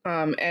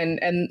 And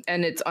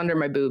it's under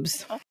my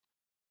boobs.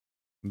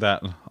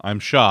 That I'm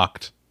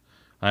shocked.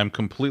 I'm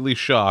completely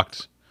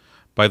shocked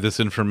by this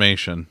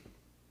information.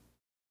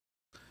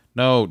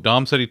 No,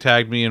 Dom said he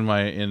tagged me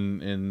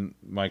in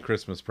my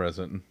Christmas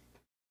present.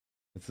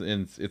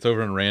 It's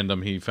over in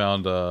random. He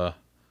found a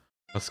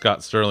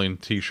Scott Sterling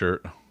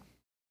T-shirt.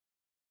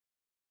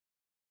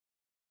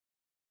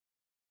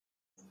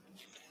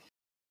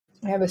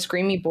 I have a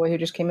screamy boy who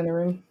just came in the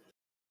room.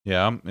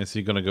 Yeah, is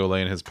he gonna go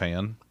lay in his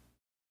pan?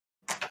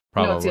 No, it's the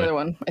Probably. other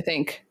one, I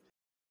think.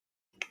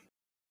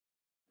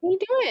 What are you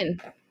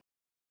doing?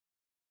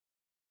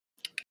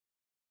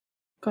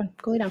 Go on,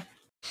 go lay down.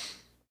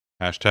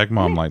 Hashtag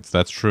mom lights.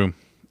 That's true.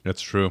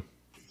 It's true.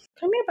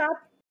 Come here, Bob.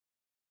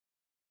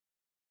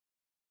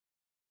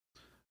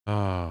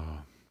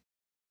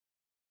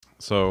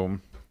 So,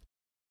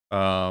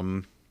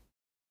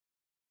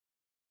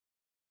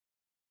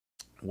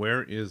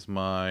 where is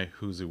my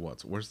who's he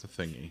what's? Where's the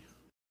thingy?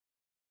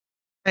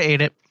 I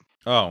ate it.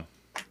 Oh,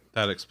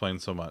 that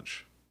explains so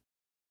much.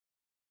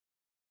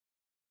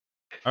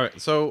 All right,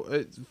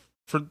 so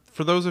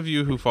for those of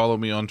you who follow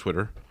me on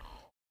Twitter,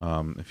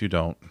 if you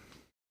don't,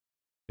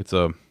 it's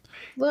a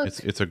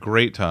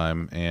great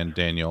time, and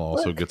Danielle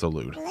also gets a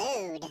lewd.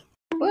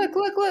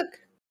 Look.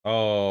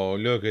 Oh,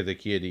 look at the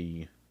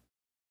kitty.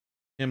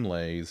 Him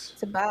lays.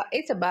 It's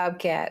a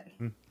bobcat.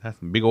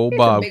 That's a big old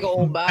bob. Big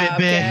old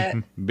bobcat.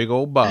 Big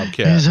old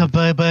bobcat. It's a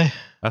bye-bye.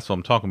 That's what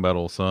I'm talking about,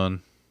 old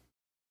son.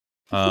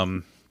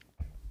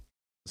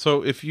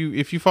 So if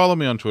you follow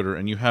me on Twitter,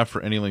 and you have for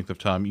any length of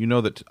time, you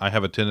know that I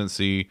have a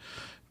tendency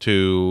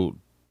to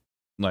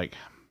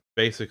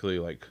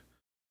basically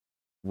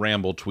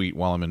ramble tweet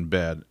while I'm in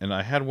bed. And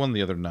I had one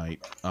the other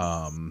night,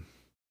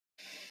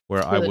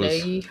 where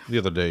the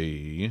other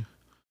day,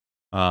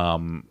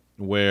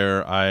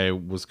 where I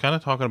was kind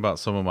of talking about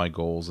some of my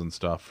goals and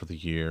stuff for the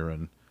year,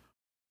 and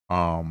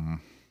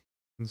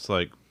it's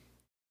like,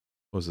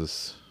 what was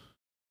this?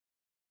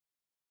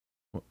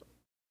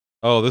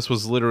 Oh, this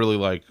was literally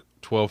like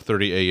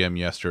 12:30 a.m.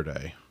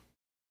 yesterday.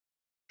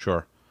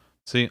 Sure.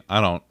 See,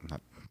 I don't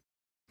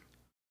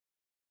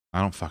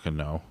fucking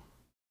know.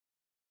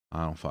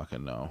 I don't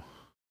fucking know.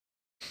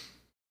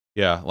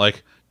 Yeah,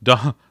 like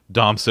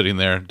Dom's sitting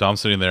there,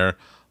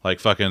 like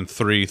fucking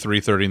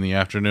 3:30 in the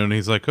afternoon.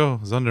 He's like, "Oh,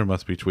 Zunder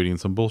must be tweeting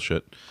some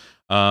bullshit."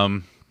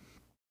 And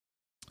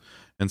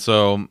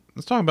so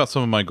let's talk about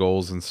some of my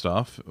goals and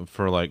stuff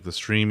for like the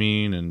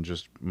streaming and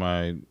just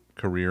my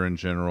career in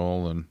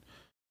general. And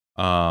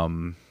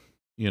one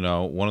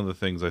of the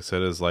things I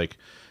said is like,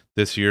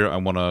 this year I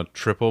want to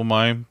triple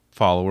my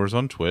followers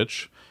on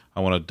Twitch.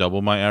 I want to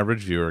double my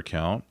average viewer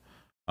count.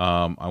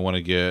 I want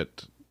to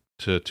get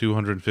to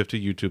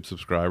 250 YouTube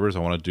subscribers. I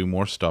want to do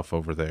more stuff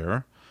over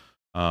there.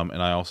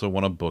 And I also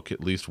want to book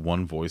at least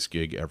one voice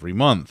gig every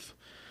month,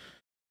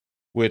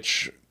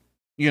 which,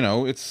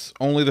 it's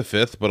only the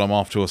 5th, but I'm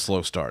off to a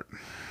slow start.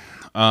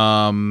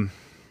 But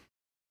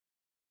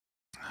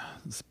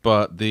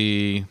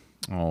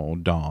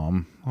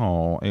Dom.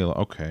 Oh, Ayla.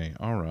 Okay.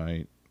 All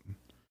right.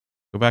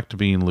 Go back to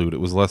being lewd. It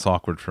was less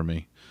awkward for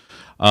me.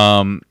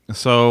 And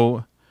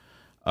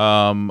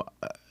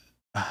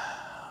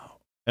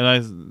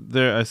I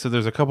said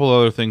there's a couple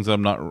other things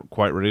I'm not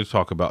quite ready to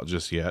talk about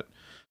just yet.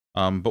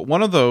 But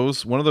one of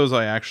those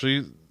I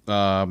actually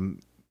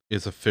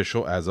is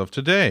official as of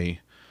today.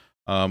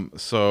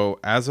 So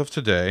as of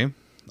today,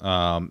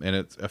 and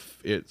it's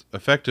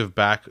effective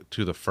back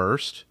to the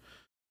 1st,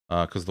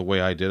 because the way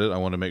I did it, I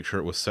want to make sure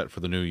it was set for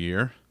the new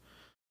year.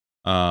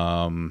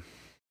 Dom,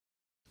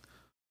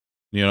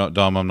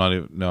 I'm not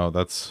even. No,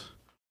 that's.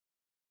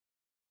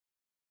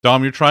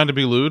 Dom, you're trying to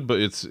be lewd,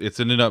 but it's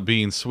ended up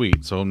being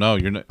sweet. So no,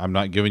 I'm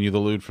not giving you the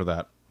lewd for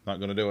that.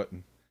 Not gonna do it.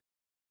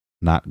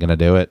 Not gonna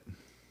do it.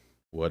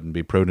 Wouldn't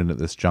be prudent at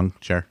this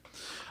juncture.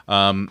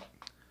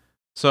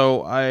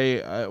 So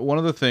I one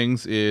of the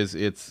things is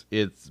it's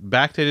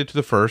backdated to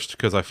the 1st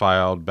because I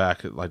filed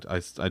back, like I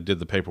did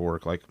the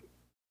paperwork like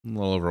a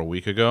little over a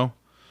week ago.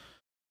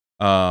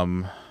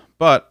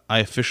 But I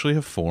officially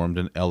have formed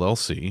an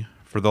LLC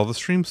for all the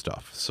stream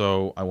stuff.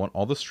 So I want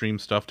all the stream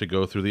stuff to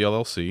go through the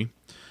LLC.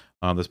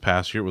 This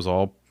past year it was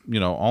all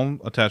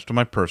attached to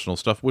my personal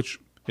stuff, which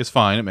is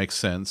fine. It makes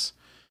sense.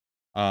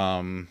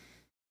 But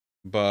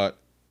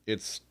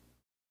it's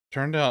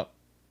turned out,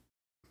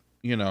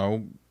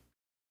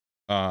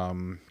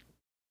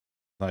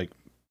 like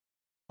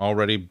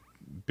already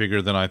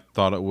bigger than I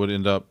thought it would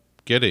end up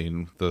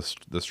getting, the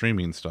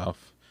streaming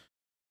stuff.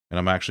 And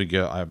I've actually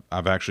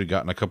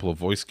gotten a couple of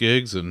voice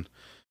gigs, and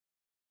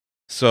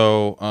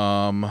so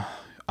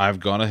I've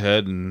gone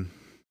ahead and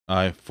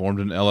I formed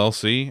an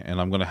LLC,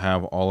 and I'm going to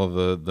have all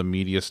of the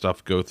media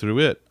stuff go through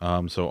it.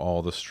 So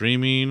all the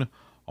streaming,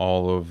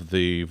 all of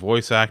the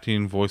voice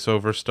acting,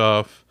 voiceover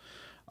stuff,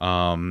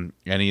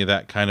 any of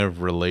that kind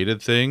of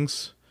related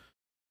things.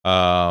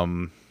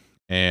 And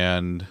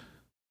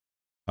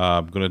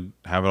I'm going to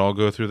have it all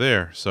go through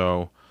there.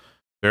 So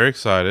very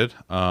excited.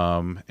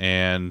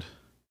 And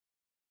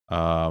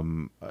a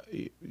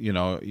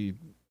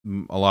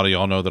lot of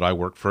y'all know that I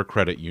work for a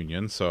credit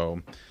union.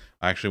 So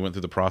I actually went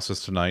through the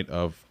process tonight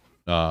of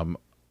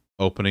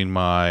opening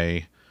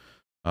my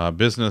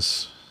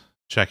business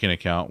checking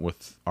account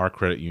with our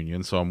credit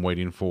union. So I'm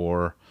waiting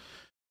for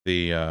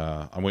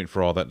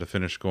all that to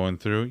finish going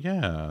through.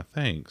 Yeah,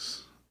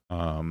 thanks.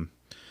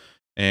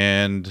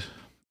 And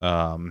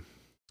I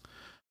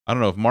don't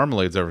know if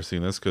Marmalade's ever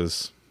seen this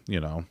because,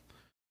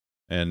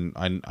 and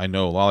I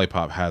know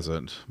Lollipop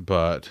hasn't,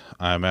 but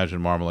I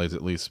imagine Marmalade's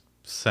at least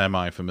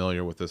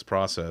semi-familiar with this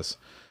process.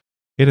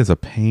 It is a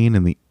pain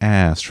in the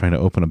ass trying to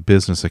open a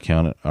business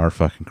account at our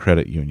fucking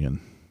credit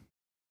union.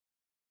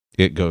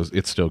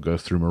 It still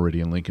goes through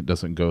Meridian Link. It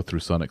doesn't go through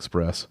Sun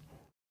Express.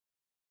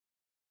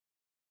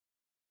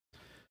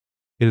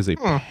 It is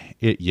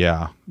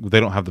yeah. They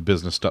don't have the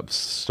business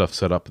stuff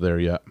set up there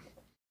yet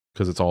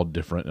because it's all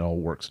different. It all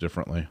works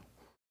differently.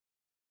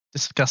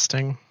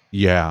 Disgusting.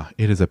 Yeah,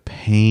 it is a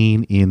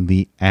pain in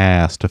the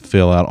ass to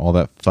fill out all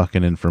that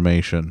fucking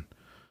information.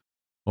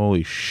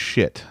 Holy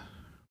shit.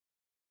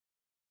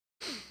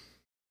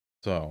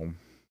 So,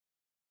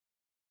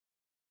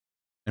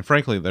 and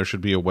frankly, there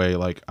should be a way,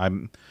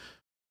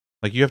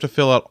 you have to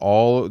fill out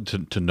all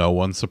to no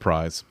one's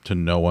surprise,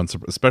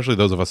 especially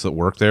those of us that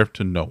work there,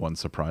 to no one's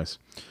surprise.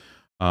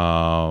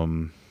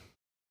 Hey,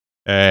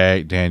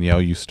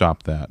 Danielle, you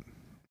stop that.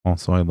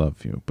 Also, I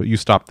love you, but you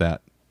stop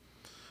that.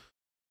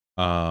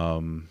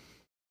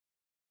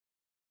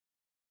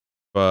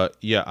 But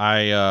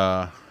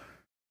yeah,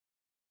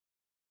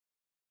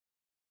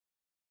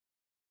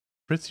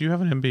 Fritz, you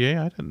have an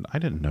MBA? I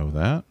didn't know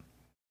that.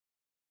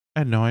 I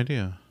had no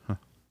idea. Huh.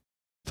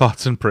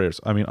 Thoughts and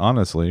prayers. I mean,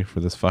 honestly, for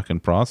this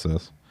fucking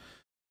process.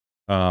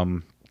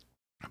 But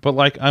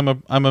I'm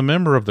a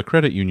member of the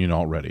credit union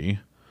already.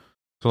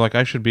 So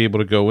I should be able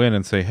to go in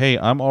and say, "Hey,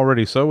 I'm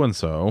already so and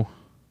so."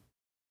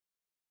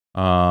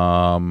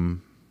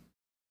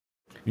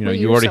 You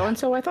already so and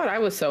so. I thought I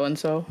was so and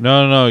so.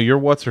 No, you're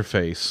what's her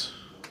face.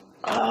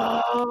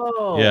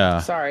 Oh, yeah.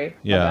 Sorry.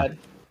 Yeah.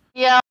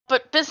 Yeah,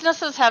 but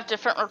businesses have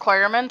different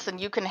requirements, and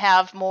you can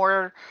have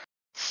more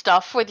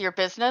stuff with your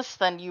business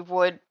than you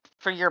would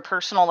for your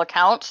personal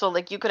account. So,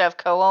 you could have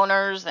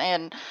co-owners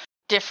and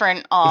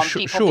different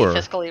people be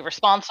fiscally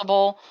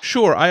responsible.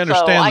 Sure, I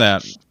understand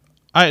that.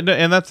 And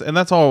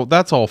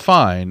that's all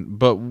fine.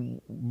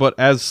 But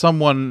as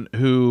someone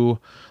who,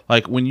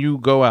 when you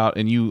go out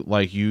and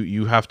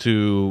you have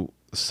to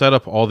set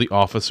up all the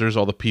officers,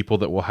 all the people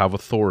that will have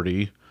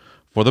authority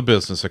for the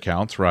business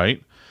accounts,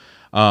 right?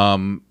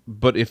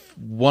 But if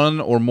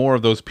one or more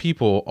of those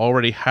people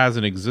already has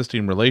an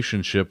existing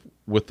relationship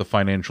with the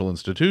financial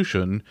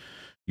institution,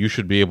 you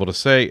should be able to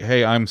say,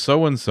 "Hey, I'm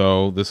so and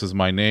so. This is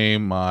my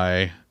name,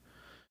 my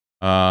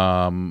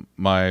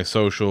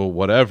social,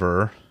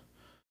 whatever."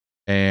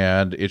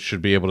 And it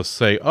should be able to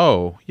say,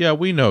 "Oh, yeah,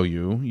 we know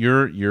you.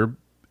 You're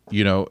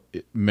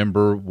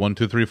member 1,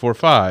 2, 3, 4,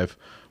 5.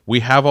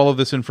 We have all of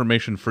this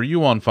information for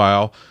you on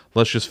file.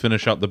 Let's just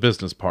finish out the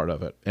business part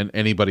of it and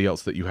anybody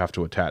else that you have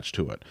to attach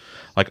to it."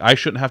 I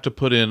shouldn't have to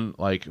put in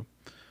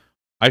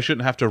I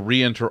shouldn't have to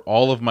re-enter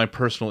all of my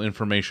personal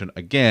information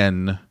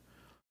again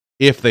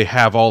if they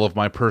have all of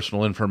my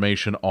personal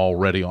information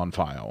already on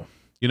file.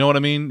 You know what I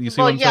mean? You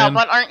see what I'm saying?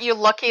 But aren't you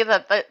lucky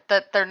that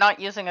they're not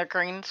using a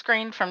green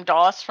screen from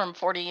DOS from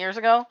 40 years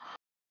ago?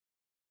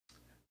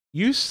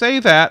 You say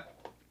that,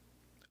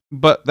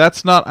 but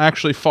that's not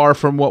actually far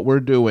from what we're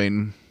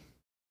doing.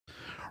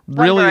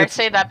 Really, I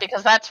say that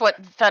because that's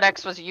what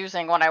FedEx was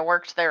using when I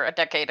worked there a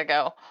decade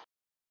ago.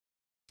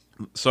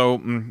 So,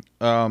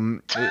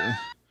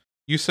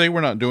 you say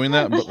we're not doing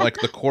that, but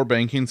the core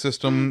banking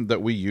system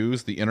that we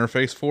use, the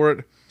interface for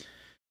it,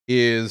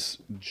 is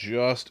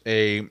just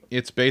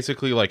it's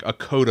basically a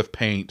coat of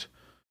paint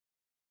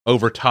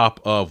over top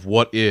of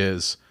what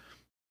is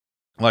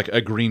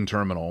a green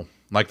terminal.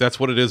 That's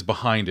what it is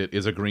behind it,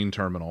 is a green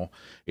terminal.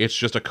 It's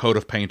just a coat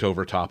of paint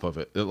over top of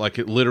it.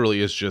 It literally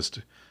is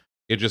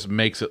it just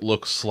makes it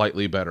look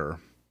slightly better.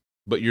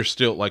 But you're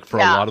still, for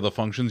a lot of the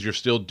functions, you're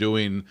still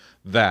doing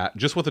that,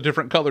 just with a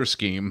different color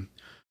scheme.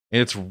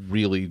 And it's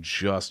really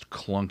just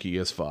clunky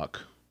as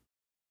fuck.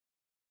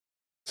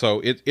 So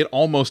it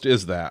almost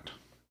is that.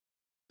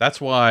 That's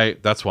why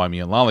me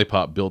and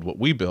Lollipop build what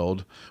we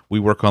build. We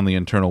work on the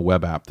internal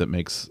web app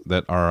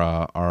that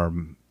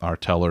our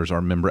tellers,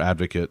 our member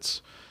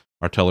advocates,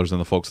 our tellers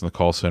and the folks in the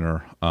call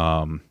center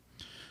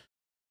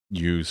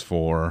use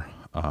for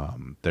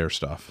their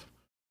stuff,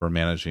 for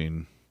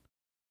managing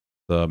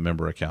the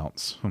member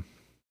accounts.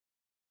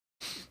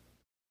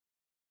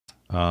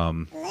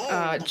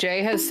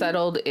 Jay has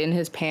settled in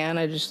his pan.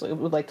 I just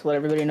would like to let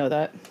everybody know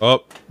that.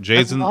 Oh,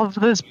 Jay's in. I love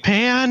this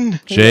pan.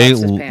 Jay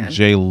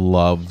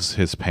loves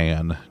his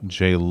pan.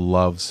 Jay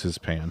loves his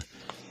pan.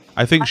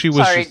 I think she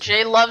was. Sorry,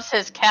 Jay loves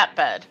his cat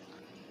bed,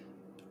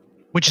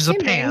 which is a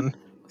pan.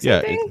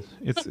 Yeah,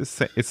 it's the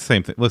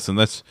same thing. Listen,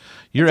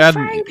 you're it's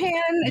adding a frying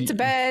pan. It's a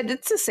bed.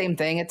 It's the same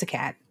thing. It's a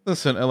cat.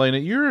 Listen, Elena,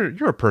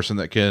 you're a person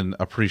that can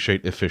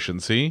appreciate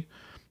efficiency.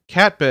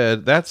 Cat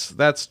bed,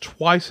 that's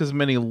twice as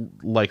many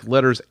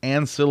letters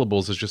and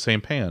syllables as just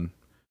saying pan.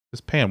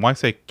 Just pan. Why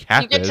say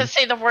cat bed? You get to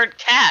say the word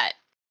cat.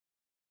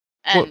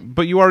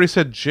 But you already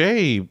said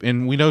Jay,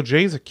 and we know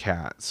Jay's a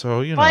cat,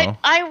 so you know. But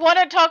I want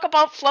to talk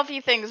about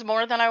fluffy things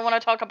more than I want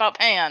to talk about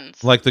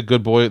pans. Like the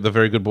good boy, the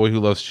very good boy who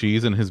loves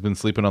cheese and has been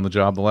sleeping on the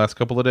job the last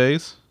couple of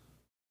days.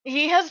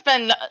 He has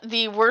been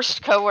the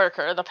worst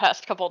coworker the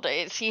past couple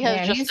days. He has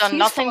Man, just he's done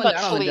nothing fallen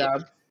but down on the sleep.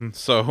 job.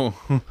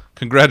 So,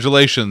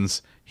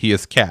 congratulations. He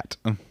is cat.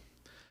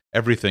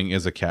 Everything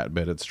is a cat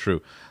bit. It's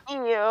true.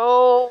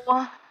 Ew.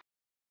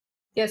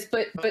 Yes,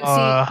 but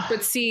Uh.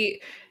 see,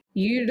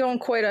 you don't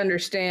quite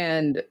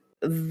understand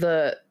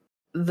the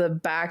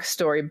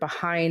backstory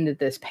behind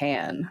this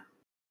pan.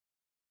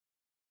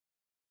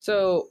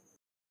 So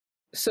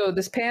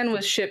this pan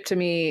was shipped to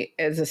me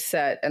as a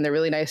set, and they're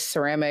really nice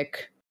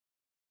ceramic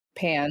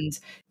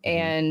pans,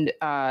 and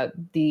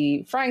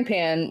the frying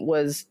pan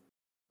was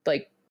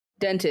like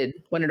dented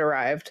when it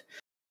arrived.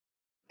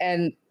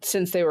 And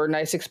since they were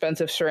nice,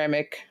 expensive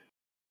ceramic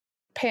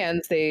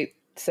pans, they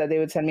said they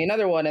would send me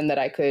another one and that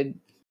I could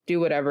do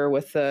whatever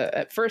with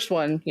the first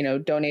one, you know,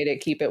 donate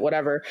it, keep it,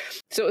 whatever.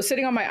 So it was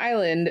sitting on my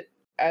island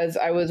as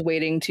I was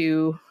waiting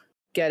to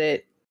get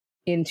it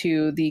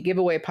into the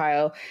giveaway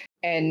pile.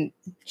 And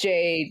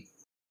Jay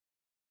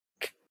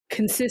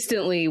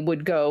consistently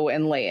would go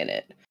and lay in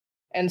it.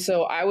 And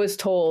so I was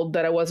told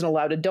that I wasn't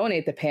allowed to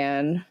donate the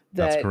pan,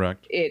 That's that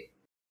correct. it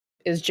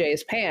is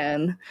Jay's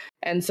pan.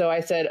 And so I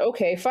said,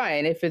 okay,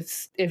 fine. If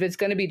it's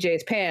going to be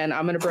Jay's pan,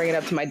 I'm going to bring it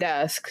up to my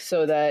desk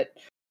so that,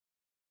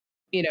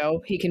 you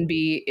know, he can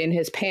be in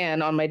his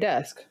pan on my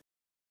desk.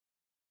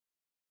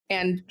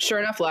 And sure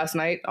enough, last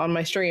night on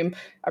my stream,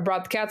 I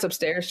brought the cats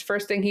upstairs.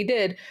 First thing he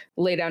did,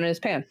 lay down in his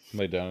pan.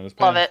 Lay down in his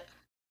pan. Love it.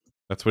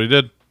 That's what he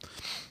did.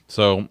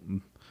 So,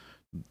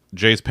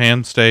 Jay's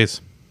pan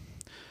stays.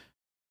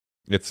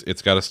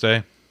 It's got to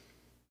stay.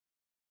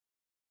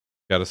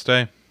 Got to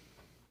stay.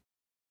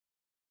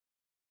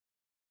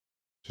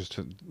 Just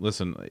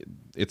listen,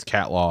 it's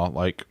cat law.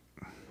 Like,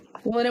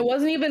 well, and it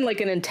wasn't even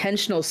like an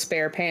intentional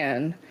spare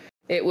pan.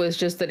 It was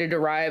just that it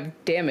arrived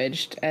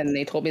damaged, and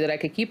they told me that I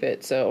could keep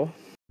it. So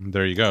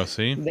there you go.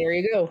 See? there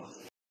you go.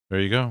 There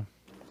you go.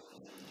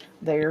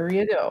 There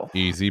you go.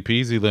 Easy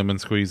peasy lemon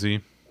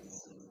squeezy.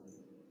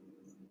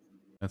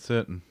 That's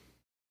it.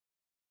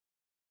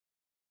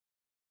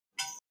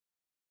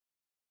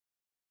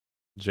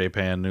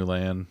 J-Pan, New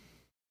Land.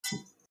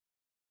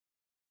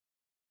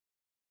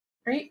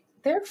 Right?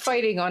 They're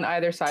fighting on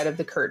either side of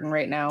the curtain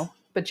right now,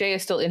 but Jay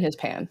is still in his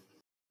pan.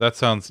 That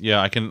sounds, yeah,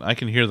 I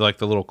can hear like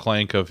the little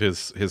clank of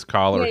his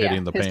collar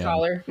hitting the his pan.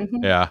 collar.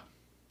 Mm-hmm. Yeah.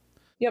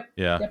 Yep.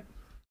 Yeah. Yep.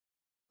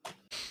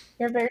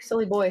 You're a very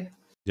silly boy.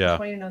 Yeah. I just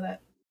want you to know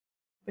that.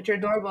 But you're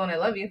adorable and I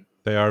love you.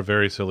 They are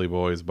very silly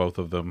boys, both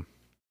of them.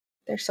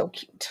 They're so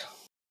cute.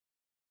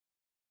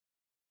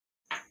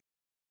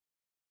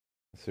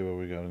 Let's see what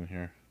we got in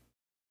here.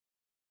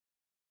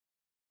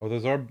 Oh,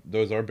 those are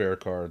bear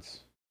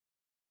cards.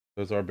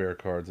 Those are bear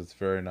cards. It's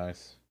very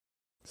nice.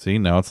 See,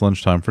 now it's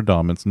lunchtime for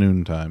Dom. It's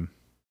noon time.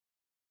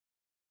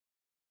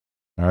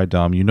 All right,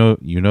 Dom, you know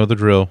the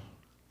drill.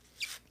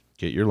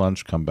 Get your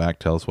lunch, come back,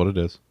 tell us what it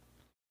is.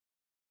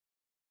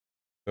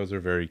 Those are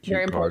very cute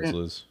very cards,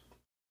 Liz.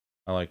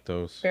 I like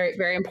those. Very,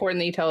 very important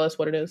that you tell us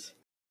what it is.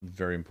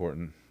 Very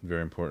important.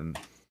 Very important.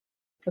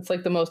 That's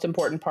like the most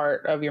important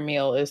part of your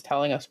meal is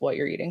telling us what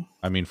you're eating.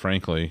 I mean,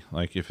 frankly,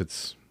 like if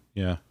it's,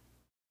 yeah.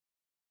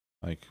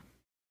 Like,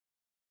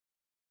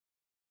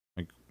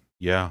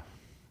 yeah.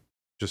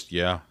 Just,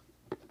 yeah.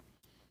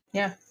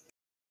 Yeah.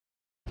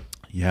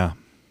 Yeah.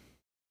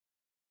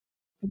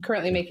 I'm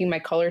currently making my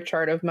color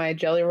chart of my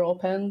jelly roll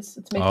pens.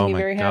 It's making me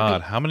very happy. Oh my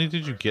God. How many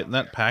did you get in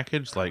that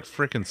package? Like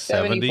freaking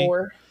 70?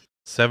 74.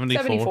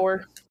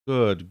 74?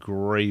 Good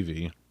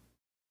gravy.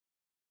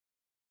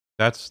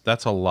 That's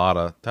a lot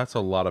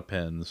of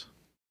pens.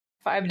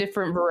 5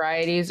 different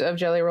varieties of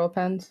jelly roll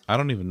pens. I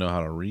don't even know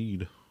how to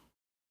read.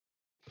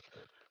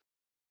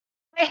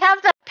 I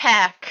have that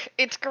pack.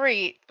 It's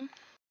great.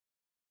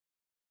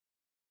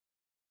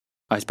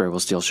 Iceberg will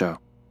still show,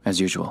 as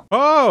usual.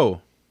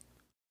 Oh!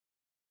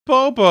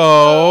 Bobo!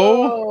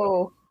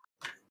 Oh.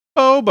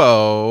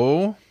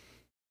 Bobo!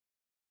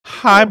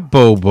 Hi,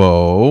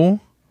 Bobo.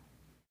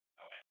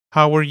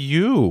 How are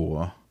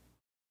you?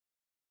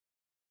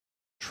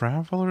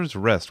 Traveler's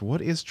Rest.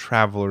 What is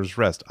Traveler's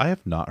Rest? I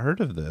have not heard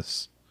of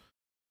this.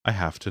 I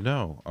have to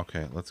know.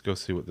 Okay, let's go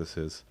see what this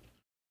is.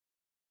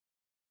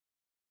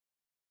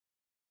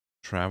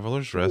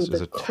 Traveler's Rest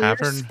is a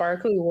tavern.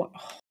 Sparkly one.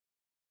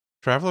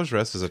 Traveler's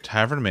Rest is a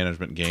tavern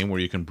management game where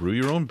you can brew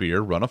your own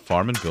beer, run a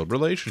farm, and build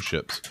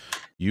relationships.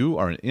 You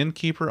are an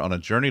innkeeper on a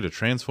journey to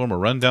transform a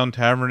rundown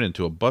tavern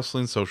into a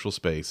bustling social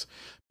space.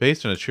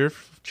 Based in a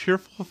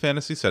cheerful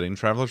fantasy setting,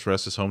 Traveler's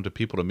Rest is home to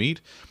people to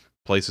meet,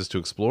 places to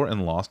explore,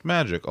 and lost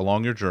magic.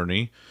 Along your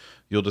journey,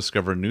 you'll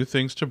discover new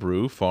things to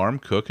brew, farm,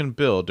 cook, and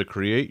build to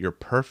create your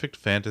perfect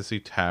fantasy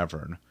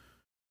tavern.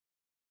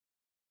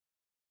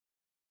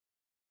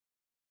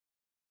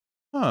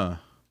 Huh.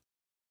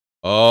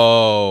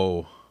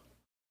 Oh,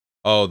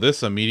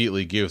 this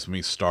immediately gives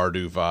me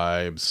Stardew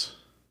vibes.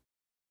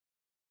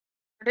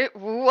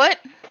 What?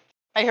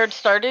 I heard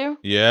Stardew?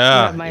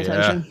 Yeah. You have my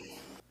attention.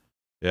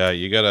 Yeah,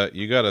 you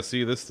gotta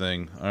see this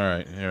thing. All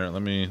right, here,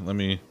 let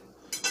me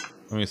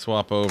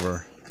swap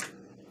over.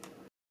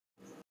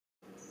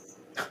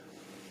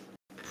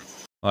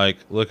 Like,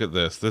 look at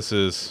this. This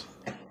is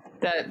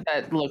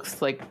That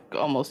looks like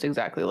almost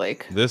exactly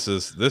like. This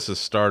is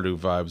Stardew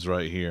vibes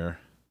right here.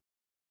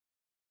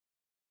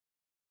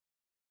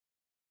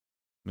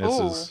 This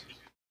Ooh. is.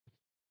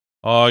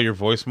 Oh, your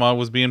voice mod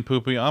was being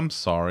poopy. I'm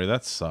sorry.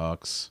 That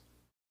sucks.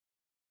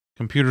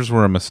 Computers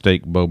were a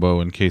mistake, Bobo.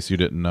 In case you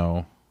didn't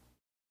know.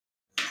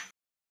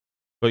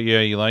 But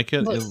yeah, you like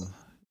it?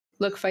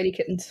 Look, fighty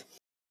kittens.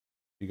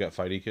 You got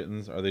fighty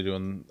kittens. Are they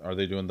doing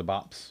the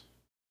bops?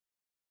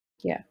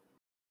 Yeah.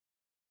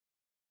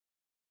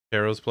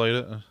 Carol's played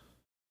it.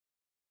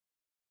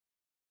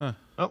 Oh,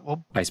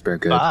 well, Ice Bear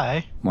good.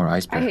 bye. More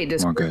Ice Bear. I hate More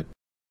Discord. good.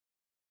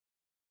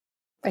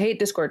 I hate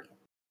Discord.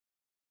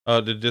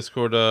 Did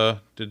Discord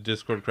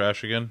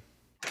crash again?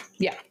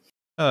 Yeah.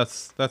 Oh,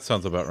 that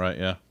sounds about right,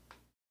 yeah.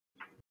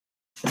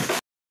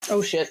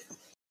 Oh shit.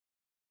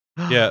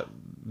 Yeah,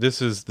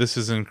 this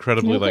is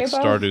incredibly You okay, like Bo?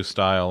 Stardew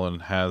style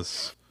and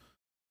has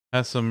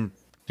some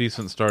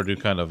decent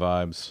Stardew kind of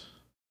vibes.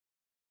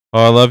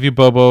 Oh, I love you,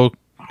 Bobo.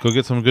 Go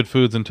get some good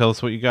foods and tell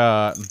us what you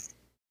got.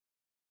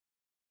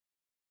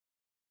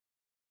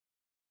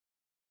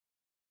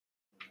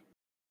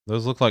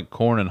 Those look like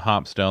corn and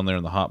hops down there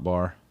in the hot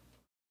bar.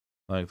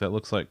 Like, that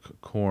looks like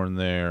corn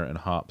there and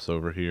hops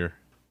over here.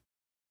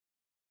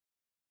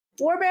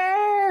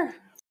 Warbear!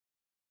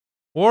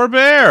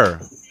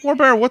 Warbear!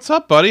 Warbear, what's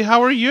up, buddy?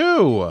 How are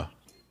you?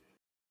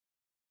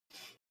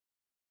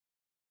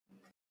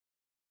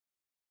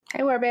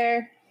 Hey,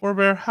 Warbear.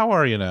 Warbear, how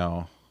are you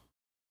now?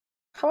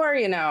 How are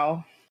you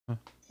now?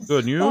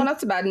 Good, and you? Oh,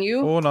 not so bad. And you?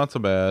 Oh, not so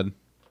bad.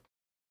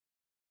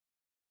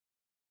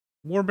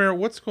 Warbear,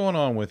 what's going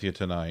on with you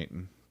tonight?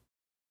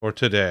 Or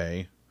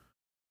today?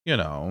 You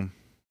know.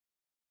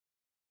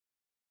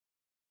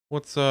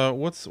 What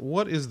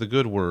is the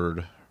good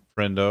word,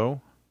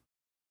 friendo?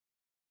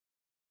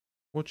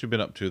 What you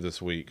been up to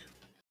this week?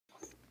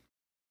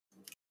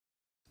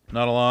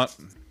 Not a lot.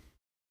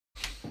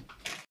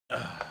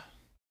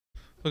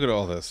 Look at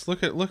all this.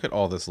 Look at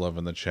all this love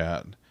in the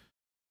chat.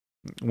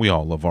 We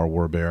all love our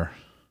Warbear.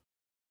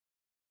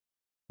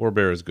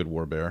 Warbear is good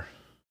Warbear.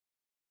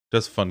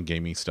 Does fun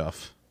gamey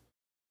stuff.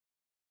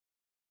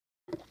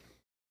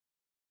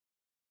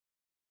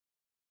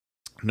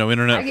 No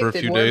internet for a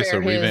few days, so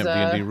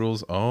revamp D&D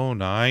rules. Oh,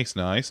 nice.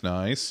 I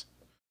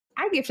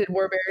gifted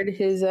Warbear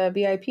his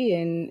VIP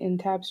in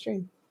Tab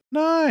Stream.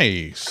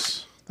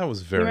 Nice. That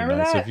was very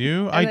nice of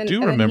you. I do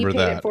And remember then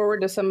he paid that. it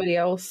forward to somebody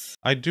else.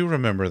 I do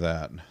remember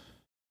that.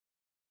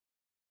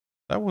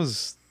 That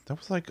was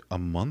like a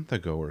month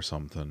ago or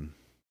something.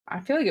 I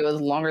feel like it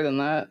was longer than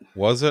that.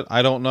 Was it?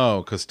 I don't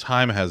know, because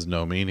time has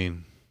no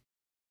meaning.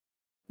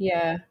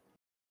 Yeah.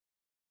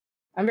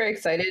 I'm very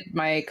excited.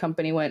 My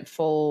company went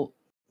full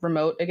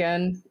remote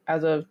again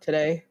as of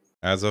today.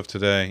 As of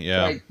today,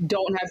 yeah. So I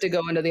don't have to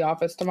go into the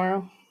office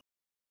tomorrow.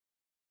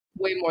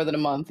 Way more than a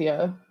month,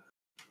 yeah.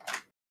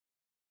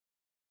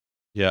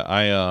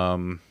 Yeah,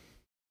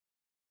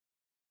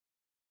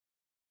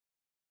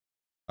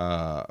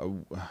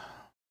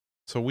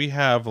 so we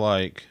have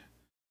like,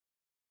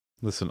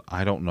 listen,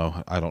 I don't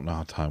know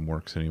how time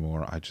works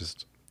anymore. I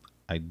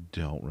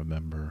don't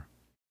remember.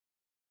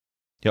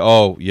 Yeah,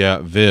 oh yeah,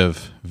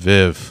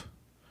 Viv.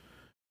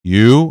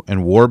 You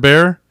and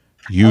Warbear,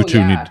 you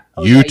should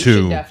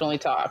definitely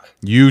talk.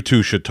 You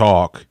two should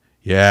talk.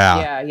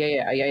 Yeah.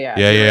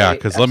 Yeah.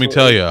 Because let me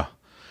tell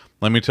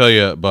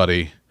you,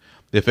 buddy,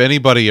 if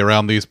anybody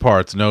around these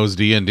parts knows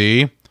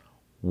D&D,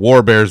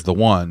 Warbear's the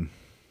one.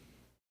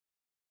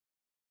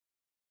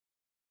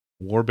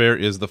 Warbear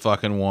is the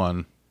fucking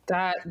one.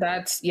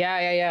 That's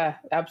yeah.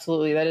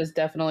 Absolutely, that is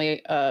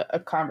definitely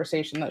a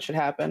conversation that should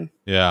happen.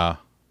 Yeah.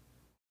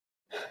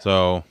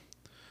 So,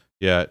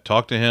 yeah,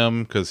 talk to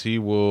him because he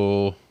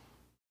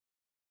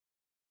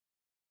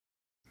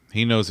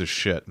knows his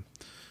shit.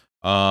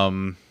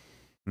 You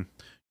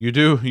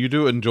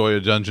do enjoy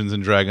Dungeons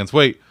and Dragons.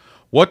 Wait,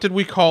 what did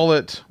we call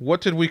it? What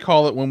did we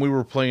call it when we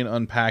were playing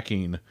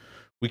Unpacking?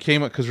 We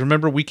came up because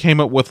remember we came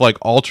up with like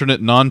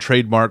alternate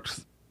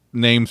non-trademarked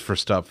names for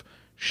stuff.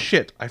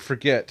 Shit, I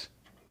forget.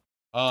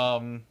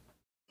 That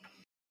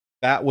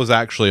was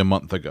actually a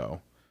month ago.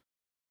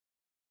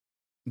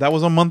 That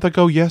was a month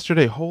ago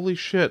yesterday. Holy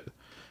shit.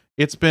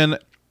 It's been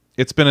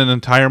an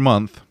entire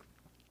month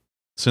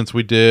since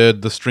we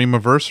did the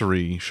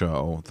Streamiversary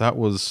show. That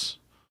was,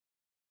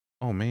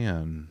 oh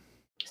man.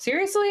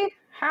 Seriously?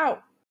 How?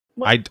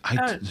 What?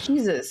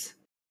 Jesus.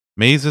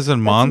 Mazes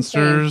and That's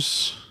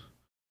Monsters. insane.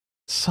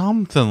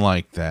 Something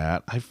like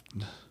that.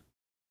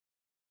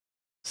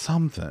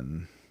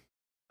 Something.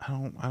 I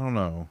don't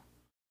know.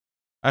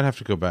 I'd have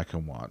to go back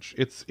and watch.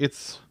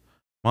 It's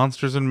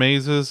Monsters and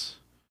Mazes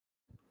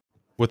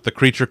with the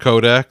Creature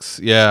Codex.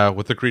 Yeah,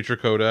 with the Creature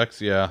Codex.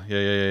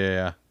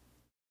 Yeah.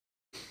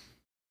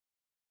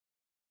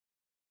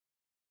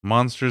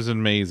 Monsters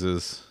and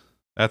Mazes.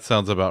 That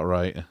sounds about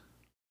right.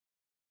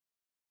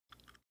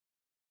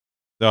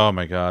 Oh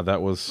my god,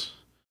 that was...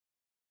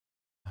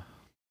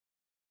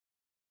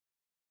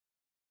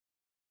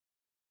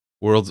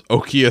 World's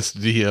oakiest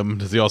DM.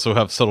 Does he also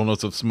have subtle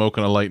notes of smoke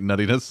and a light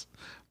nuttiness?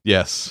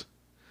 Yes.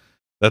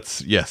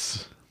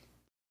 Yes.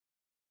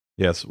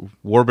 Yes,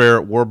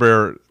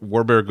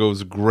 Warbear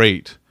goes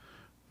great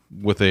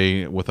with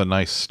a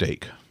nice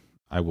steak.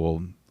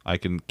 I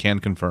can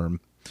confirm.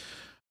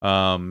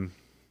 Um,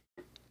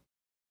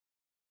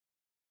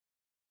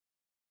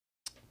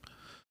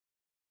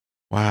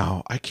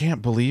 wow, I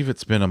can't believe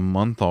it's been a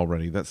month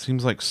already. That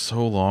seems like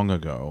so long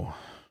ago.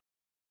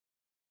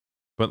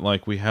 But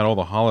like we had all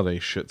the holiday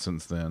shit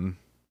since then.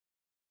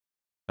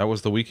 That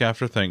was the week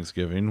after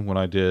Thanksgiving when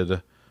I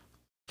did,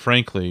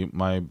 frankly,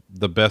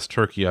 the best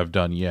turkey I've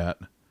done yet.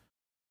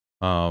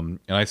 And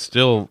I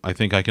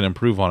think I can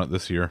improve on it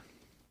this year.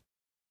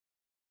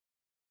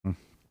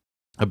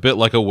 A bit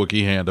like a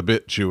Wookiee hand, a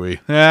bit chewy.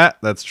 Yeah,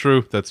 that's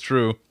true. That's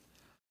true.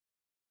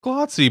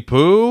 Glotzy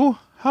Poo,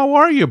 how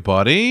are you,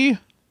 buddy?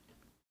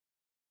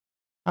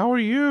 How are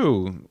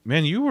you?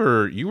 Man, you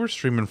were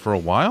streaming for a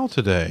while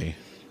today.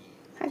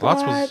 Hi,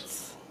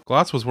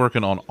 Glotz was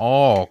working on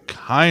all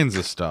kinds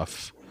of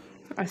stuff.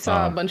 I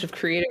saw a bunch of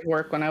creative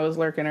work when I was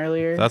lurking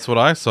earlier. That's what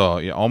I saw.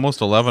 Yeah,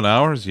 almost 11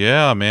 hours.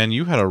 Yeah, man,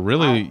 you had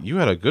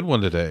a good one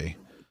today.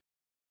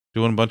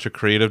 Doing a bunch of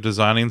creative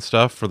designing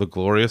stuff for the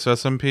glorious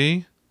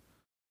SMP.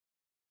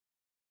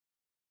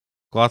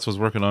 Glotz was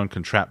working on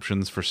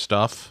contraptions for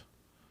stuff.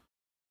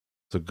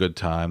 It's a good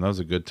time. That was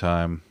a good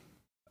time.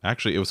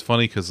 Actually, it was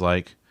funny because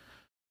I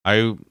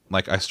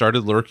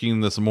started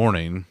lurking this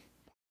morning,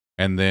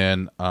 and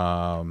then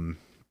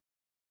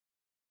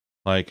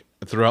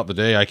throughout the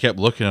day I kept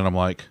looking and I'm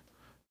like,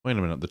 wait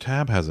a minute, the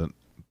tab hasn't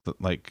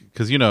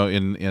because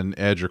in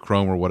Edge or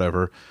Chrome or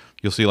whatever,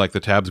 you'll see like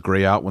the tabs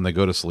gray out when they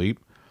go to sleep,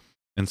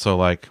 and so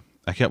like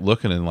I kept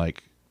looking and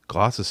like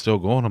Gloss is still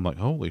going. I'm like,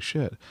 holy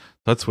shit.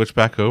 Let's switch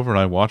back over, and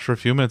I watched for a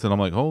few minutes and I'm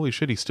like, holy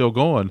shit, he's still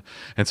going.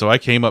 And so I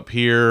came up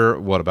here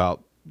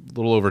about a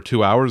little over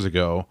 2 hours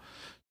ago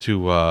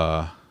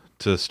to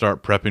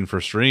start prepping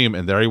for stream,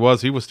 and there he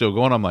was still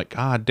going. I'm like,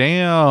 god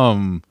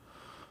damn,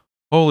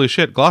 holy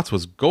shit, Glotz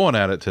was going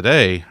at it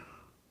today.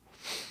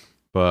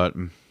 But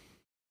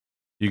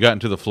you got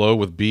into the flow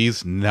with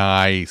bees.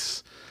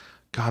 Nice.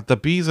 God, the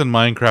bees in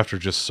Minecraft are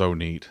just so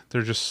neat.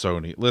 They're just so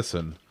neat.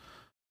 Listen,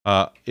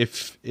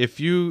 if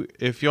you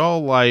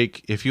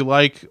like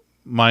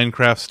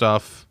Minecraft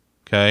stuff,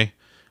 okay,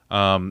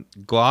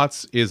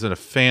 Glotz is a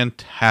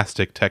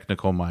fantastic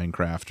technical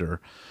Minecrafter.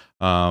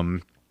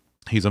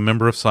 He's a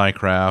member of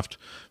SciCraft.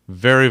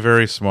 Very,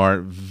 very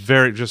smart.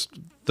 Just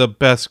the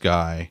best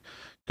guy.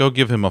 Go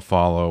give him a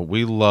follow.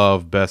 We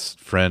love best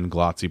friend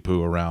Glotzy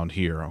Poo around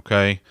here,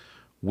 okay?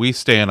 We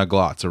stand a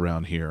Glotz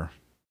around here.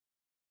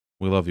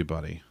 We love you,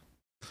 buddy.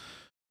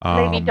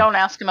 Maybe don't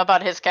ask him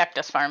about his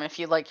cactus farm if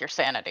you like your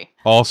sanity.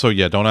 Also,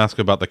 yeah, don't ask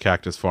about the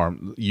cactus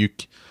farm.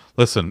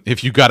 Listen,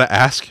 if you gotta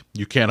ask,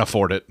 you can't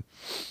afford it.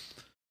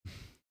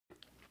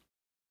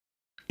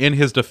 In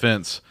his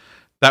defense,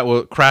 that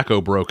was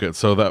Krakow broke it,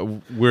 so that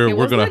we're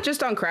gonna that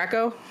just on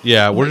Krakow.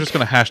 Yeah, we're just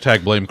gonna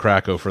hashtag blame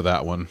Krakow for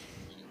that one.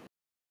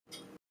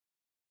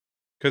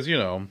 Because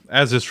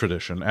as is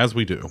tradition, as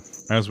we do.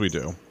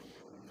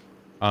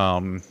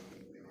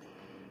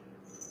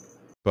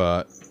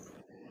 But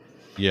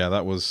yeah,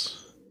 I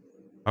was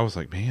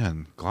like,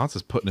 man, Glotz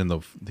is putting in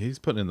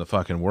the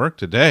fucking work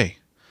today.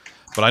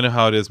 But I know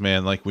how it is,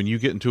 man. Like when you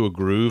get into a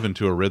groove,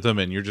 into a rhythm,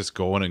 and you're just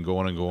going and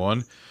going and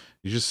going,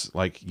 you just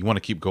you want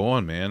to keep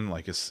going, man.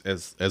 Like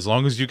as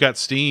long as you got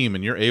steam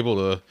and you're able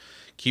to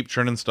keep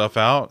churning stuff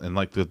out, and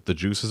like the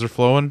juices are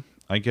flowing.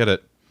 I get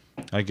it.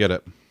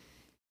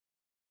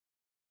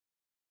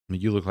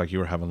 You look like you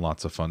were having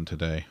lots of fun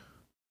today.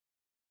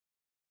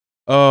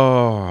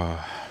 Oh,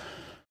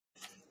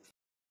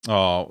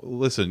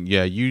 listen,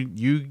 yeah,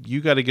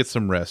 you got to get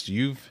some rest.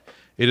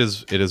 It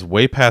is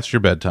way past your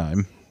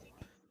bedtime.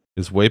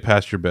 It's way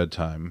past your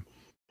bedtime,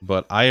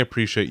 but I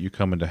appreciate you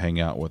coming to hang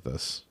out with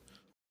us.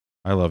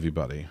 I love you,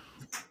 buddy.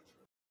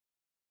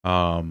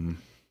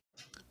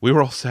 We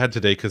were all sad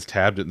today because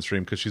Tab didn't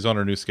stream because she's on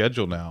her new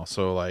schedule now.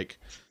 So like,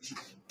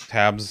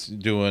 Tab's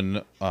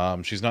doing.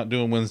 She's not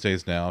doing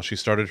Wednesdays now. She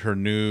started her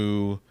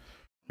new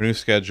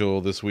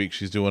schedule this week.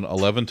 She's doing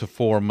 11 to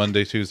 4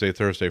 Monday, Tuesday,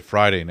 Thursday,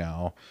 Friday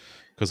now.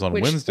 Because on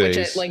Wednesdays,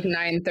 which at like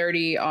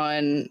 9:30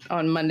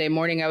 on Monday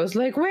morning, I was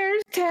like,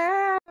 "Where's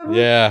Tab?"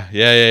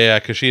 Yeah.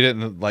 Because she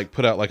didn't like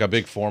put out like a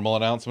big formal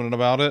announcement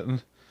about it,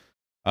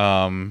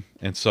 and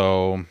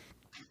so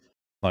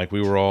like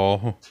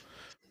we're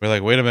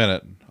like, wait a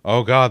minute,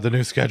 oh god, the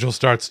new schedule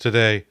starts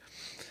today,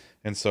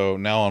 and so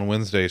now on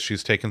Wednesdays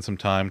she's taking some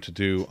time to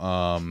do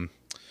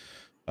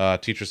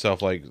teach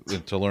herself like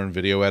to learn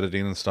video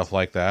editing and stuff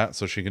like that,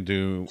 so she can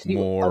do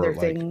more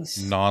like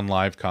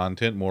non-live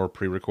content, more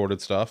pre-recorded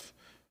stuff.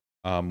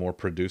 More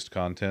produced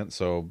content,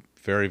 so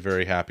very,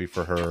 very happy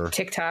for her.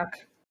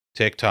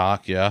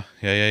 TikTok, yeah.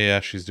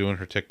 She's doing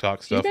her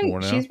TikTok stuff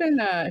more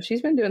now.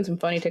 She's been doing some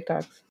funny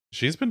TikToks.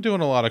 She's been doing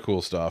a lot of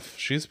cool stuff.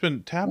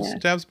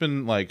 Tab's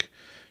been like,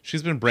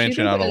 she's been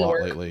branching out a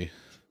lot lately.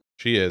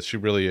 She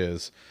really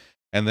is.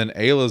 And then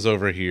Ayla's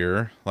over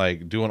here,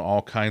 like doing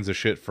all kinds of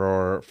shit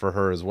for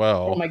her as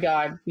well. Oh my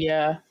god,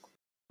 yeah.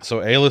 So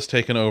Ayla's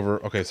taken over.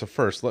 Okay, so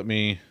first let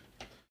me.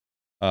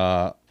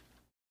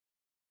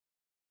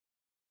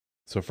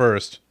 So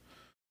first,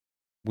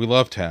 We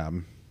love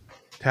Tab.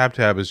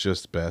 Tab is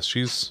just best.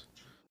 She's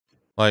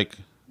like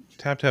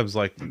Tab's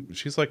like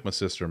she's like my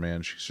sister,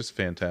 man. She's just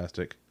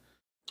fantastic.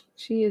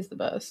 She is the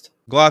best.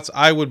 Glotz,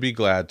 I would be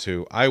glad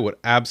to. I would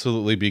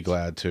absolutely be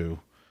glad to.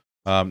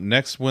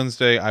 Next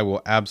Wednesday, I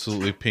will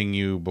absolutely ping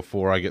you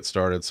before I get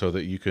started so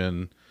that you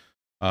can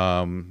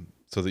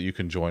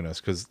join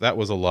us, because that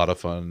was a lot of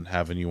fun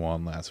having you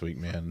on last week,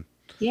 man.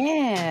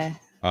 Yeah.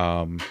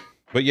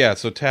 But yeah,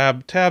 so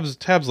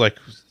Tab's like,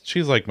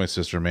 she's like my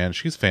sister, man.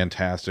 She's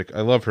fantastic.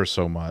 I love her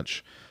so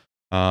much.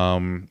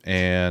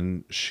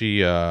 And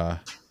she's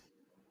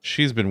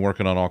been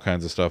working on all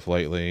kinds of stuff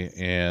lately,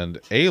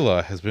 and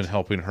Ayla has been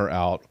helping her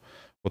out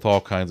with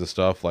all kinds of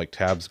stuff. Like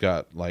Tab's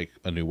got like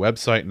a new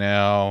website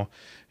now,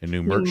 a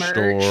new merch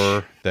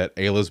store that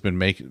Ayla's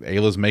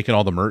making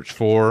all the merch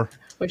for.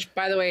 Which,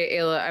 by the way,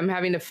 Ayla, I'm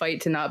having to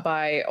fight to not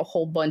buy a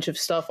whole bunch of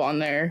stuff on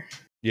there.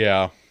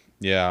 Yeah.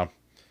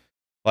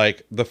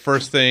 Like the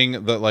first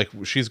thing that, like,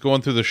 she's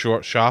going through the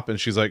shop and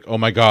she's like, "Oh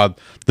my god,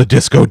 the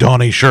Disco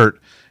Donnie shirt!"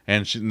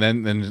 And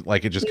then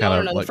like it just kind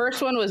of no. like, The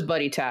first one was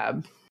Buddy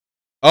Tab.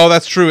 oh,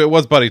 that's true. It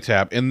was Buddy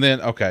Tab, and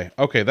then okay,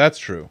 that's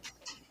true.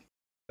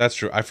 That's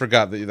true. I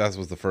forgot that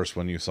was the first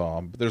one you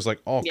saw. But there's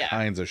like all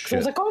kinds of shit. I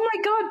was like, "Oh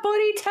my god,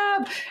 Buddy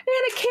Tab and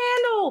a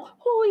candle!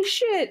 Holy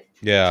shit!"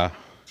 Yeah.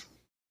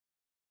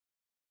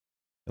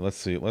 Let's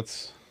see.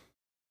 Let's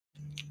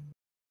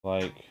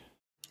like.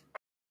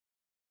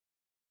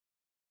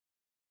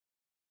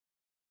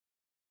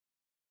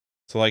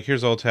 So like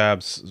here's all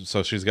tabs.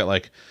 So she's got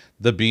like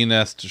the Bee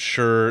Nest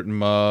shirt,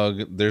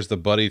 mug. There's the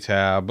Buddy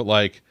Tab.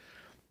 Like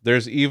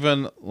there's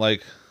even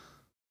like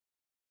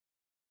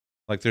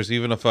there's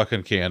even a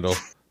fucking candle.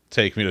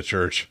 Take me to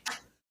church.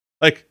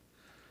 Like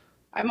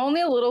I'm only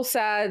a little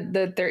sad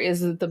that there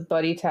isn't the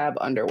Buddy Tab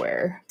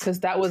underwear, because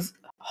that was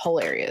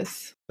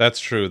hilarious. That's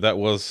true. That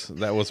was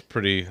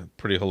pretty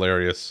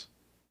hilarious.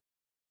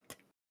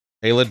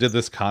 Ayla did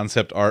this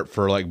concept art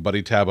for like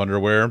Buddy Tab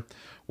underwear,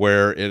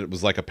 where it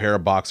was like a pair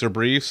of boxer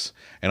briefs,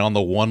 and on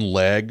the one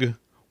leg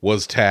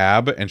was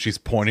Tab, and she's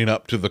pointing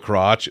up to the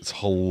crotch. It's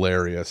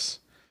hilarious.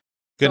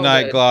 Good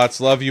night, Glotz.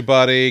 Love you,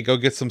 buddy. Go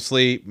get some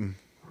sleep.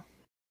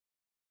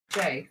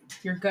 Jay,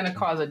 you're gonna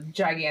cause a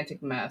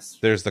gigantic mess.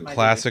 There's the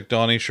classic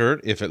Donnie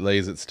shirt. If it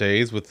lays, it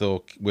stays, with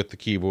the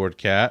keyboard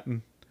cat.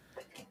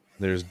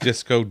 There's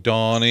Disco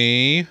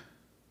Donnie.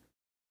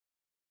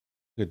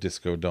 Good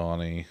Disco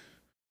Donnie.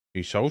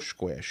 He's so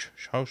squish.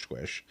 So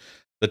squish.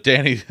 The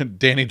Danny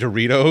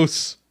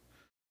Doritos.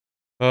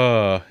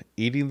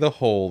 Eating the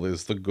whole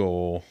is the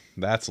goal.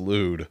 That's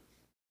lewd.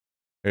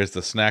 There's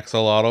the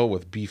Snack-a-Lotto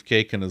with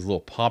beefcake and his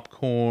little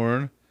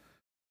popcorn.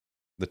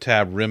 The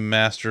Tab Rim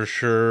Master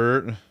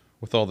shirt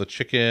with all the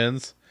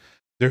chickens.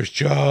 There's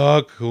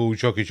Chuck. Oh,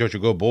 Chucky's such a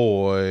good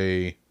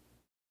boy.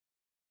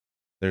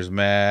 There's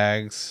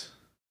Mags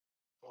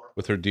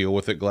with her deal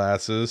with it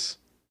glasses.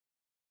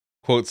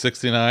 Quote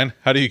 69.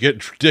 How do you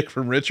get dick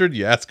from Richard?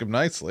 You ask him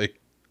nicely.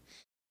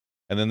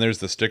 And then there's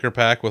the sticker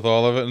pack with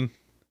all of it.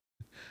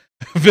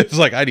 It's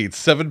like, I need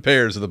 7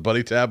 pairs of the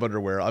Buddy Tab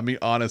underwear. I mean,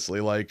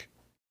 honestly, like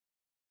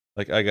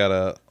I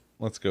gotta,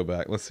 let's go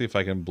back. Let's see if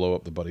I can blow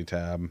up the Buddy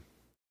Tab.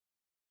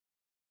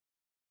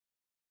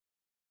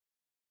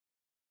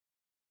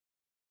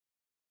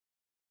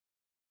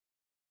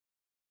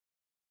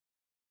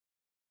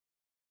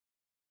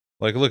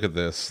 Like, look at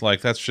this.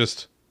 Like, that's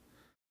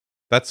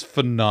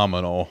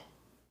phenomenal.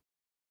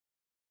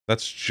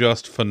 That's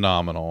just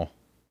phenomenal.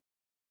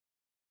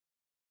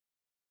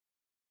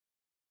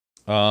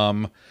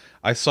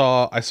 I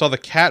saw the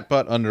cat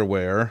butt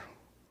underwear.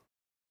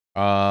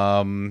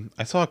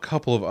 I saw a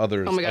couple of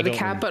others. Oh my god, the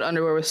cat butt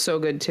underwear was so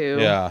good too.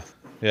 Yeah.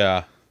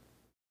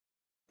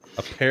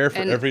 A pair for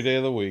every day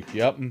of the week.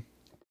 Yep.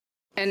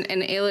 And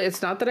Ayla,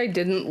 it's not that I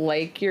didn't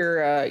like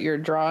your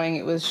drawing.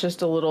 It was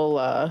just a little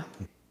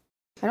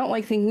I don't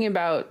like thinking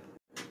about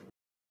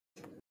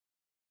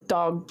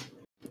dog.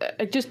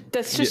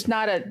 That's just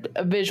not a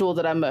visual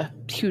that I'm a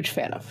huge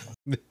fan of.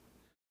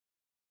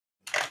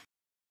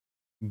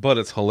 But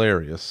it's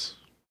hilarious.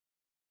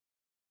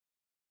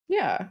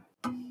 Yeah.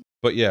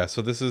 But yeah,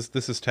 so this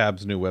is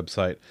Tab's new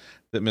website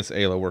that Miss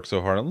Ayla worked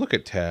so hard on. Look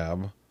at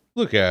Tab.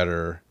 Look at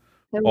her.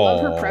 I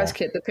love her press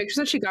kit. The pictures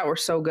that she got were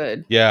so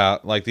good. Yeah,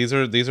 like these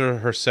are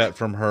her set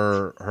from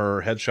her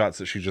headshots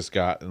that she just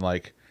got, and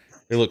like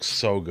it looks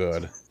so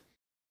good.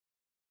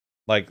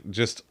 Like,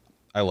 just,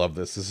 I love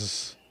this. This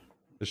is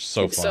it's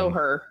so fun. So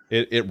her.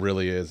 It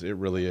really is. It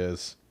really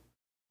is.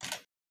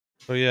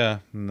 So yeah,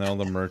 and all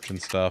the merch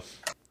and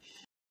stuff.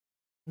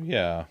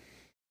 Yeah.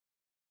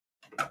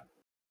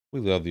 We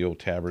love the old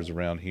Tabbers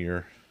around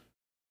here.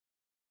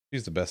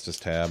 She's the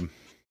bestest Tab.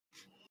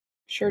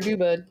 Sure do,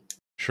 bud.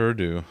 Sure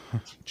do.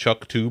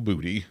 Chuck 2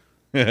 booty.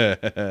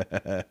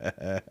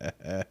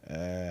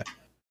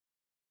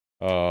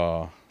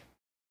 Oh.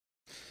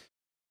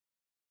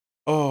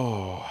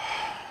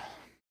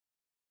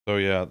 So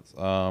yeah,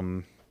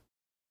 but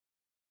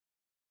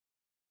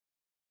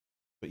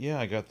yeah,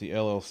 I got the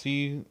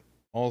LLC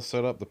all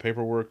set up. The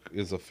paperwork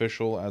is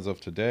official as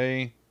of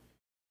today.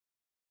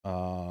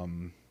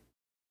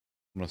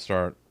 I'm gonna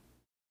start.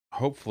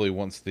 Hopefully,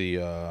 once the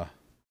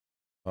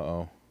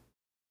uh-oh.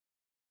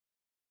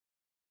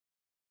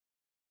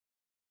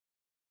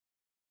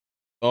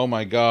 Oh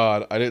my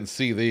God! I didn't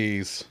see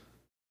these.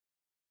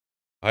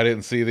 I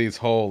didn't see these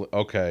whole.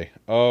 Okay,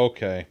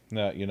 okay.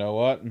 Now you know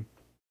what?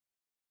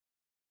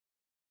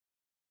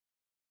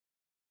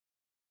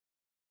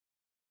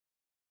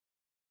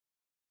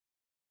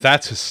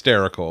 That's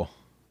hysterical.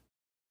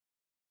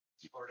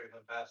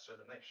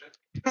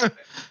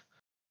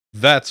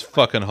 That's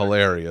fucking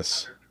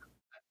hilarious.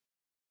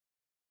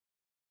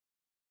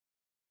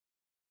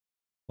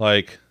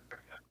 Like,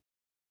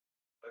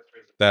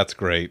 that's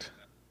great.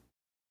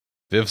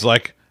 Viv's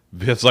like,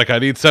 I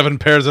need 7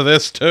 pairs of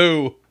this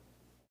too.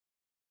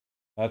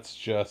 That's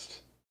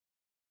just.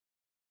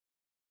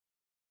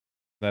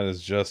 That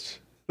is just.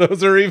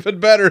 Those are even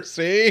better.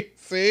 See?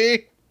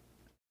 See?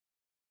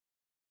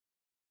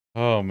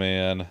 Oh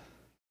man.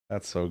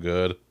 That's so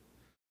good.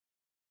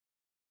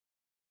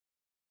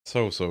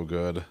 So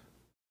good.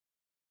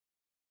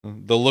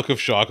 The look of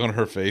shock on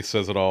her face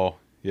says it all.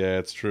 Yeah,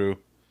 it's true.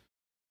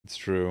 It's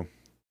true.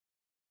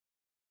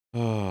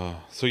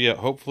 So yeah,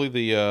 hopefully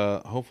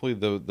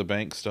the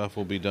bank stuff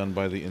will be done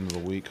by the end of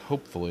the week.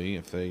 Hopefully,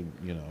 if they,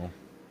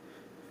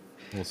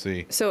 we'll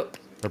see. So,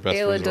 Our best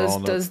Ayla, friends are all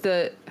in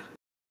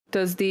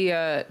does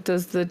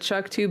the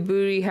Chuck 2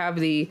 booty have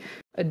the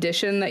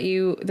addition that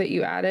you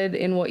added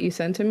in what you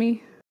sent to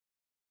me?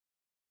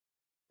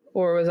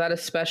 Or was that a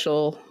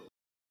special?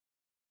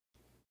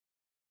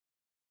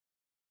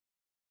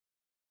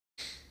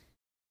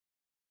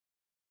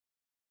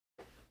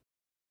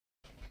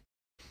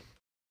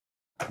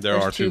 There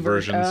There's are two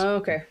versions. Oh,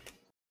 okay.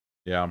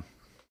 Yeah.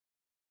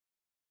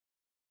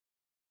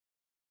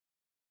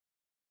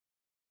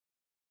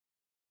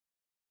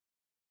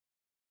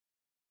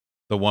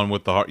 The one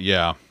with the heart.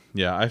 Yeah.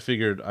 Yeah, I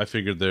figured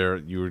there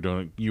you were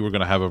going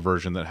to have a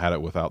version that had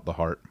it without the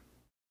heart.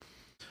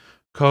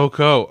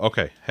 Coco.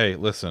 Okay. Hey,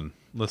 listen.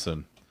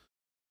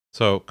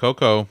 So,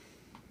 Coco,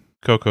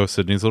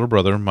 Sydney's little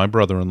brother, my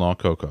brother-in-law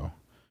Coco.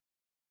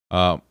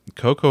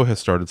 Coco has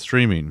started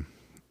streaming.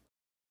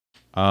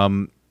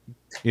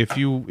 If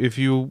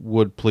you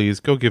would please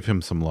go give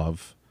him some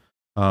love.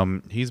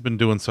 He's been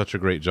doing such a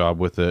great job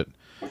with it,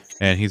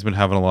 and he's been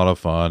having a lot of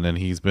fun, and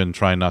he's been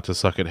trying not to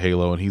suck at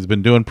Halo, and he's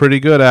been doing pretty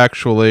good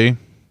actually.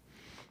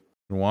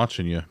 Been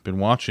watching you.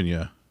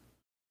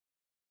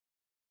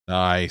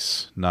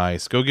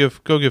 Nice. Go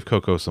give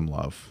Coco some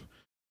love.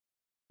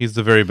 He's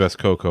the very best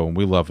Coco, and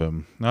we love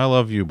him. I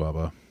love you,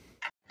 Bubba.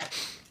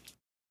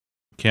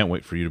 Can't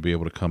wait for you to be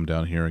able to come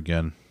down here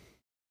again.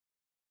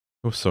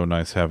 It was so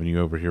nice having you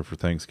over here for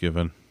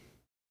Thanksgiving.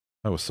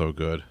 That was so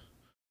good.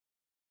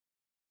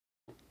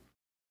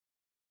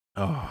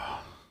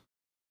 Oh.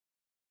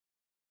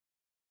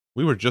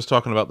 We were just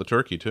talking about the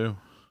turkey, too.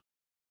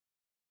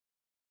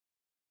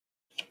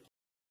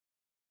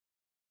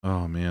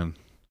 Oh, man.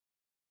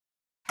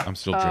 I'm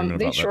still dreaming about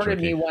that turkey. They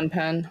shorted me 1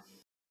 pen.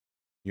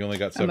 You only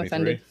got 73? I'm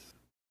offended.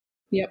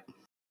 Yep.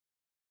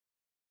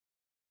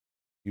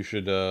 You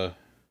should, I'm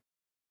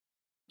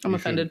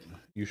offended.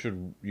 You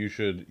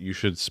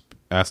should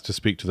ask to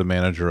speak to the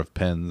manager of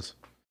pens.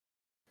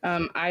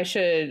 I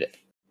should.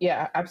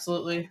 Yeah,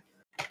 absolutely.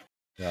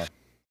 Yeah.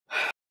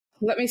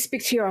 Let me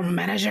speak to your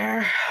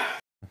manager.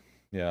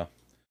 Yeah.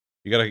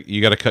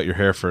 You gotta cut your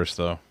hair first,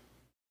 though.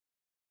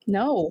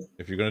 No.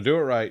 If you're gonna do it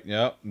right,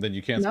 yep, then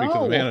you can't speak to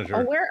the manager.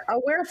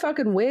 I'll wear a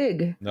fucking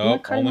wig. No, I'm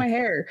not cutting my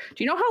hair.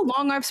 Do you know how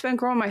long I've spent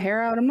growing my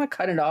hair out? I'm not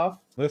cutting it off.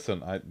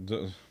 Listen,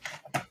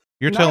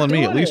 you're telling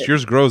me at least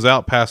yours grows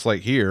out past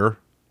like here.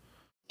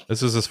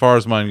 This is as far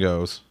as mine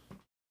goes.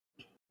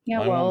 Yeah,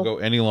 mine won't go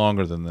any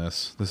longer than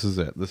this. This is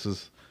it. This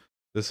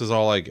is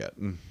all I get.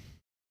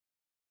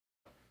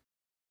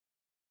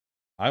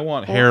 I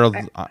want hair.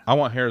 I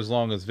want hair as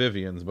long as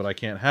Vivian's, but I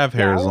can't have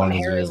hair as long as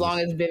Vivian's. I want hair as long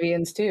as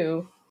Vivian's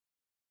too.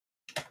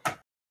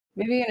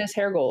 Vivian has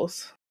hair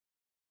goals.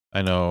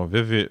 I know,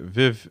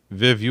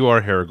 Viv, you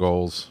are hair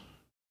goals.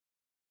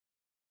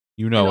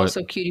 You know it.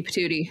 Also, cutie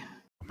patootie.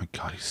 Oh my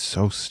God, he's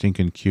so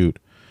stinking cute.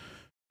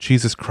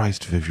 Jesus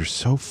Christ, Viv, you're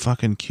so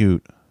fucking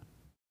cute.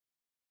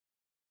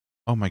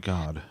 Oh my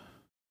God.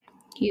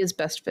 He is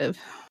best Viv.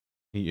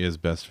 He is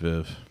best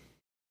Viv.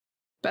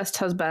 Best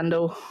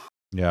husbando.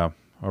 Yeah.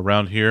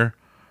 Around here,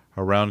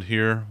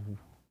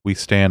 we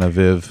stan a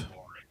Viv.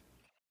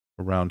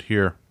 Around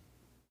here.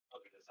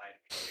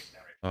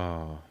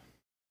 Oh.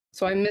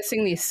 So I'm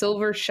missing the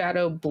Silver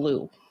Shadow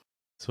Blue.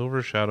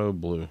 Silver Shadow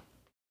Blue.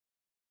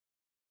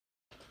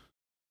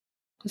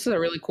 This is a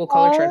really cool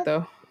color chart,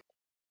 though.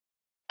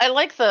 I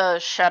like the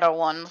shadow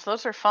ones.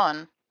 Those are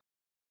fun.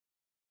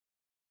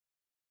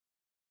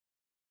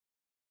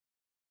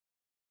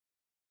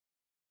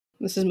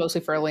 This is mostly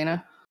for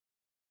Elena.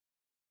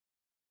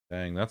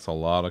 Dang, that's a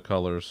lot of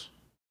colors.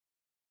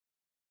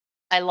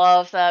 I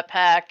love that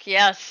pack.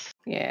 Yes.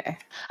 Yeah.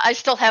 I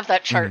still have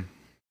that chart.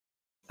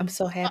 I'm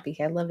so happy.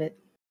 I love it.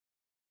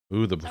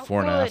 Ooh, the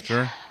before and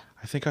after.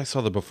 I think I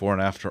saw the before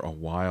and after a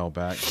while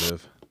back,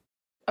 Viv.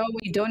 Oh,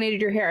 you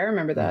donated your hair. I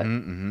remember that.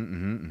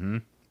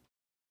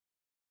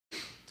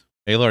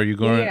 Ayla, are you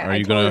going? Yeah, Are I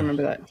you totally gonna?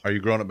 remember that. Are you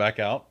growing it back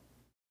out?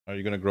 Are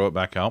you gonna grow it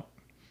back out?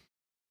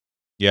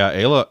 Yeah,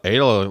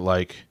 Ayla,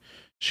 like,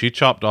 she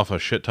chopped off a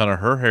shit ton of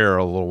her hair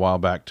a little while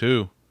back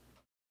too.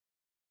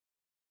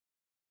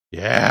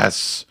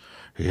 Yes,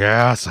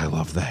 yes, I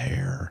love the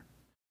hair.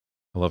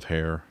 I love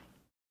hair.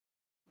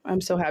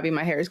 I'm so happy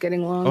my hair is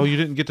getting long. Oh, you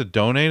didn't get to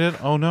donate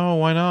it? Oh no,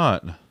 why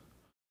not?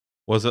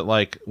 Was it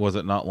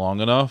not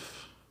long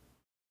enough?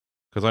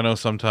 Because I know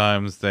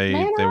sometimes they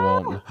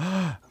won't.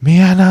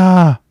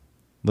 Manna,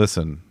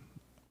 listen,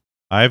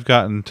 I've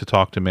gotten to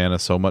talk to Manna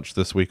so much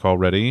this week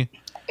already,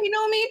 You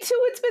know, me too.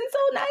 It's been so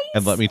nice.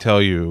 and let me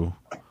tell you,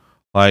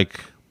 like,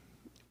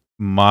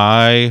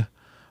 my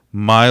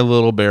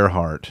little bear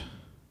heart,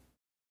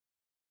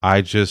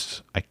 I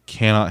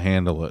cannot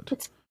handle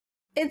it.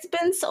 It's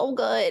been so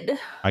good.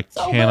 I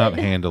So cannot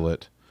good. handle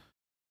it.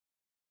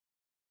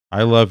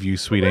 I love you,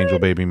 sweet angel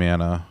baby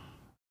Manna,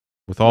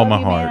 with all Love my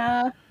you, heart.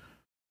 Manna.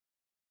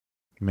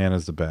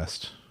 Manna's the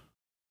best.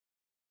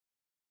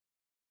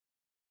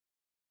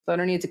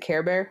 Thunder needs a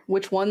Care Bear.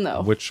 Which one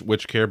though?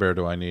 Which Care Bear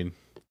do I need?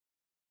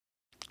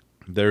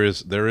 There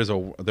is a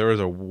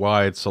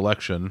wide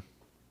selection.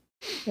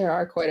 There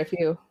are quite a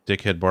few.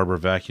 Dickhead Barber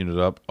vacuumed it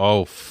up.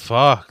 Oh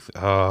fuck!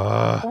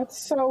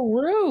 That's so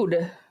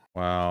rude.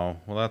 Wow.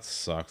 Well, that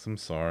sucks. I'm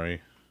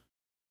sorry.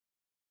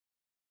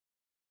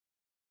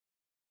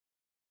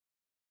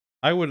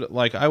 I would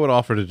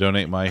offer to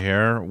donate my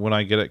hair when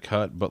I get it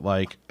cut, but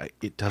like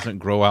it doesn't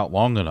grow out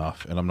long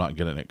enough, and I'm not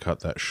getting it cut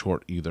that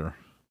short either.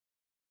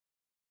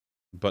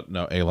 But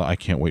no, Ayla, I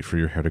can't wait for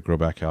your hair to grow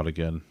back out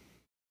again.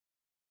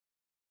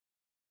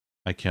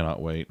 I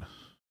cannot wait.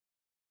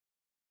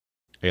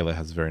 Ayla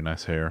has very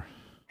nice hair.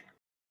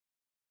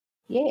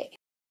 Yeah.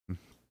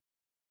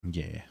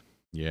 Yeah.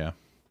 Yeah.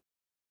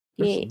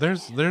 Yeah.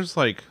 There's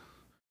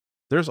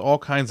all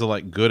kinds of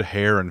like good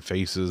hair and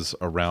faces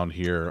around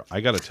here.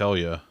 I gotta tell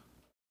you.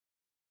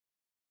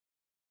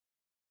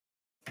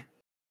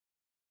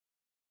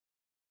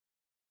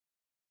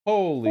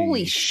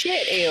 Holy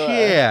shit, Ayla.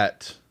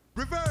 shit.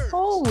 Reverse.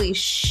 Holy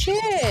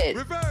shit.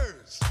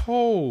 Reverse.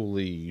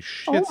 Holy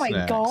shit. Oh my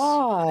snacks.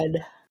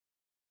 god.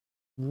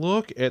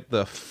 Look at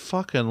the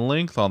fucking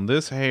length on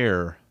this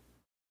hair.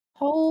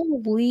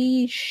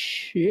 Holy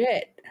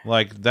shit.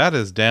 Like, that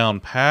is down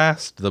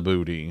past the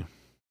booty.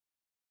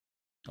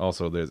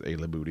 Also, there's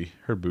Ayla booty.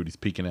 Her booty's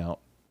peeking out.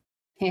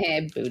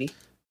 Booty.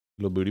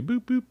 Little booty,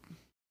 boop, boop.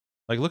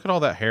 Like, look at all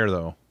that hair,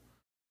 though.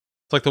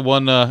 It's like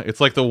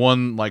the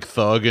one, like,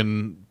 thug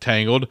and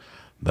Tangled.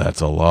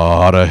 That's a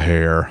lot of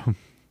hair.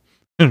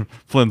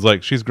 Flynn's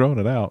like, she's growing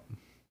it out.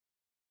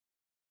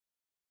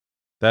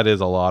 That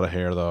is a lot of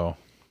hair, though.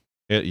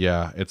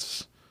 Yeah.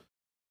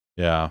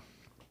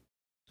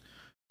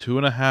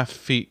 2.5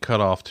 feet cut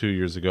off 2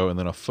 years ago, and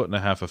then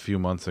 1.5 feet a few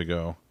months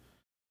ago.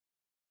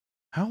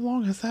 How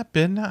long has that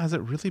been now? Has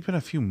it really been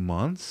a few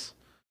months?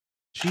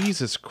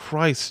 Jesus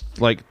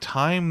Christ. Like,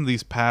 time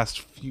these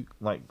past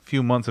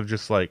few months have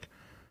just, like,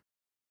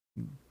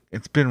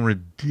 it's been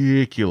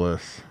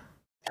ridiculous.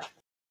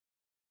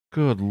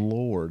 Good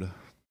Lord.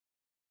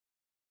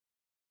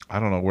 I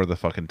don't know where the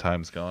fucking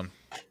time's gone.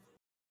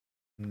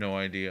 No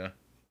idea.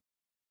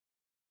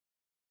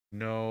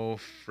 No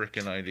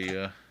freaking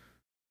idea.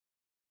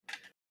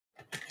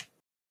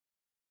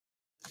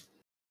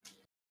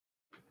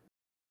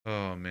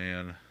 Oh,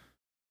 man.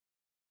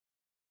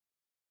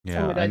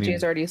 Yeah, Oh my god,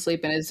 Jay's already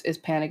asleep in his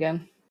pan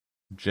again.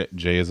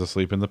 Jay is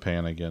asleep in the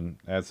pan again.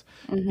 As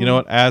Mhm. You know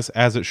what? As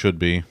it should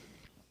be.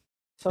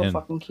 So And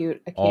fucking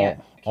cute. I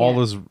can't.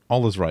 All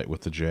is right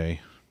with the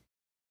Jay.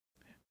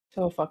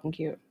 So fucking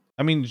cute.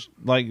 I mean,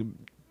 like,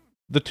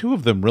 the two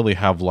of them really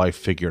have life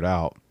figured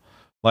out.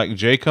 Like,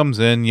 Jay comes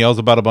in, yells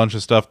about a bunch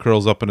of stuff,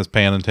 curls up in his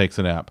pan, and takes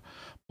a nap.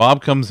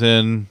 Bob comes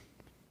in,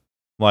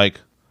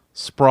 like,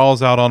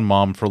 sprawls out on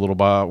mom for a little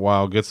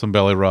while, gets some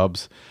belly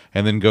rubs,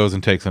 and then goes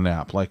and takes a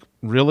nap. Like,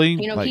 really?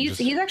 You know, like,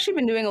 he's actually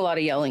been doing a lot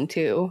of yelling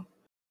too.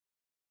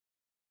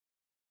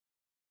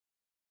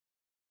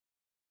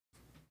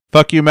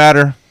 Fuck you,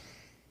 Matter.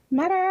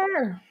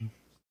 Matter.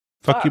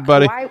 Fuck you,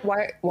 buddy.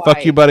 Why?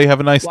 Fuck you, buddy.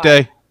 Have a nice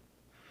day.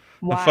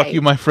 Why? And fuck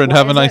you, my friend. Why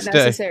Have a is nice that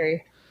day.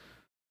 Necessary?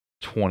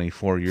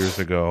 24 years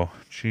ago.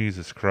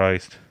 Jesus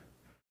Christ.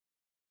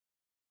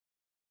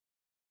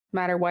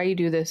 Matter, why you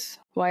do this?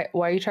 Why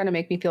are you trying to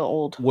make me feel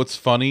old? What's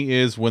funny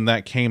is when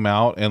that came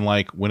out and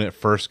like when it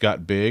first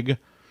got big,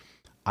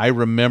 I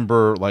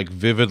remember like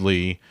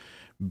vividly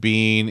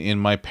being in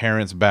my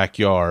parents'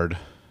 backyard,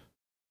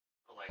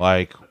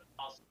 like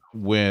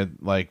when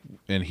like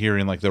and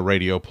hearing like the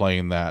radio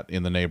playing that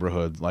in the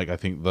neighborhood. Like I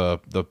think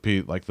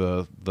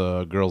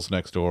the girls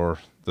next door,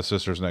 the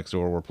sisters next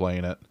door were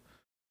playing it.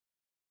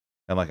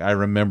 And like I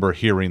remember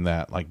hearing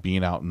that, like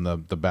being out in the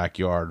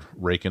backyard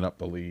raking up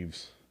the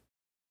leaves.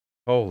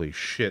 Holy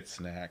shit,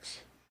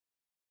 snacks.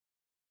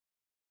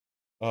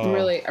 Oh. I'm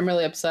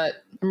really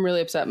upset. I'm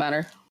really upset,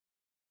 Matter.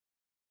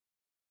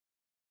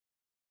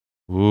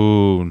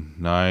 Ooh,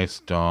 nice,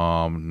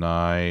 Dom.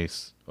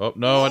 Nice. Oh,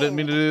 no, I didn't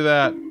mean to do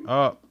that.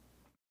 Oh.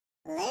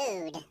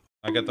 Load.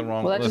 I got the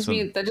wrong. Well,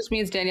 Listen, that just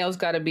means Danielle's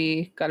got to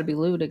be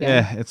lewd again.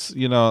 yeah, it's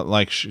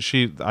like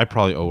she. I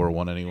probably owe her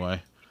one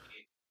anyway.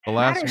 The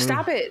last Matter, movie,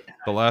 stop it.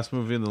 the last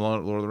movie in the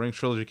Lord of the Rings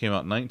trilogy came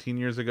out 19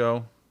 years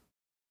ago.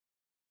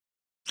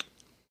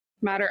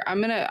 Matter,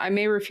 I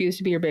may refuse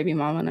to be your baby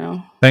mama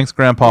now. Thanks,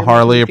 Grandpa You're making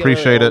Harley. me feel really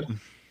Appreciate it. old.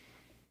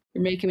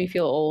 You're making me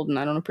feel old, and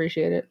I don't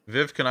appreciate it.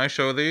 Viv, can I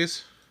show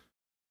these?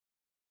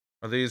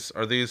 Are these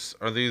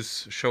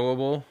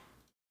showable?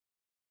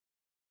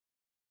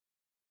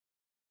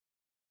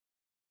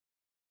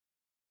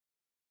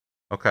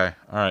 Okay.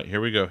 All right. Here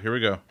we go. Here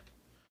we go.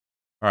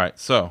 All right.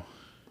 So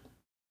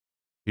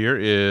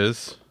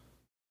here's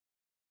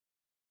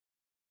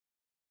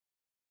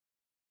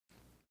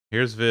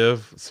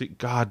Viv. See,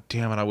 God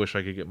damn it! I wish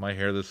I could get my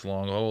hair this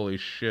long. Holy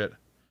shit.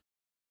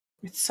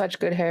 It's such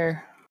good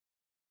hair.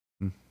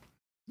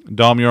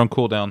 Dom, you're on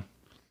cooldown.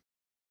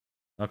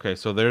 Okay,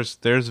 so there's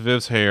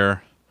Viv's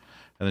hair,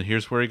 and then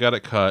here's where he got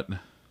it cut.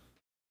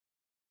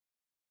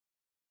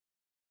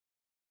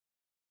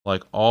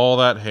 Like all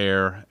that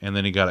hair, and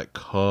then he got it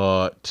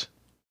cut.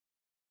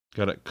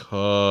 Got it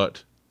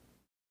cut.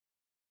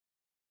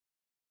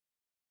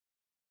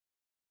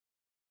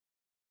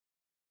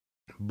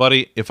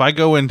 Buddy, if I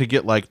go in to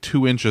get like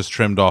 2 inches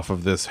trimmed off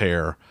of this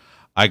hair,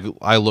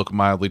 I look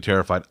mildly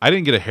terrified. I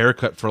didn't get a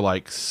haircut for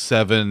like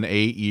 7,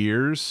 8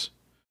 years.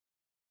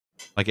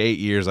 Like 8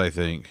 years, I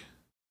think.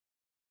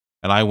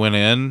 And I went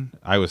in,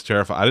 I was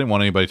terrified. I didn't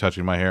want anybody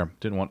touching my hair.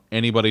 Didn't want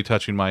anybody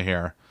touching my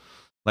hair.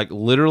 Like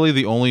literally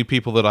the only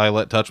people that I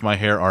let touch my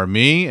hair are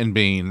me and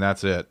Bean.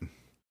 That's it.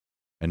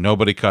 And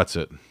nobody cuts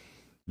it.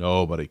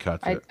 Nobody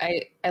cuts it.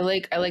 I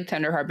like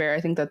tender heart bear. I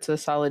think that's a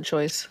solid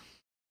choice.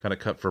 Kind of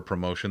cut for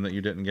promotion that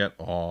you didn't get.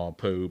 Aw,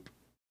 poop.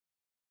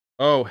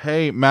 Oh,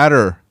 hey,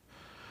 Matter.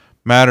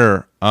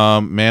 Mana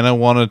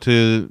wanted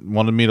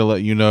me to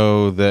let you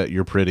know that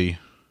you're pretty.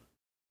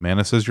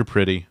 Mana says you're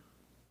pretty.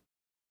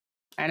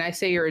 And I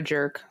say you're a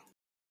jerk.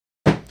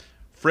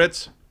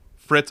 Fritz,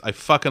 I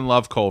fucking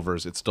love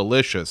Culver's. It's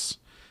delicious.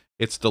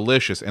 It's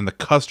delicious. And the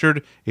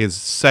custard is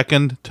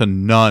second to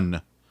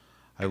none.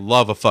 I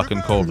love a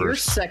fucking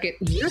Culver's.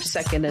 You're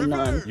second to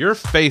none. Your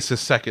face is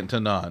second to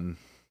none.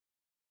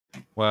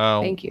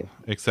 Well, thank you.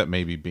 Except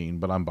maybe Bean,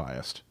 but I'm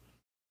biased.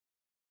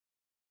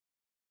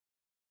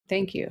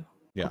 Thank you.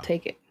 Yeah. I'll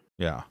take it.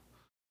 Yeah.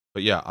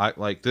 But yeah, I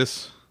like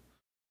this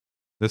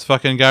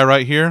fucking guy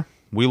right here.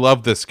 We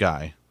love this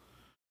guy.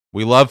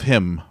 We love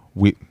him.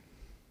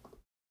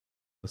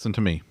 Listen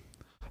to me.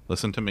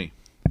 Listen to me.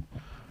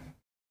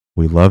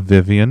 We love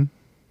Vivian.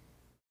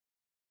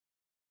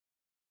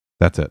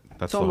 That's it.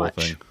 That's so the whole much.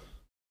 thing.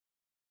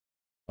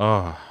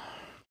 Oh.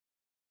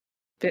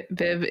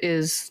 Viv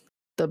is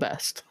the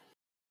best.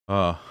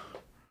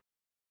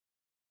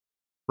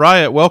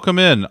 Riot, welcome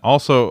in.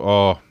 Also,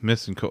 oh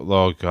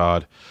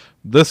God.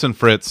 Listen,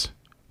 Fritz.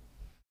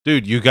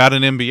 Dude, you got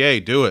an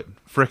MBA. Do it.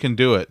 Frickin'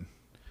 do it.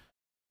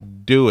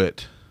 Do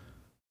it.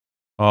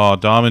 Oh,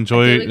 Dom,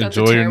 enjoy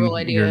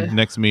your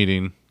next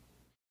meeting.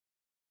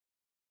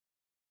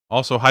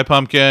 Also, hi,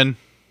 Pumpkin.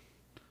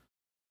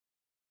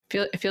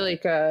 I feel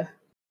like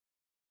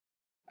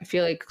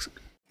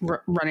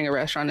running a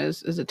restaurant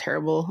is a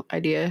terrible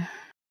idea.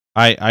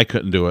 I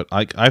couldn't do it.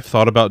 I've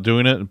thought about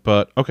doing it,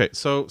 but okay.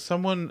 So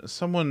someone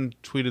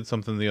tweeted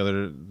something the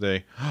other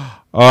day.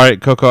 All right,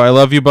 Coco, I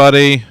love you,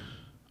 buddy.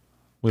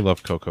 We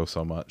love Coco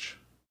so much.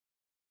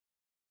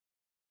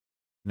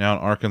 Now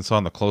in Arkansas,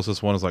 and the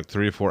closest one is like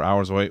 3 or 4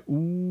 hours away.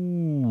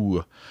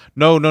 Ooh.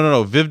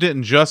 No. Viv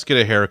didn't just get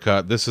a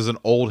haircut. This is an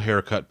old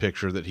haircut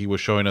picture that he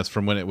was showing us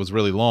from when it was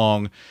really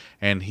long,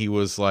 and he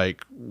was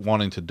like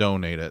wanting to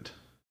donate it.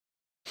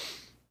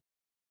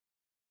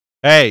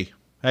 Hey,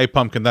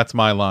 Pumpkin, that's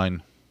my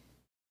line.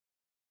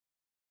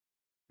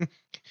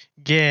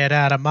 Get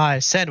out of my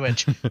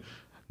sandwich.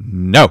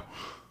 No.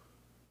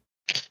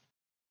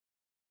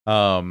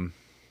 So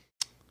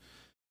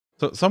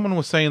someone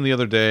was saying the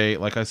other day,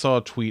 like I saw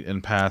a tweet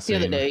in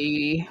passing.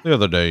 The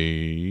other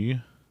day.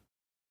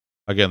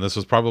 Again, this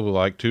was probably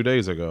like 2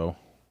 days ago.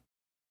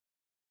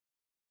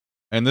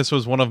 And this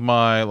was one of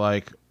my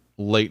like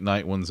late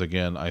night ones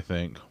again, I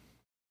think.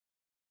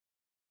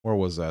 Where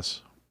was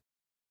this?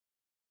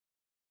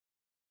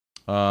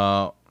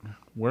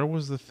 Where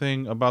was the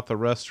thing about the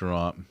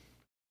restaurant?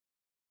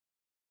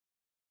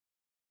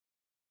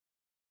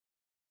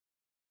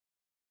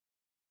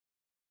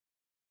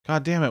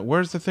 God damn it,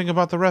 where's the thing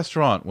about the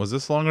restaurant? Was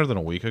this longer than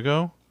a week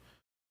ago?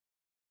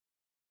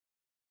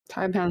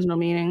 Time has no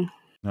meaning.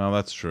 No,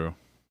 that's true.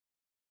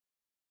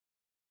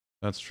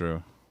 That's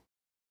true.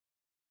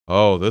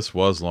 Oh, this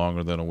was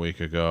longer than a week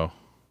ago.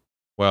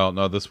 Well,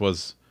 no, this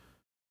was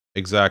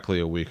exactly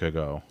a week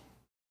ago.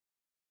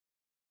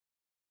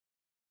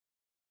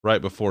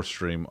 Right before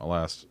stream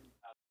last.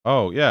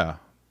 Oh, yeah.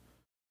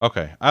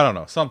 Okay, I don't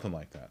know. Something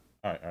like that.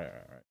 All right.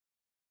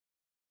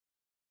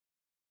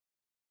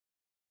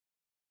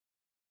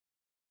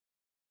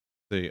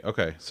 See,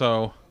 okay,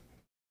 so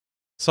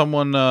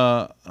someone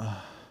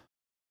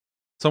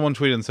Someone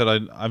tweeted and said,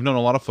 I've known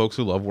a lot of folks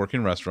who love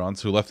working in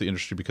restaurants who left the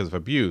industry because of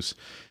abuse.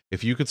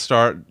 If you could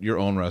start your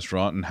own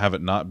restaurant and have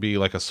it not be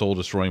like a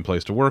soul-destroying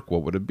place to work,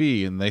 what would it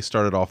be? And they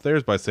started off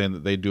theirs by saying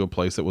that they'd do a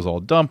place that was all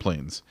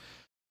dumplings.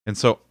 And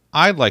so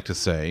I'd like to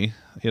say,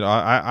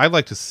 I'd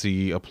like to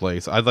see a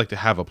place, I'd like to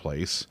have a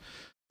place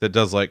that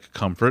does like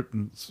comfort,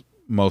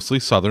 mostly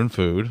Southern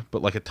food,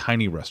 but like a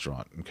tiny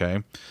restaurant,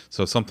 okay?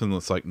 So something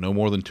that's like no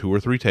more than 2 or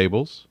 3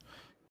 tables.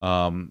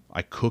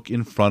 I cook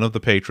in front of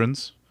the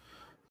patrons.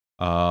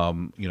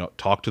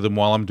 Talk to them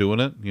while I'm doing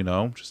it,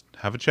 just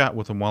have a chat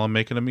with them while I'm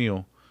making a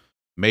meal.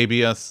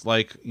 Maybe us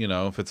like,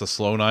 if it's a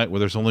slow night where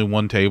there's only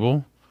 1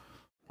 table,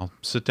 I'll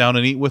sit down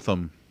and eat with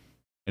them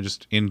and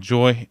just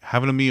enjoy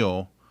having a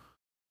meal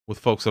with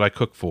folks that I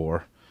cook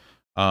for.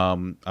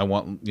 I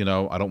want,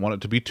 I don't want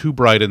it to be too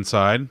bright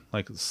inside,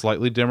 like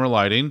slightly dimmer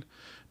lighting,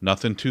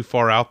 nothing too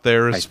far out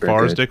there as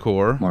far as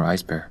decor. More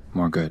ice bear,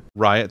 more good.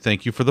 Riot,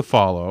 thank you for the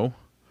follow.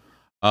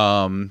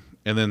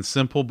 And then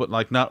simple, but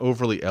like not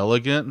overly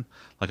elegant.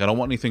 Like I don't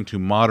want anything too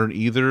modern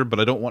either, but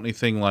I don't want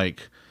anything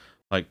like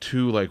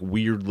too like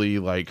weirdly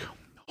like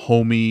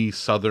homey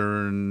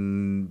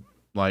Southern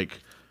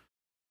like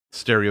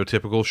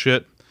stereotypical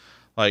shit.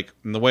 Like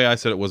the way I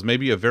said it was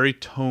maybe a very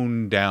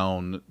toned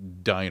down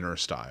diner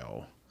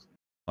style.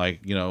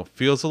 Like,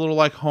 feels a little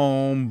like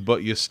home,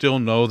 but you still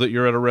know that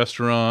you're at a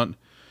restaurant.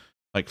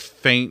 Like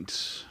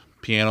faint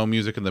piano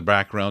music in the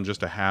background just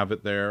to have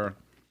it there.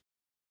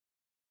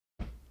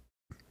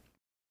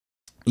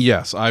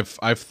 Yes, I've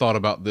thought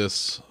about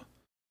this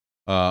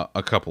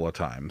a couple of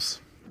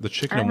times. The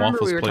chicken and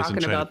waffles place in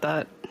China. About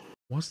that.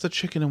 What's the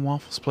chicken and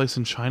waffles place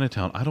in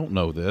Chinatown? I don't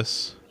know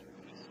this.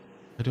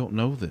 I don't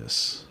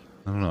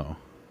know.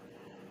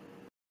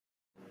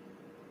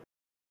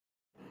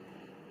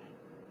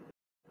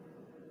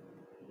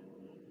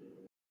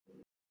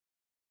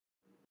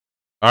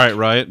 All right,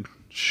 Riot,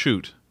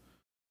 shoot.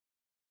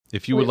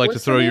 If you would like to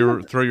throw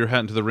your hat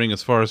into the ring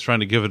as far as trying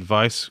to give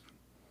advice,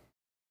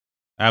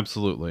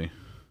 absolutely.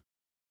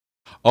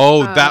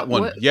 Oh, that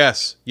one. What?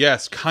 Yes.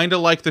 Kind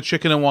of like the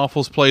chicken and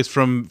waffles place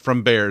from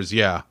Bears.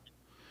 Yeah.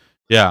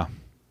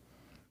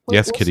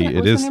 Yes, Kitty.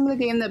 It is. What's the name of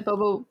the game that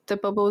Bobo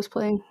was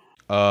playing?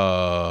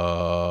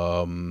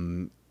 Let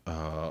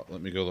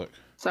me go look.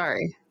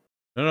 Sorry.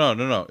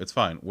 No. It's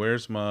fine.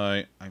 Where's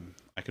my?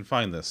 I can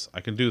find this.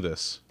 I can do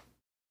this.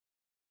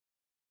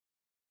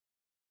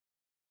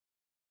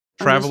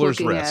 Traveler's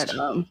Rest.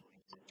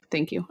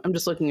 Thank you. I'm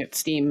just looking at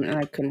Steam and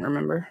I couldn't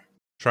remember.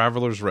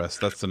 Traveler's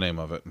Rest. That's the name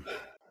of it.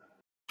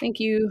 Thank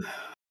you.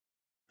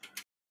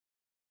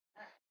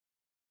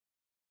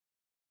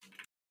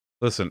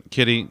 Listen,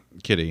 Kitty.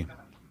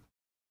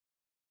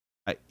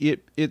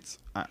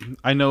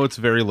 I know it's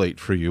very late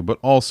for you, but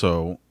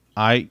also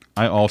I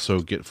also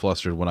get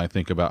flustered when I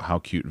think about how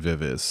cute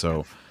Viv is.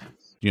 So,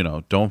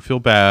 don't feel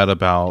bad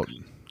about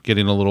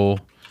getting a little,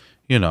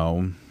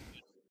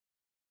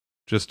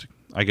 just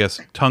I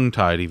guess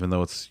tongue-tied, even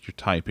though you're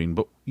typing.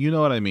 But you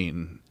know what I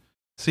mean.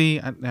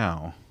 See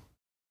now.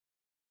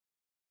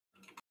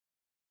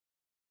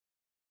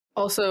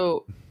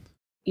 Also,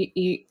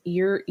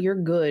 you're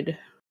good.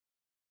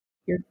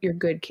 You're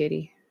good,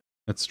 Kitty.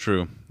 That's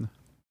true.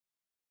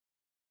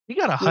 You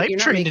got a hype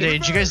train today.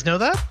 Did you guys know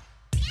that?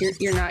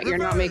 You're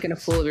not making a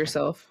fool of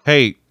yourself.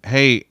 Hey,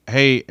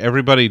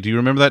 everybody! Do you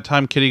remember that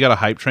time Kitty got a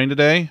hype train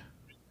today?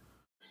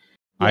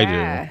 Yeah, I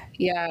do.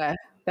 Yeah,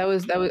 that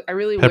was. I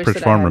really Pepperidge wish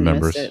that Farm I had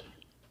remembers. missed it.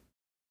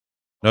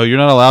 No, you're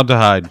not allowed to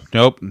hide.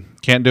 Nope,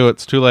 can't do it.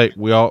 It's too late.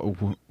 We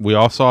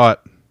all saw it.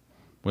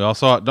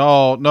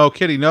 No,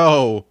 Kitty,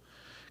 no.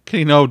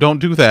 Kitty, no, don't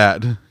do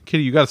that.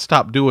 Kitty, you got to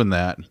stop doing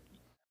that.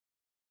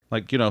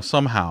 Like,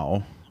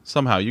 somehow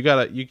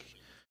you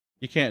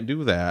can't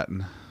do that.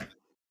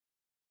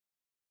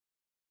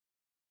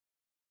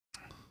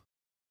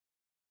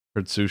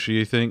 Heard sushi,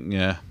 you think?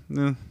 Yeah.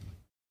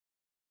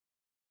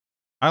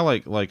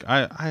 I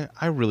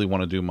really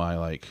want to do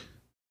my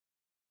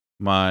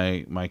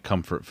my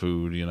comfort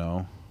food,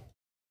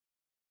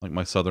 like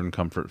my Southern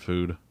comfort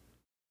food.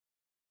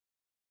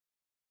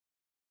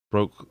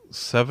 Broke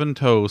 7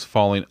 toes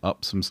falling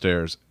up some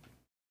stairs.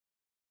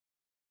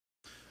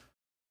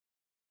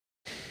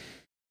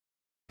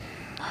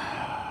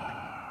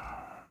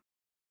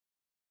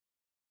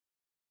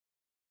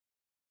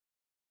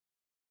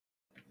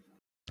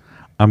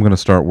 I'm going to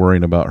start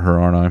worrying about her,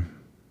 aren't I?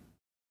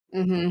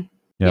 Mm-hmm.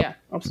 Yep. Yeah,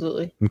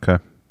 absolutely. Okay.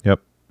 Yep.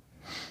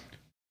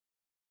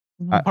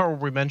 Or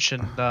we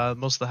mentioned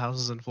most of the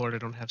houses in Florida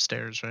don't have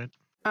stairs, right?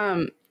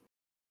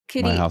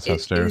 Kitty, my house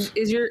has stairs.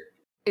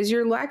 Is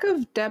your lack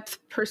of depth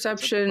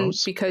perception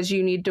because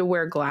you need to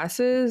wear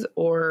glasses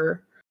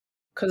or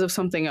because of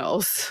something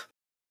else?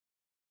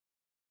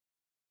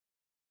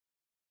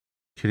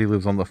 Kitty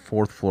lives on the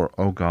 4th floor.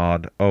 Oh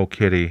God. Oh,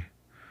 Kitty.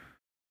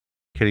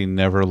 Kitty,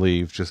 never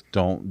leave. Just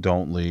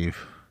don't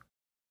leave.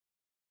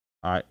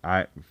 I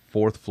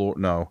 4th floor.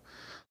 No.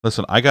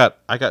 Listen, I got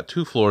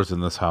 2 floors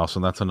in this house,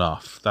 and that's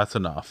enough. That's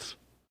enough.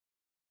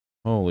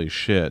 Holy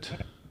shit.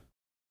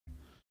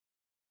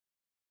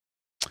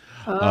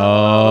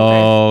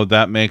 Oh, Oh,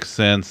 that makes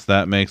sense.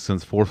 That makes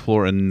sense. 4th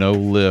floor and no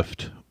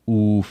lift.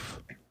 Oof.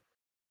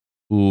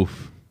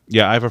 Oof.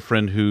 Yeah, I have a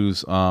friend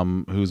who's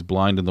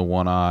blind in the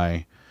one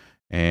eye,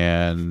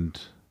 and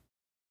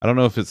I don't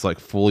know if it's like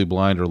fully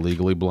blind or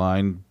legally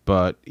blind,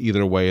 but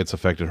either way it's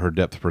affected her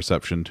depth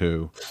perception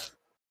too.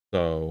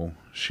 So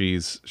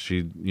hers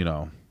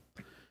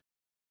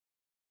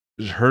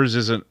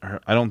isn't.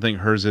 I don't think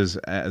hers is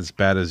as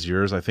bad as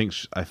yours. I think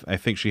I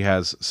think she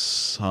has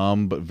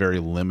some, but very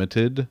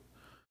limited.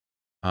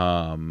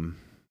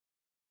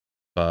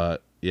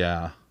 But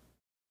yeah,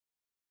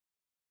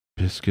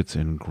 biscuits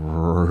and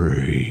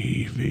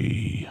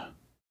gravy.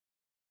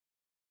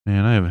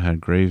 Man, I haven't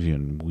had gravy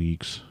in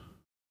weeks.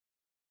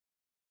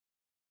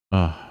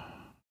 I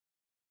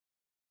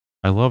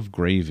love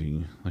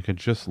gravy. Like I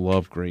just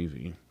love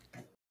gravy.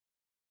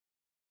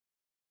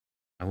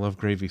 I love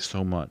gravy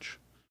so much.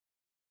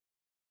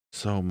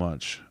 So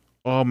much.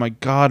 Oh my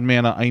god,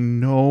 man, I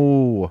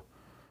know.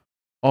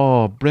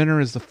 Oh,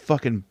 Brenner is the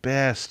fucking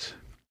best.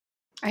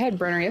 I had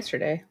Brenner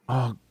yesterday.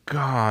 Oh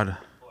god.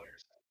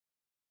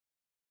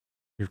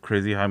 You have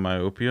crazy high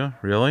myopia?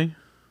 Really?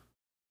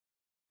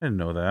 I didn't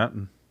know that.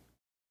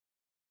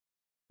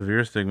 Severe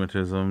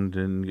astigmatism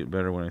didn't get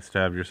better when I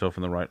stabbed yourself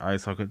in the right eye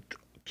socket.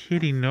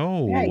 Kitty,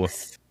 no.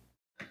 Yikes.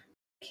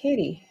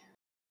 Kitty.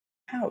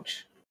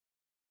 Ouch.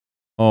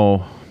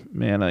 Oh,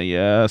 Manna,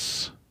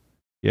 yes.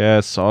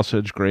 Yes,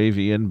 sausage,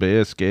 gravy, and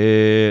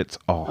biscuits.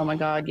 Oh my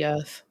god,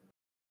 yes.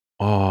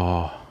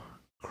 Oh,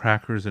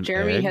 crackers and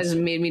Jeremy eggs. has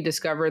made me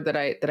discover that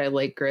I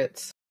like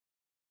grits.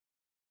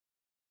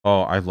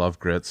 Oh, I love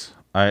grits.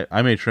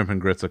 I made shrimp and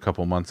grits a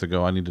couple months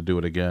ago. I need to do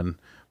it again.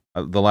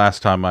 The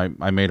last time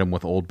I made them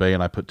with Old Bay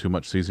and I put too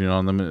much seasoning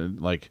on them.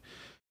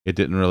 It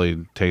didn't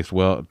really taste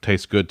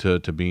good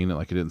to Bean.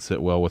 Like it didn't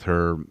sit well with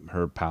her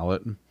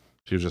palate.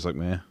 She was just like,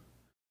 meh.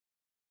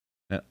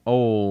 And,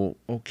 oh,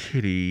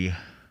 Kitty.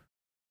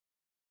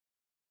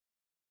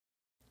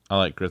 I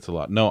like grits a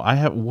lot. No, I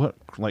have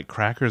like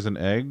crackers and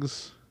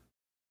eggs?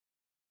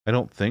 I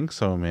don't think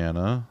so,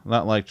 Manna.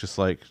 Not like just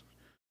like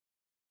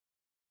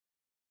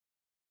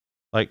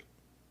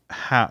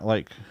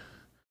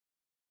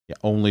yeah,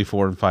 only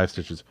 4 and 5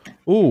 stitches.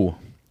 Ooh,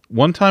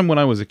 one time when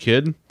I was a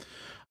kid,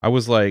 I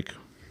was like,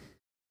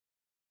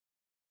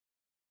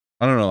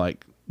 I don't know,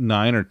 like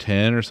 9 or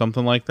 10 or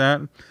something like that.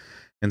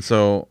 And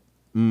so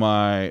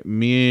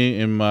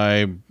me and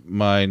my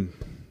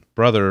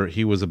brother,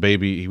 he was a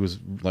baby. He was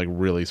like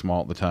really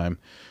small at the time.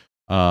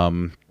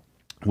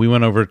 We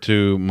went over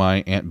to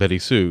my Aunt Betty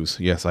Sue's.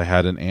 Yes, I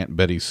had an Aunt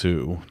Betty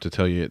Sue. To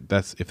tell you,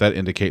 if that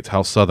indicates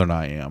how Southern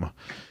I am.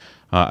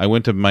 I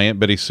went to my Aunt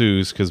Betty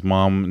Sue's because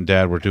Mom and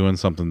Dad were doing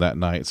something that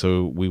night.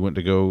 So we went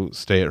to go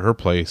stay at her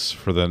place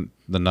for the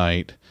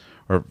night,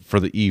 or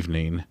for the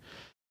evening.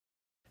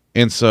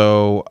 And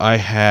so I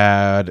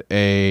had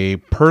a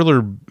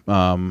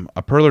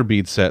perler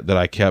bead set that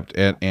I kept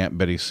at Aunt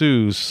Betty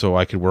Sue's so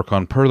I could work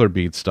on perler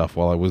bead stuff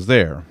while I was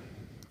there.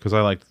 Because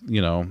I liked,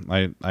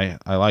 I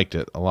liked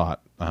it a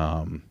lot.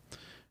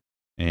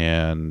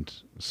 And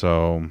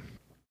so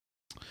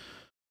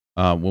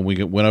when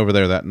we went over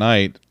there that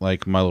night,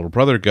 like my little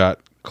brother got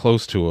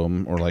close to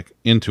him or like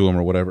into him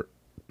or whatever.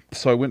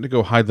 So I went to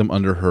go hide them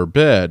under her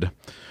bed.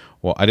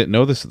 Well, I didn't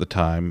know this at the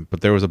time,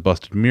 but there was a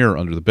busted mirror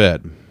under the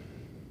bed.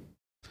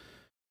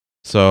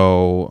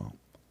 So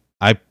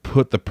I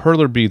put the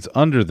perler beads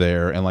under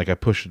there and like I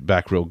pushed it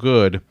back real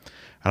good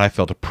and I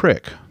felt a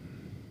prick.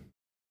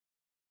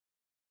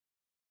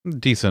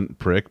 Decent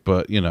prick,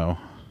 but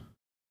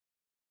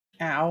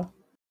Ow.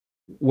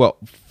 Well,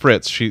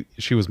 Fritz,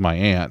 she was my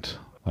aunt,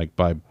 like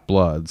by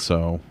blood,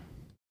 so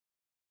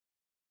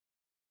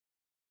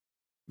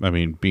I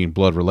mean being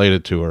blood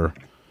related to her.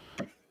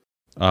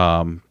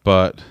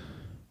 But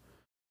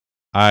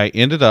I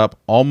ended up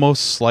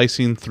almost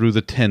slicing through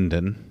the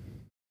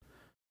tendon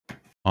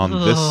on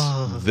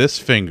this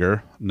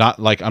finger. Not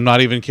like, I'm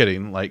not even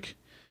kidding. Like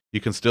you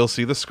can still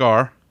see the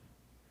scar.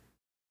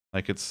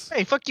 Like it's,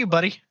 hey, fuck you,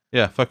 buddy.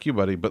 Yeah, fuck you,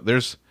 buddy. But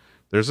there's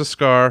a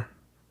scar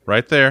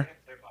right there.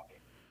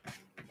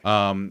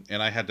 And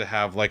I had to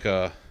have like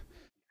it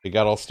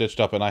got all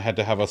stitched up and I had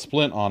to have a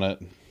splint on it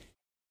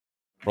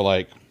for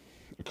like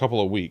a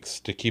couple of weeks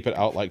to keep it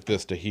out like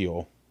this to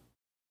heal.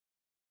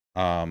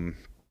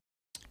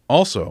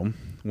 Also,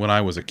 when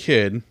I was a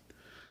kid,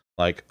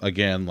 like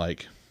again,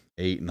 like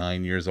 8,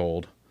 9 years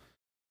old,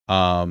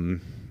 I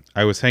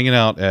was hanging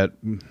out at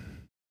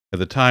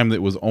the time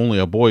that was only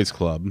a boys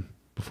club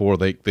before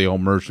they all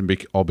merged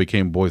and all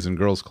became boys and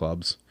girls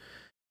clubs.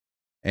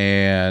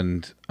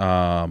 And we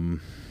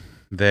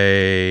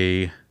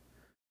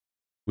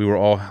were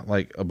all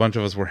like, a bunch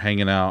of us were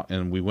hanging out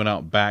and we went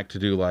out back to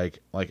do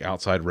like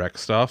outside rec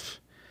stuff.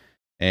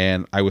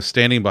 And I was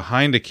standing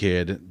behind a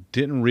kid,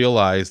 didn't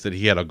realize that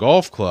he had a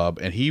golf club,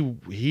 and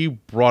he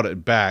brought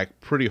it back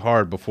pretty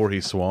hard before he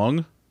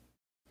swung.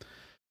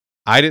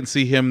 I didn't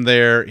see him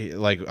there.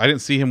 I didn't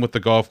see him with the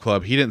golf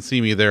club. He didn't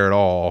see me there at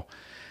all.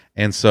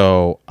 And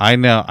so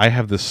I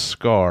have this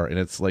scar, and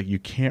it's like you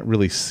can't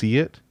really see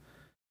it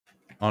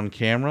on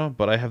camera,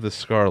 but I have this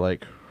scar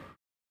like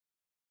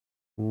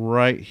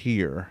right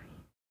here.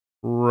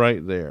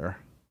 Right there.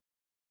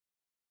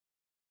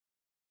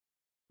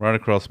 Right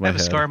across my I have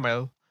head. a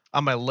scar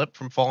on my lip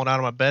from falling out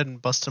of my bed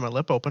and busting my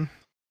lip open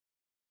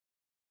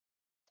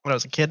when I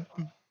was a kid.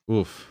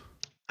 Oof.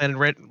 Landed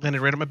right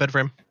on my bed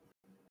frame.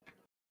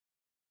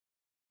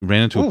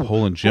 Ran into a Ooh,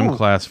 pole in gym ooh.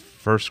 class,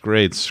 first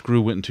grade.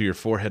 Screw went into your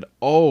forehead.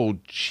 Oh,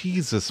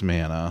 Jesus,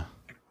 Mana.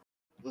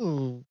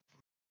 Ooh.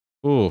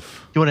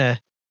 Oof. Have I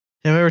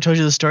ever told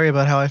you the story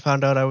about how I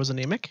found out I was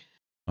anemic?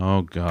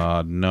 Oh,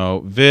 God,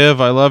 no. Viv,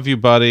 I love you,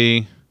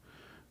 buddy.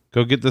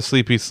 Go get the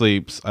sleepy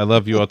sleeps. I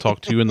love you. I'll talk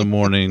to you in the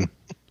morning.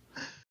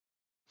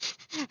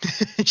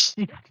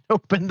 She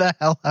opened the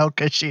hell out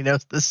because she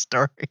knows this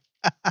story.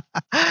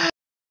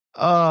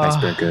 Ice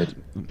bear good.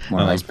 More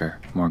ice bear.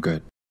 More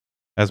good.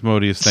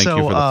 Asmodeus, thank you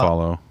for the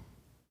follow.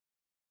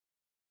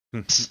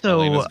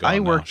 So Elena's gone I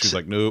now. worked. She's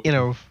like, nope.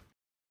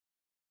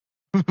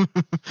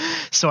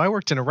 So I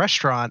worked in a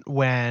restaurant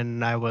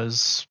when I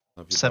was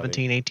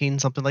 17, 18,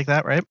 something like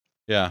that, right?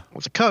 Yeah. I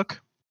was a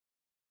cook.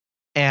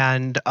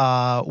 And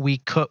we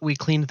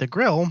cleaned the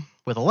grill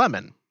with a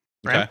lemon,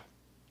 right? Okay.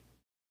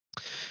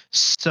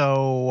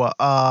 So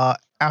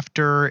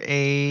after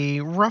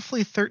a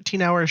roughly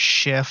 13-hour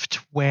shift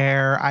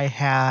where I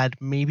had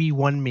maybe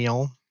one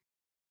meal.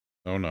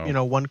 Oh,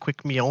 no. One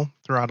quick meal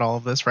throughout all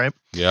of this, right?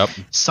 Yep.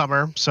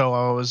 Summer, so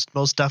I was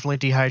most definitely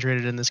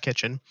dehydrated in this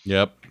kitchen.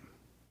 Yep.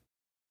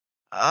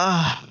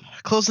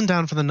 Closing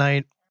down for the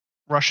night,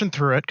 rushing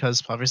through it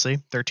because obviously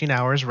 13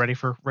 hours, ready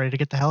to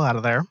get the hell out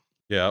of there.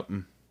 Yep.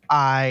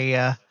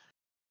 I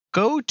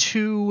go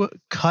to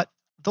cut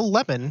the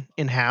lemon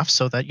in half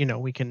so that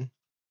we can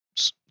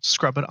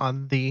scrub it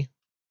on the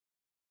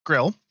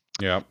grill.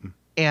 Yep.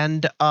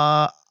 And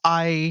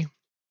I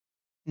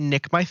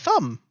nick my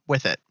thumb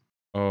with it.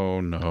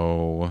 Oh,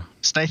 no.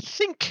 So I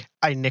think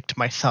I nicked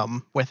my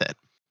thumb with it.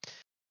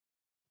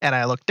 And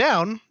I looked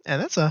down,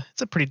 and it's a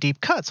pretty deep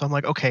cut. So I'm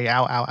like, okay,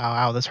 ow, ow,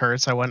 ow, ow, this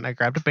hurts. I went and I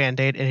grabbed a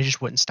Band-Aid, and it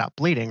just wouldn't stop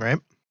bleeding, right?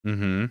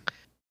 Mm-hmm.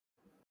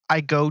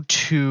 I go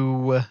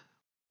to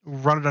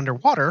run it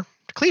underwater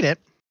to clean it,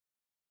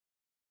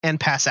 and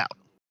pass out.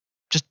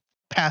 Just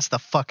pass the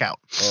fuck out.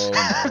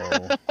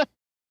 Oh, no.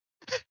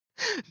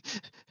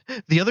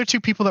 The other two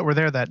people that were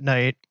there that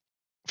night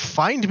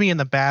find me in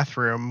the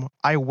bathroom.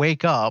 I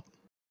wake up,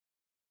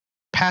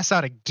 pass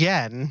out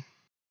again.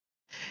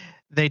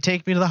 They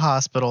take me to the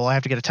hospital. I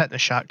have to get a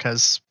tetanus shot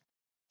because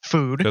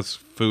food. Because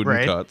food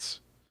right? and cuts.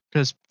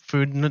 Because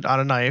food on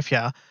a knife,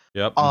 yeah.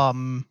 Yep.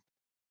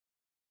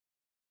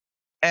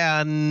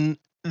 And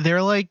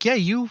they're like, yeah,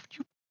 you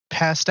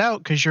passed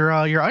out because your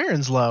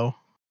iron's low.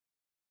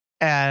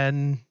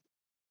 And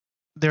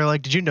they're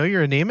like, did you know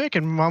you're anemic?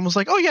 And Mom was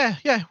like, oh yeah,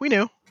 we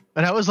knew.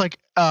 And I was like,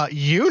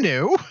 you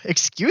knew?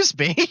 Excuse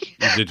me.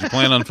 Did you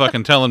plan on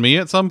fucking telling me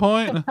at some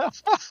point?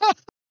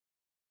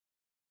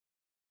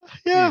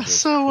 Yeah, Jesus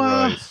so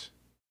Christ.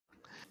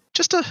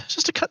 just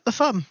to cut the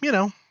thumb,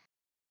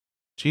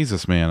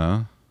 Jesus,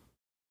 Mana.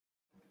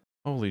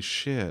 Holy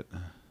shit.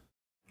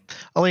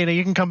 Elena,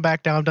 you can come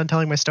back now. I'm done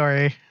telling my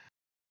story.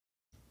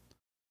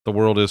 The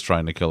world is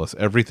trying to kill us.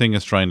 Everything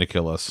is trying to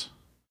kill us.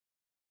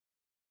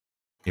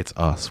 It's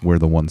us. We're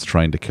the ones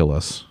trying to kill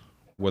us.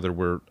 Whether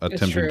we're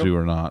attempting to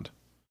or not.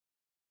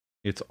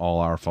 It's all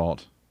our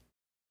fault.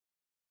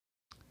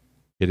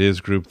 It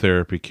is group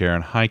therapy,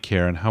 Karen. Hi,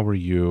 Karen. How are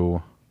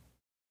you?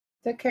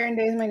 Is that Karen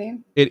Day is my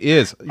name? It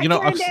is.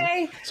 Karen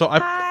Day.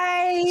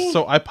 Hi.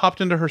 So I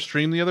popped into her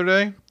stream the other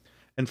day.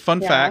 And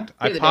fun fact,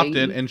 I popped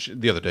in and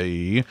the other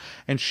day,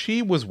 and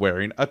she was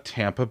wearing a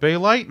Tampa Bay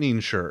Lightning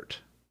shirt.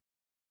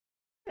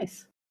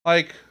 Nice.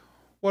 Like,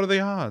 what are the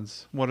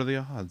odds? What are the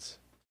odds?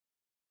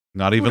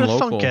 Not even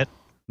local. Thunk it?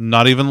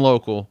 Not even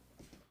local.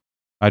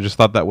 I just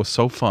thought that was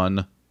so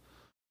fun.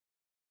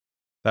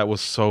 That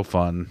was so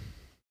fun.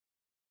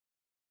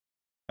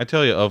 I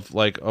tell you, of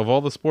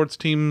all the sports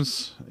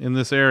teams in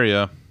this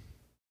area,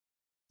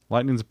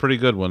 Lightning's a pretty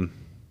good one.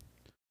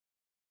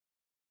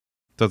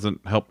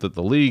 Doesn't help that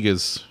the league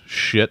is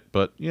shit,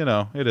 but,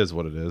 it is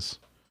what it is.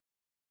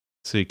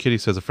 Let's see, Kitty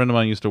says, a friend of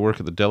mine used to work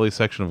at the deli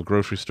section of a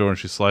grocery store, and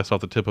she sliced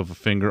off the tip of a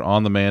finger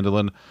on the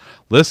mandolin.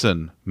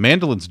 Listen,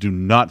 mandolins do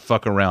not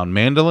fuck around.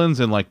 Mandolins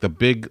and, the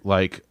big,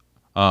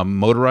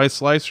 motorized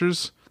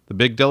slicers, the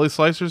big deli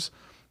slicers,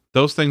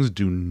 those things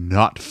do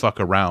not fuck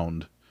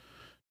around.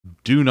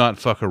 Do not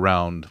fuck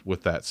around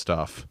with that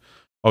stuff.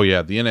 Oh,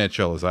 yeah, the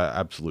NHL is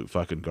absolute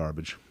fucking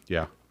garbage.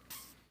 Yeah.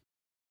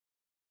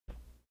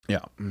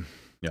 Yeah.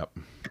 Yep.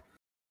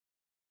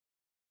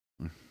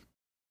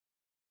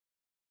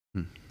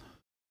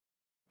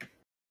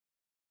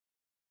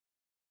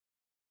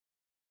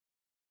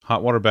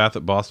 Hot water bath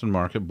at Boston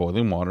Market,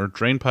 boiling water,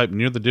 drain pipe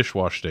near the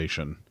dishwash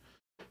station.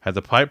 Had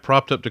the pipe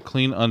propped up to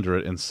clean under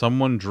it, and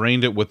someone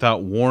drained it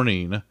without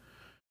warning.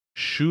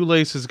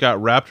 Shoelaces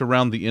got wrapped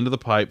around the end of the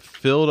pipe,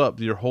 filled up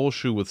your whole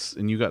shoe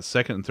and you got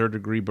 2nd and 3rd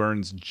degree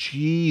burns.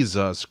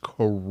 Jesus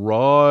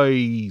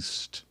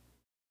Christ.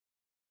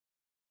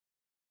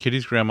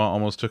 Kitty's grandma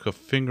almost took a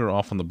finger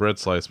off on the bread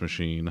slice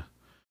machine.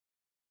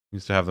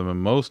 Used to have them in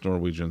most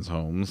Norwegians'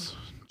 homes.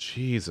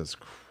 Jesus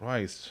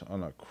Christ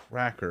on a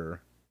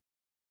cracker.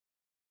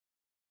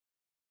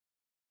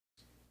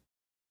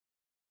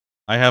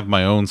 I have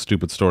my own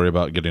stupid story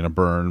about getting a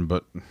burn,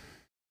 but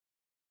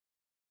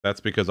that's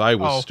because I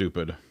was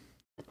stupid.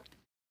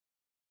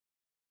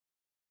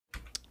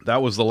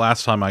 That was the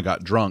last time I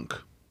got drunk.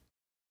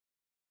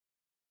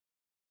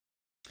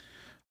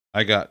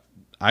 I got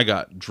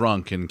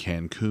drunk in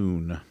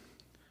Cancun,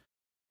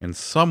 and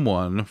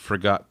someone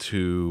forgot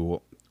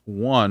to,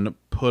 1,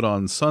 put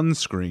on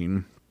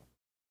sunscreen,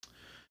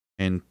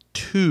 and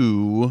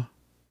 2,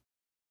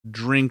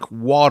 drink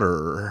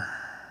water.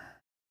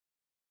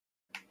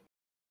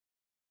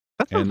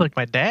 That sounds like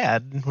my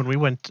dad when we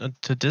went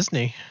to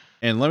Disney.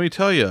 And let me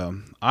tell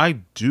you, I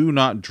do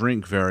not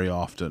drink very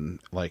often,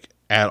 like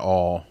at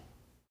all.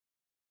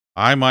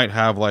 I might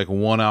have like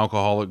 1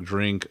 alcoholic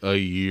drink a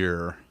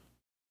year.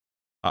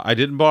 I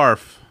didn't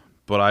barf,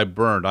 but I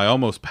burned. I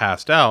almost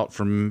passed out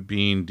from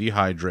being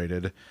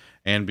dehydrated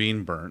and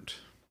being burnt.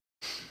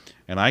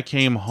 And I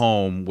came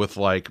home with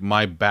like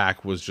my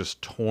back was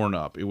just torn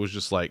up. It was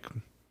just like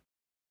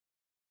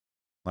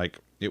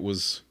it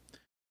was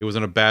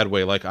in a bad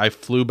way. Like I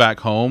flew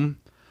back home.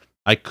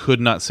 I could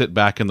not sit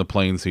back in the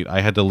plane seat.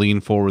 I had to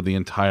lean forward the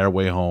entire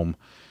way home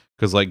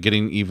because like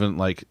getting even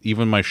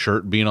my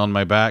shirt being on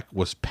my back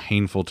was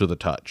painful to the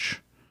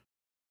touch.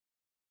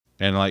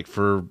 And like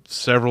for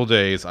several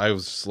days, I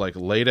was like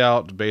laid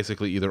out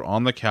basically either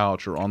on the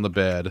couch or on the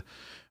bed.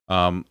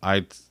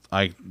 I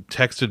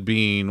texted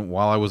Bean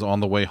while I was on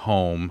the way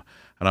home,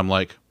 and I'm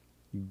like,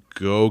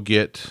 go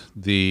get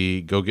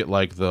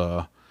like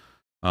the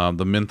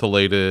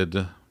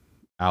mentholated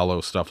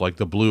aloe stuff, like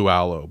the blue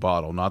aloe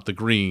bottle, not the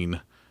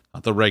green,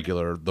 not the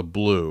regular, the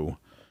blue.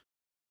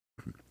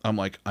 I'm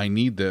like, I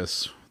need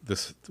this.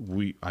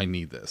 I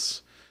need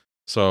this.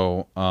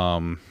 So,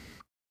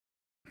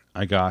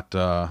 I got,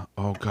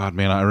 oh God,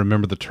 man, I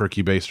remember the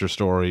turkey baster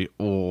story.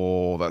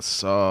 Oh, that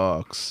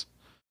sucks.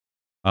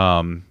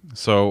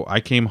 So I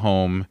came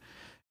home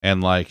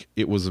and like,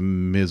 it was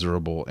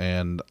miserable.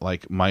 And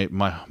like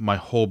my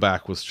whole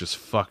back was just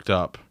fucked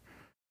up,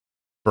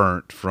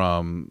 burnt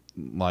from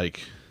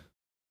like,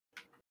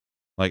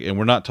 and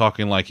we're not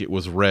talking like it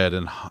was red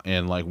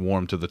and like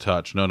warm to the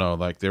touch. No,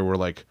 like there were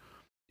like,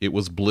 it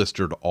was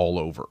blistered all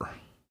over.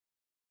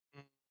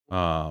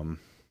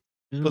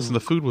 Listen, the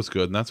food was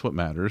good, and that's what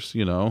matters,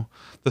 you know.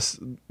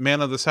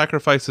 The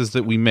sacrifices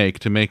that we make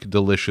to make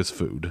delicious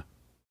food.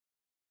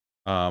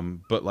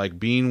 But like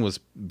Bean was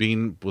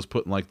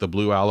putting like the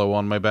blue aloe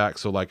on my back,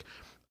 so like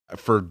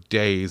for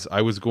days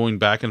I was going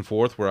back and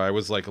forth where I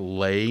was like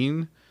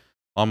laying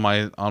on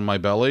my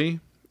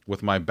belly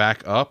with my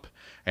back up,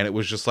 and it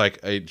was just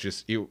like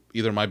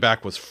either my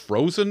back was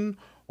frozen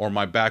or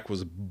my back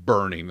was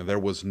burning. There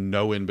was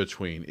no in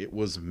between. It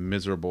was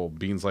miserable.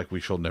 Bean's like,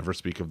 we shall never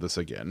speak of this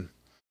again.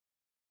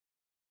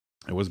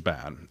 It was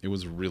bad. It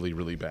was really,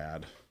 really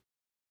bad.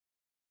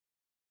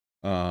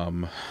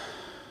 So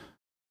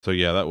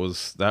yeah, that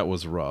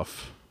was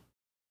rough.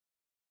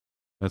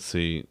 Let's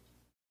see.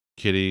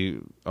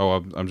 Kitty. Oh,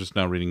 I'm just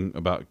now reading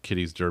about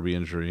Kitty's derby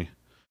injury.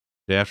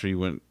 Day after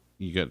you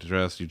got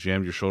dressed, you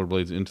jammed your shoulder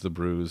blades into the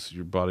bruise.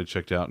 Your body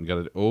checked out and got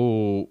it.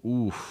 Oh,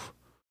 oof.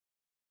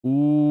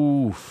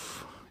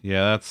 Oof.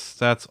 Yeah, that's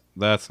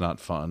not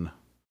fun.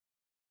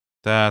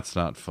 That's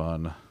not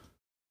fun.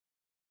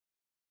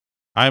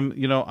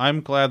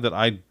 I'm glad that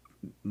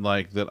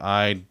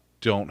I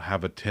don't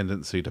have a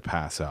tendency to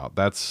pass out.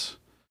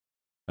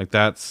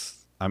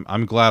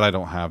 I'm glad I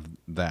don't have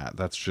that.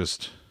 That's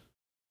just,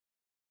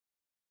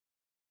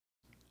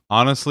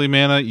 honestly,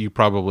 Mana, you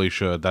probably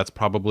should. That's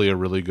probably a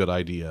really good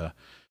idea.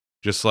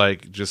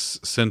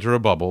 Just center a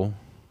bubble.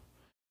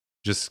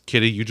 Just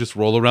Kitty, you just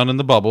roll around in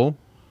the bubble.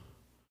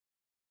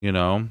 You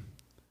know,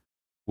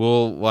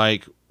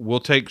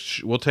 we'll take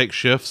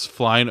shifts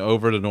flying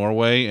over to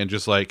Norway and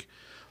just like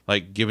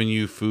giving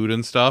you food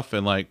and stuff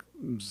and like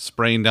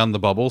spraying down the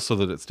bubble so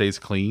that it stays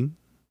clean.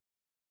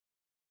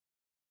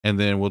 And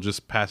then we'll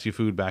just pass you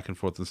food back and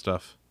forth and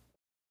stuff.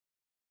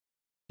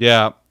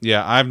 Yeah.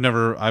 I've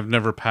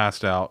never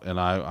passed out, and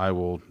I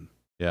will.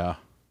 Yeah.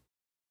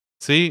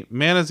 See,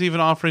 Mana's even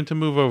offering to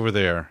move over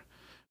there.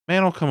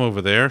 Man will come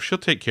over there. She'll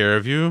take care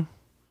of you.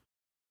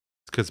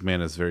 It's because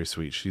Mana's very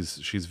sweet.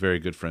 She's very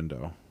good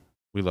friendo.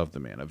 We love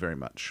the Mana very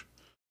much.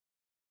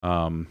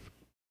 And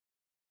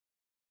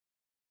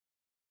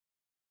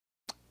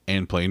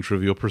playing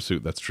Trivial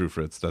Pursuit. That's true,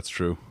 Fritz. That's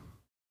true.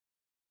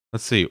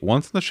 Let's see.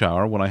 Once in the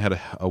shower, when I had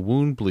a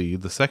wound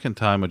bleed. The second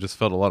time, I just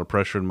felt a lot of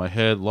pressure in my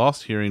head,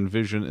 lost hearing,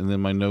 vision, and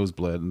then my nose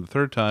bled. And the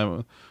third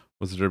time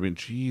was the derby.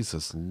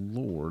 Jesus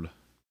Lord.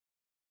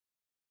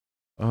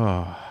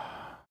 Oh.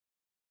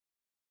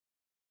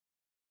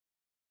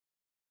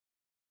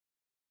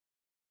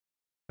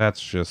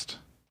 That's just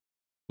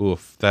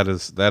oof. That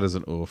is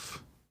an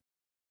oof.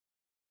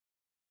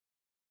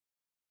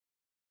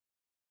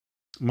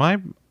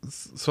 My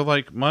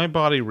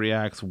body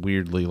reacts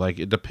weirdly. Like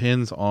it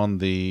depends on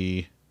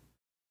the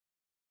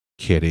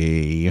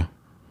Kitty.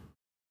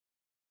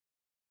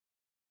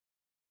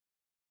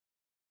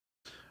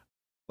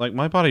 like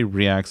my body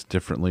reacts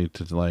differently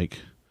to like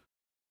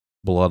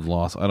blood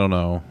loss. I don't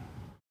know.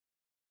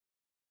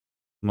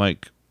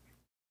 Like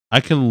I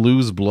can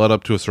lose blood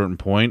up to a certain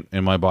point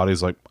and my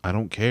body's like, I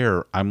don't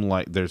care. I'm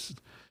like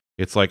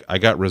it's like I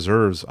got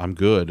reserves. I'm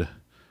good.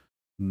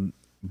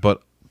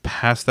 But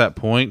past that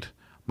point,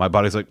 my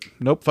body's like,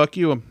 nope, fuck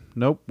you.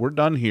 Nope, we're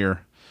done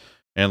here.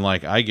 And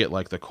like I get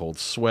like the cold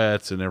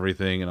sweats and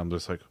everything and I'm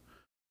just like,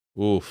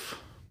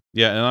 oof.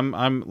 Yeah, and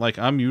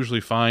I'm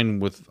usually fine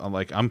with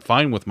I'm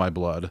fine with my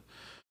blood.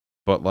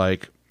 But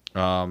like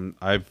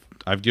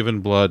I've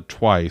given blood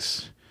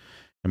twice,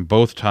 and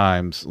both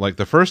times, like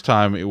the first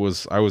time I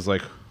was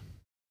like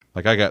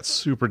I got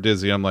super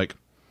dizzy. I'm like,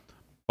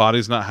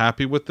 body's not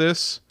happy with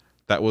this.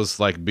 That was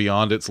like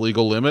beyond its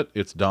legal limit.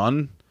 It's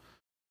done.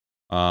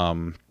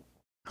 So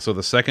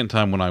the second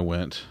time when I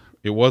went,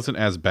 it wasn't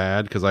as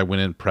bad because I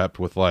went in prepped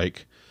with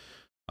like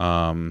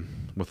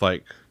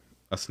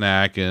a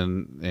snack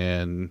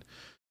and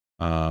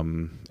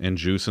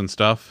juice and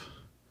stuff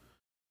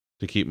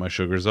to keep my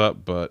sugars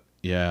up. But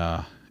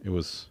yeah, it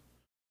was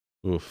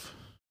oof.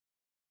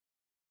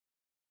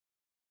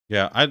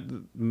 Yeah,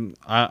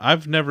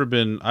 I've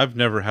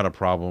never had a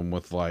problem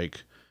with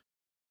like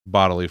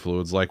bodily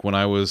fluids. Like when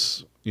I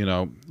was,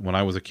 when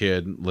I was a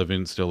kid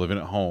still living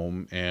at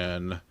home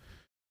and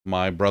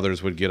my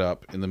brothers would get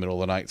up in the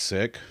middle of the night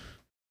sick,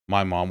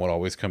 my mom would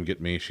always come get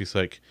me. She's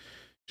like,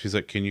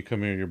 can you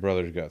come here? Your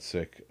brothers got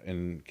sick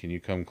and can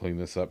you come clean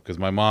this up? Because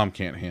my mom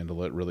can't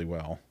handle it really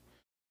well,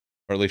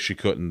 or at least she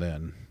couldn't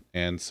then.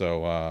 And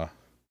so, I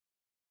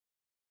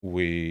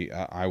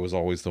was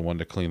always the one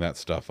to clean that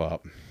stuff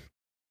up.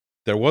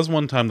 There was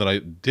one time that I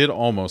did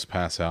almost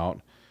pass out.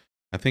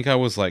 I think I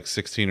was like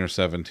 16 or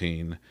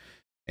 17.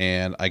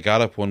 And I got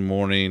up one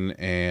morning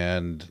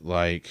and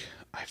like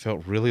I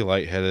felt really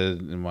lightheaded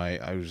and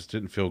I just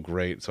didn't feel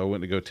great. So I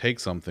went to go take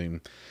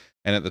something.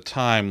 And at the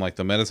time, like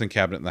the medicine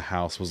cabinet in the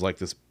house was like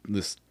this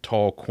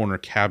tall corner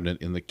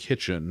cabinet in the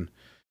kitchen.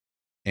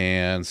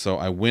 And so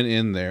I went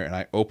in there and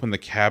I opened the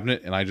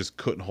cabinet and I just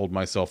couldn't hold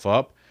myself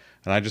up.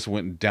 And I just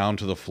went down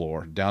to the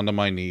floor, down to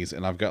my knees.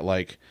 And I've got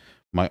like,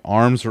 my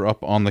arms are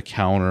up on the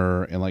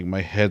counter and like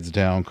my head's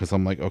down because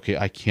I'm like, okay,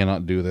 I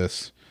cannot do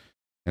this.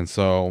 And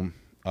so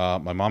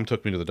my mom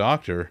took me to the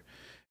doctor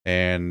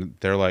and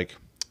they're like,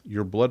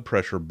 your blood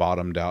pressure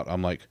bottomed out.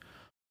 I'm like,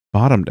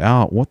 bottomed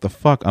out? What the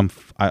fuck?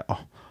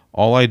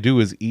 All I do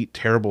is eat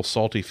terrible,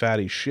 salty,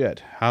 fatty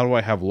shit. How do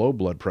I have low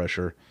blood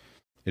pressure?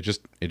 It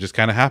just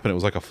kind of happened. It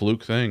was like a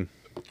fluke thing.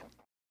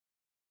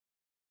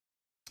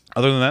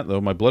 Other than that,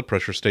 though, my blood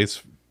pressure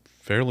stays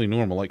fairly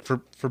normal. Like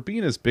for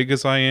being as big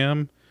as I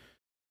am,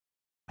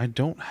 I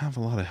don't have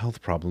a lot of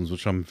health problems,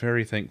 which I'm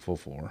very thankful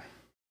for.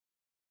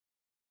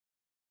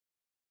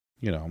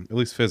 At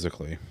least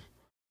physically.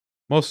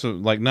 Most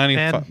of, like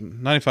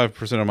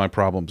 95% of my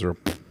problems are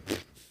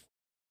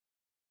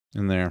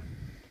in there.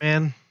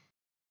 Man,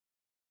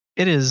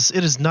 it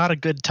is not a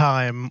good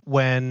time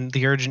when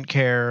the urgent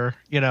care,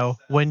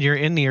 when you're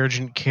in the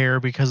urgent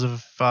care because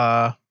of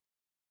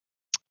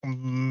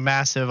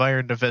massive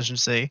iron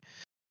deficiency.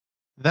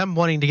 Them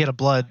wanting to get a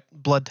blood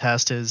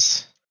test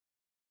is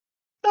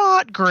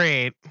not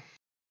great.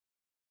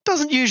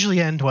 Doesn't usually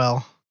end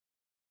well.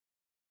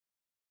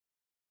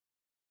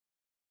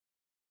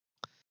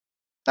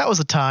 That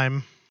was a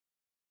time.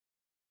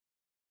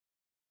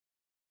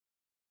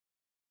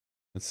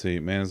 Let's see.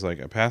 Man's like,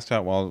 I passed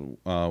out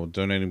while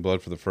donating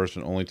blood for the first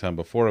and only time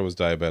before I was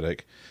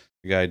diabetic.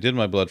 The guy who did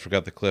my blood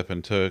forgot the clip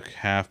and took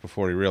half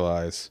before he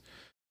realized.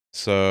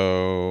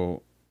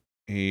 So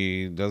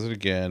he does it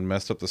again,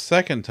 messed up the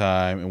second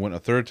time and went a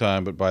third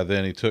time, but by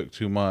then he took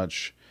too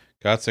much,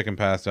 got sick and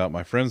passed out.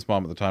 My friend's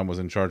mom at the time was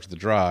in charge of the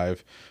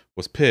drive,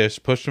 was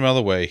pissed, pushed him out of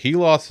the way. He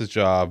lost his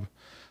job,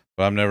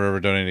 but I'm never ever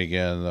donating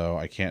again, though.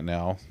 I can't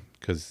now,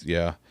 because,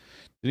 yeah,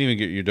 didn't even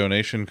get your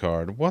donation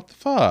card. What the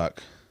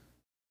fuck?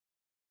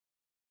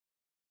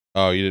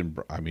 Oh, you didn't,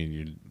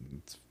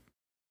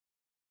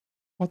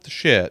 what the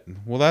shit?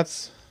 Well,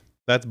 that's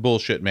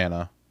bullshit,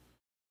 Mana.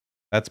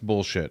 That's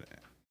bullshit.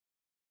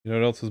 You know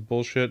what else is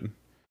bullshit?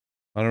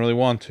 I don't really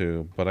want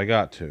to, but I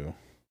got to.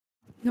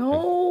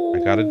 No. I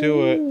gotta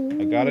do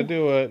it. I gotta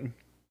do it.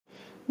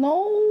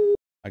 No.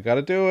 I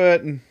gotta do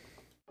it.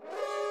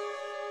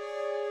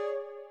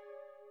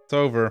 It's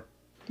over.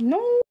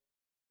 No.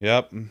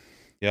 Yep.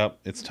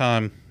 It's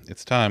time.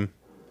 It's time.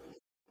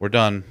 We're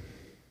done.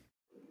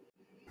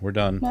 We're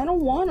done. I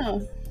don't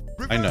wanna.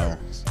 Reverse. I know.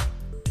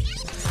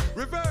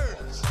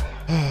 Reverse.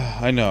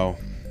 I know.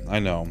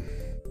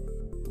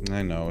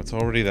 It's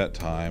already that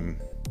time.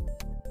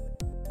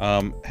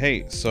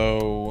 Hey,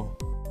 so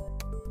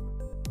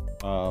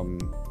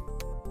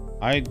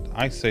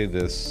I say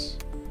this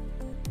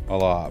a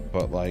lot,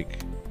 but like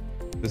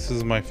this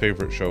is my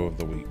favorite show of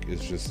the week.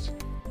 Is just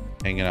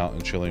hanging out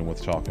and chilling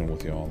with talking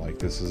with y'all. Like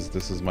this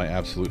is my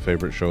absolute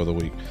favorite show of the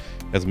week.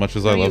 As much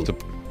as I love to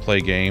play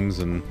games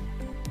and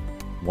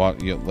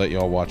let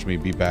y'all watch me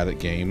be bad at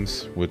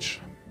games, which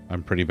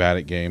I'm pretty bad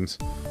at games.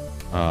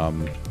 I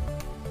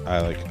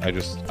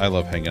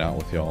love hanging out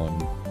with y'all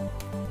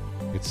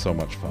and it's so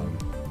much fun.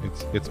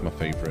 It's my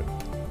favorite.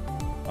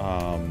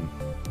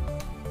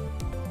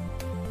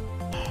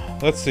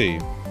 Let's see.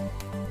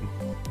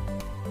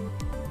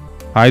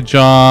 Hi,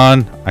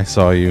 John. I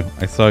saw you.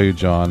 I saw you,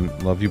 John.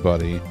 Love you,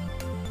 buddy.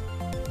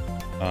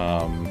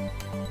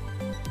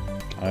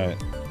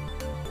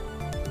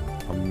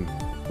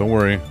 Don't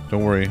worry.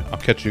 Don't worry. I'll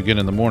catch you again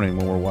in the morning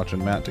when we're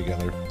watching Matt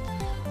together.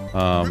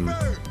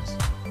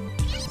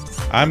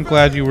 I'm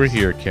glad you were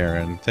here,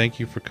 Karen. Thank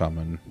you for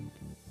coming.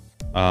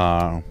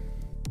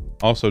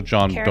 Also,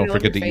 John, Karen, don't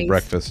forget love to your eat face.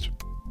 breakfast.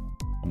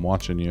 I'm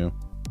watching you.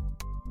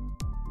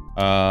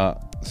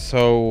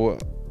 So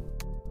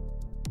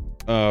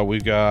we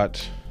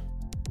got,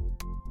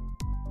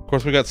 of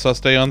course, we got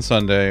Sus Day on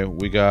Sunday.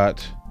 We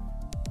got,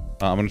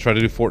 I'm going to try to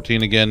do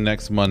 14 again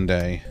next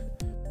Monday.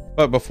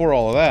 But before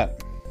all of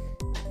that,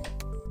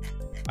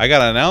 I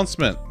got an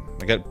announcement.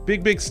 I got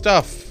big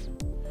stuff.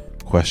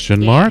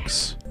 Question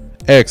marks?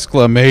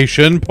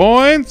 Exclamation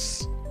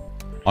points?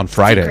 On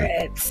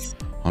Friday. Secrets.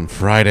 On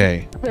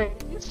Friday.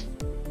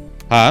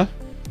 Huh?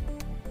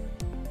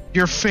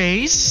 Your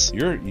face?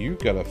 You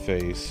got a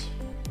face.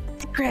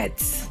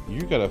 Secrets.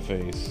 You got a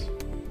face.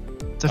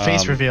 It's a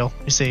face reveal,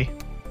 you see.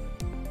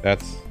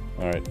 That's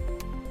alright.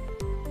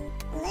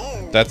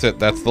 That's it.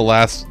 That's the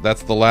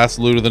last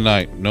loot of the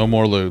night. No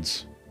more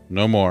loots.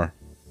 No more.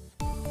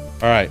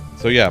 Alright,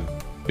 so yeah.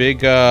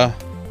 Big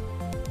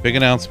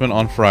announcement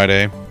on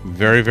Friday.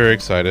 Very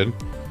excited.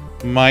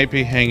 Might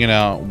be hanging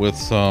out with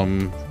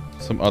some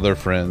other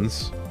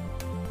friends.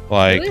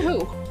 Like Really,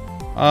 who?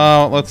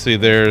 let's see,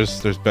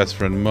 there's best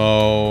friend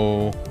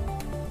Mo.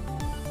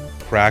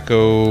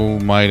 Krakow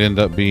might end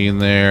up being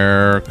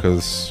there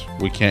because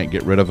we can't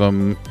get rid of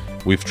him.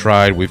 We've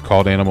tried, we've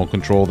called animal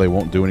control, they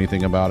won't do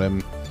anything about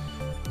him.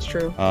 It's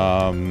true.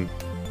 I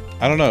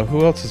don't know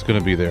who else is going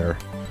to be there.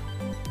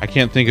 I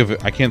can't think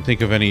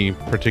of any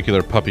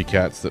particular puppy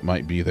cats that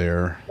might be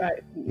there.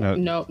 Right.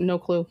 No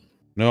clue.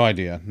 No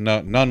idea.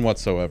 None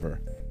whatsoever.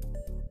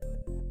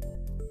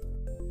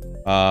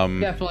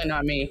 Definitely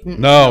not me.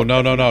 No.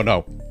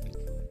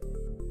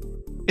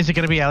 Is it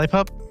gonna be Alley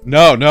Pup?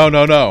 No. No,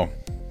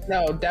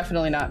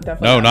 definitely not.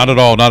 Definitely No, not at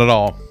all. Not at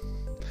all.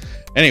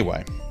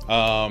 Anyway,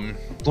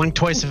 Blink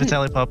twice if it's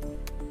Alley Pup.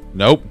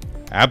 nope,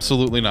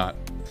 absolutely not.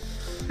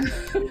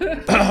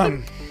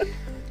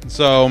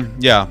 So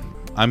yeah,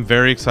 I'm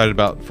very excited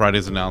about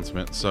Friday's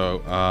announcement.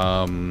 So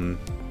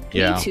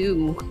yeah, Me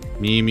too.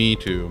 me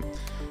too.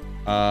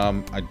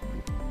 Y'all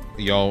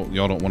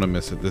don't want to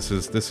miss it. This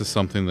is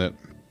something that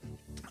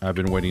I've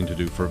been waiting to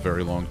do for a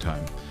very long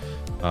time.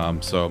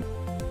 So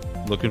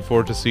looking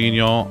forward to seeing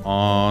y'all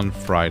on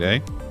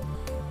Friday,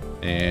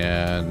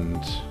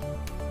 and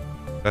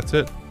that's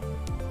it.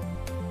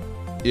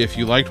 If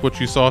you liked what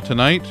you saw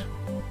tonight,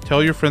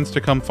 tell your friends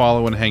to come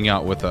follow and hang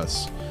out with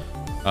us.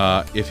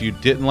 If you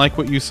didn't like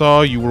what you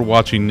saw, you were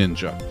watching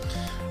Ninja.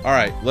 All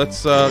right,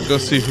 let's go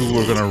see who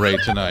we're gonna raid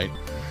tonight.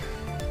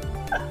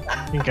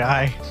 Fucking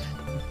guy.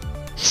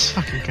 This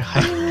fucking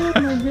guy.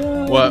 Oh my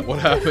god. What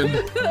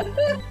happened?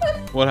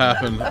 What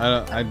happened?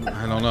 I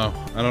don't know.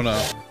 I don't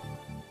know.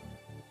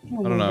 Oh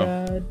I don't my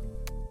know. God.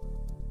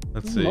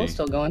 Let's Mo's see.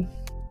 still going.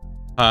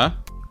 Huh?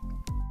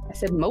 I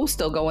said Mo's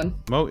still going.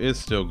 Mo is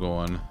still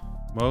going.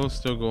 Mo's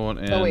still going,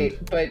 and Oh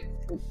wait, but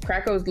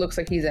Krakow's looks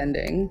like he's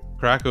ending.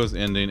 Krakow's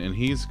ending, and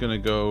he's gonna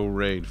go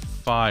raid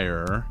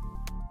Fire.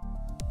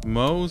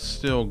 Mo's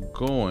still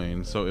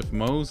going, so if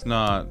Mo's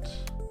not,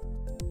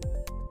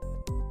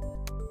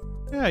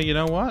 yeah, you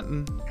know what?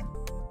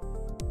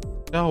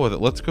 Hell with it.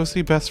 Let's go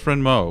see best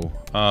friend Mo.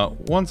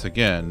 Once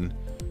again.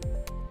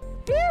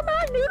 You're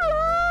my new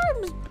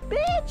arms,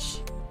 bitch.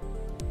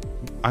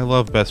 I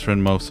love best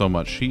friend Mo so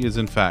much. She is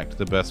in fact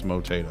the best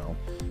Motato.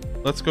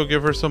 Let's go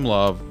give her some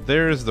love.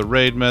 There's the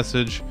raid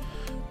message.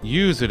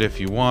 Use it if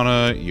you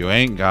wanna. You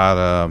ain't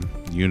gotta.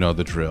 You know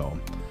the drill.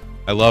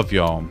 I love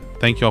y'all.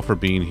 Thank y'all for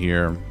being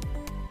here.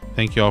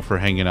 Thank y'all for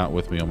hanging out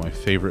with me on my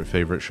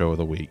favorite show of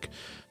the week.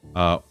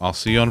 I'll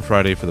see you on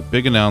Friday for the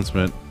big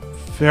announcement.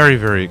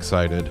 Very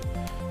excited.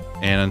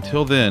 And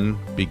until then,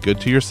 be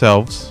good to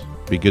yourselves.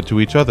 Be good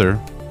to each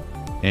other.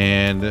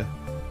 And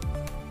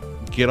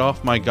get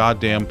off my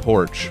goddamn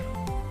porch.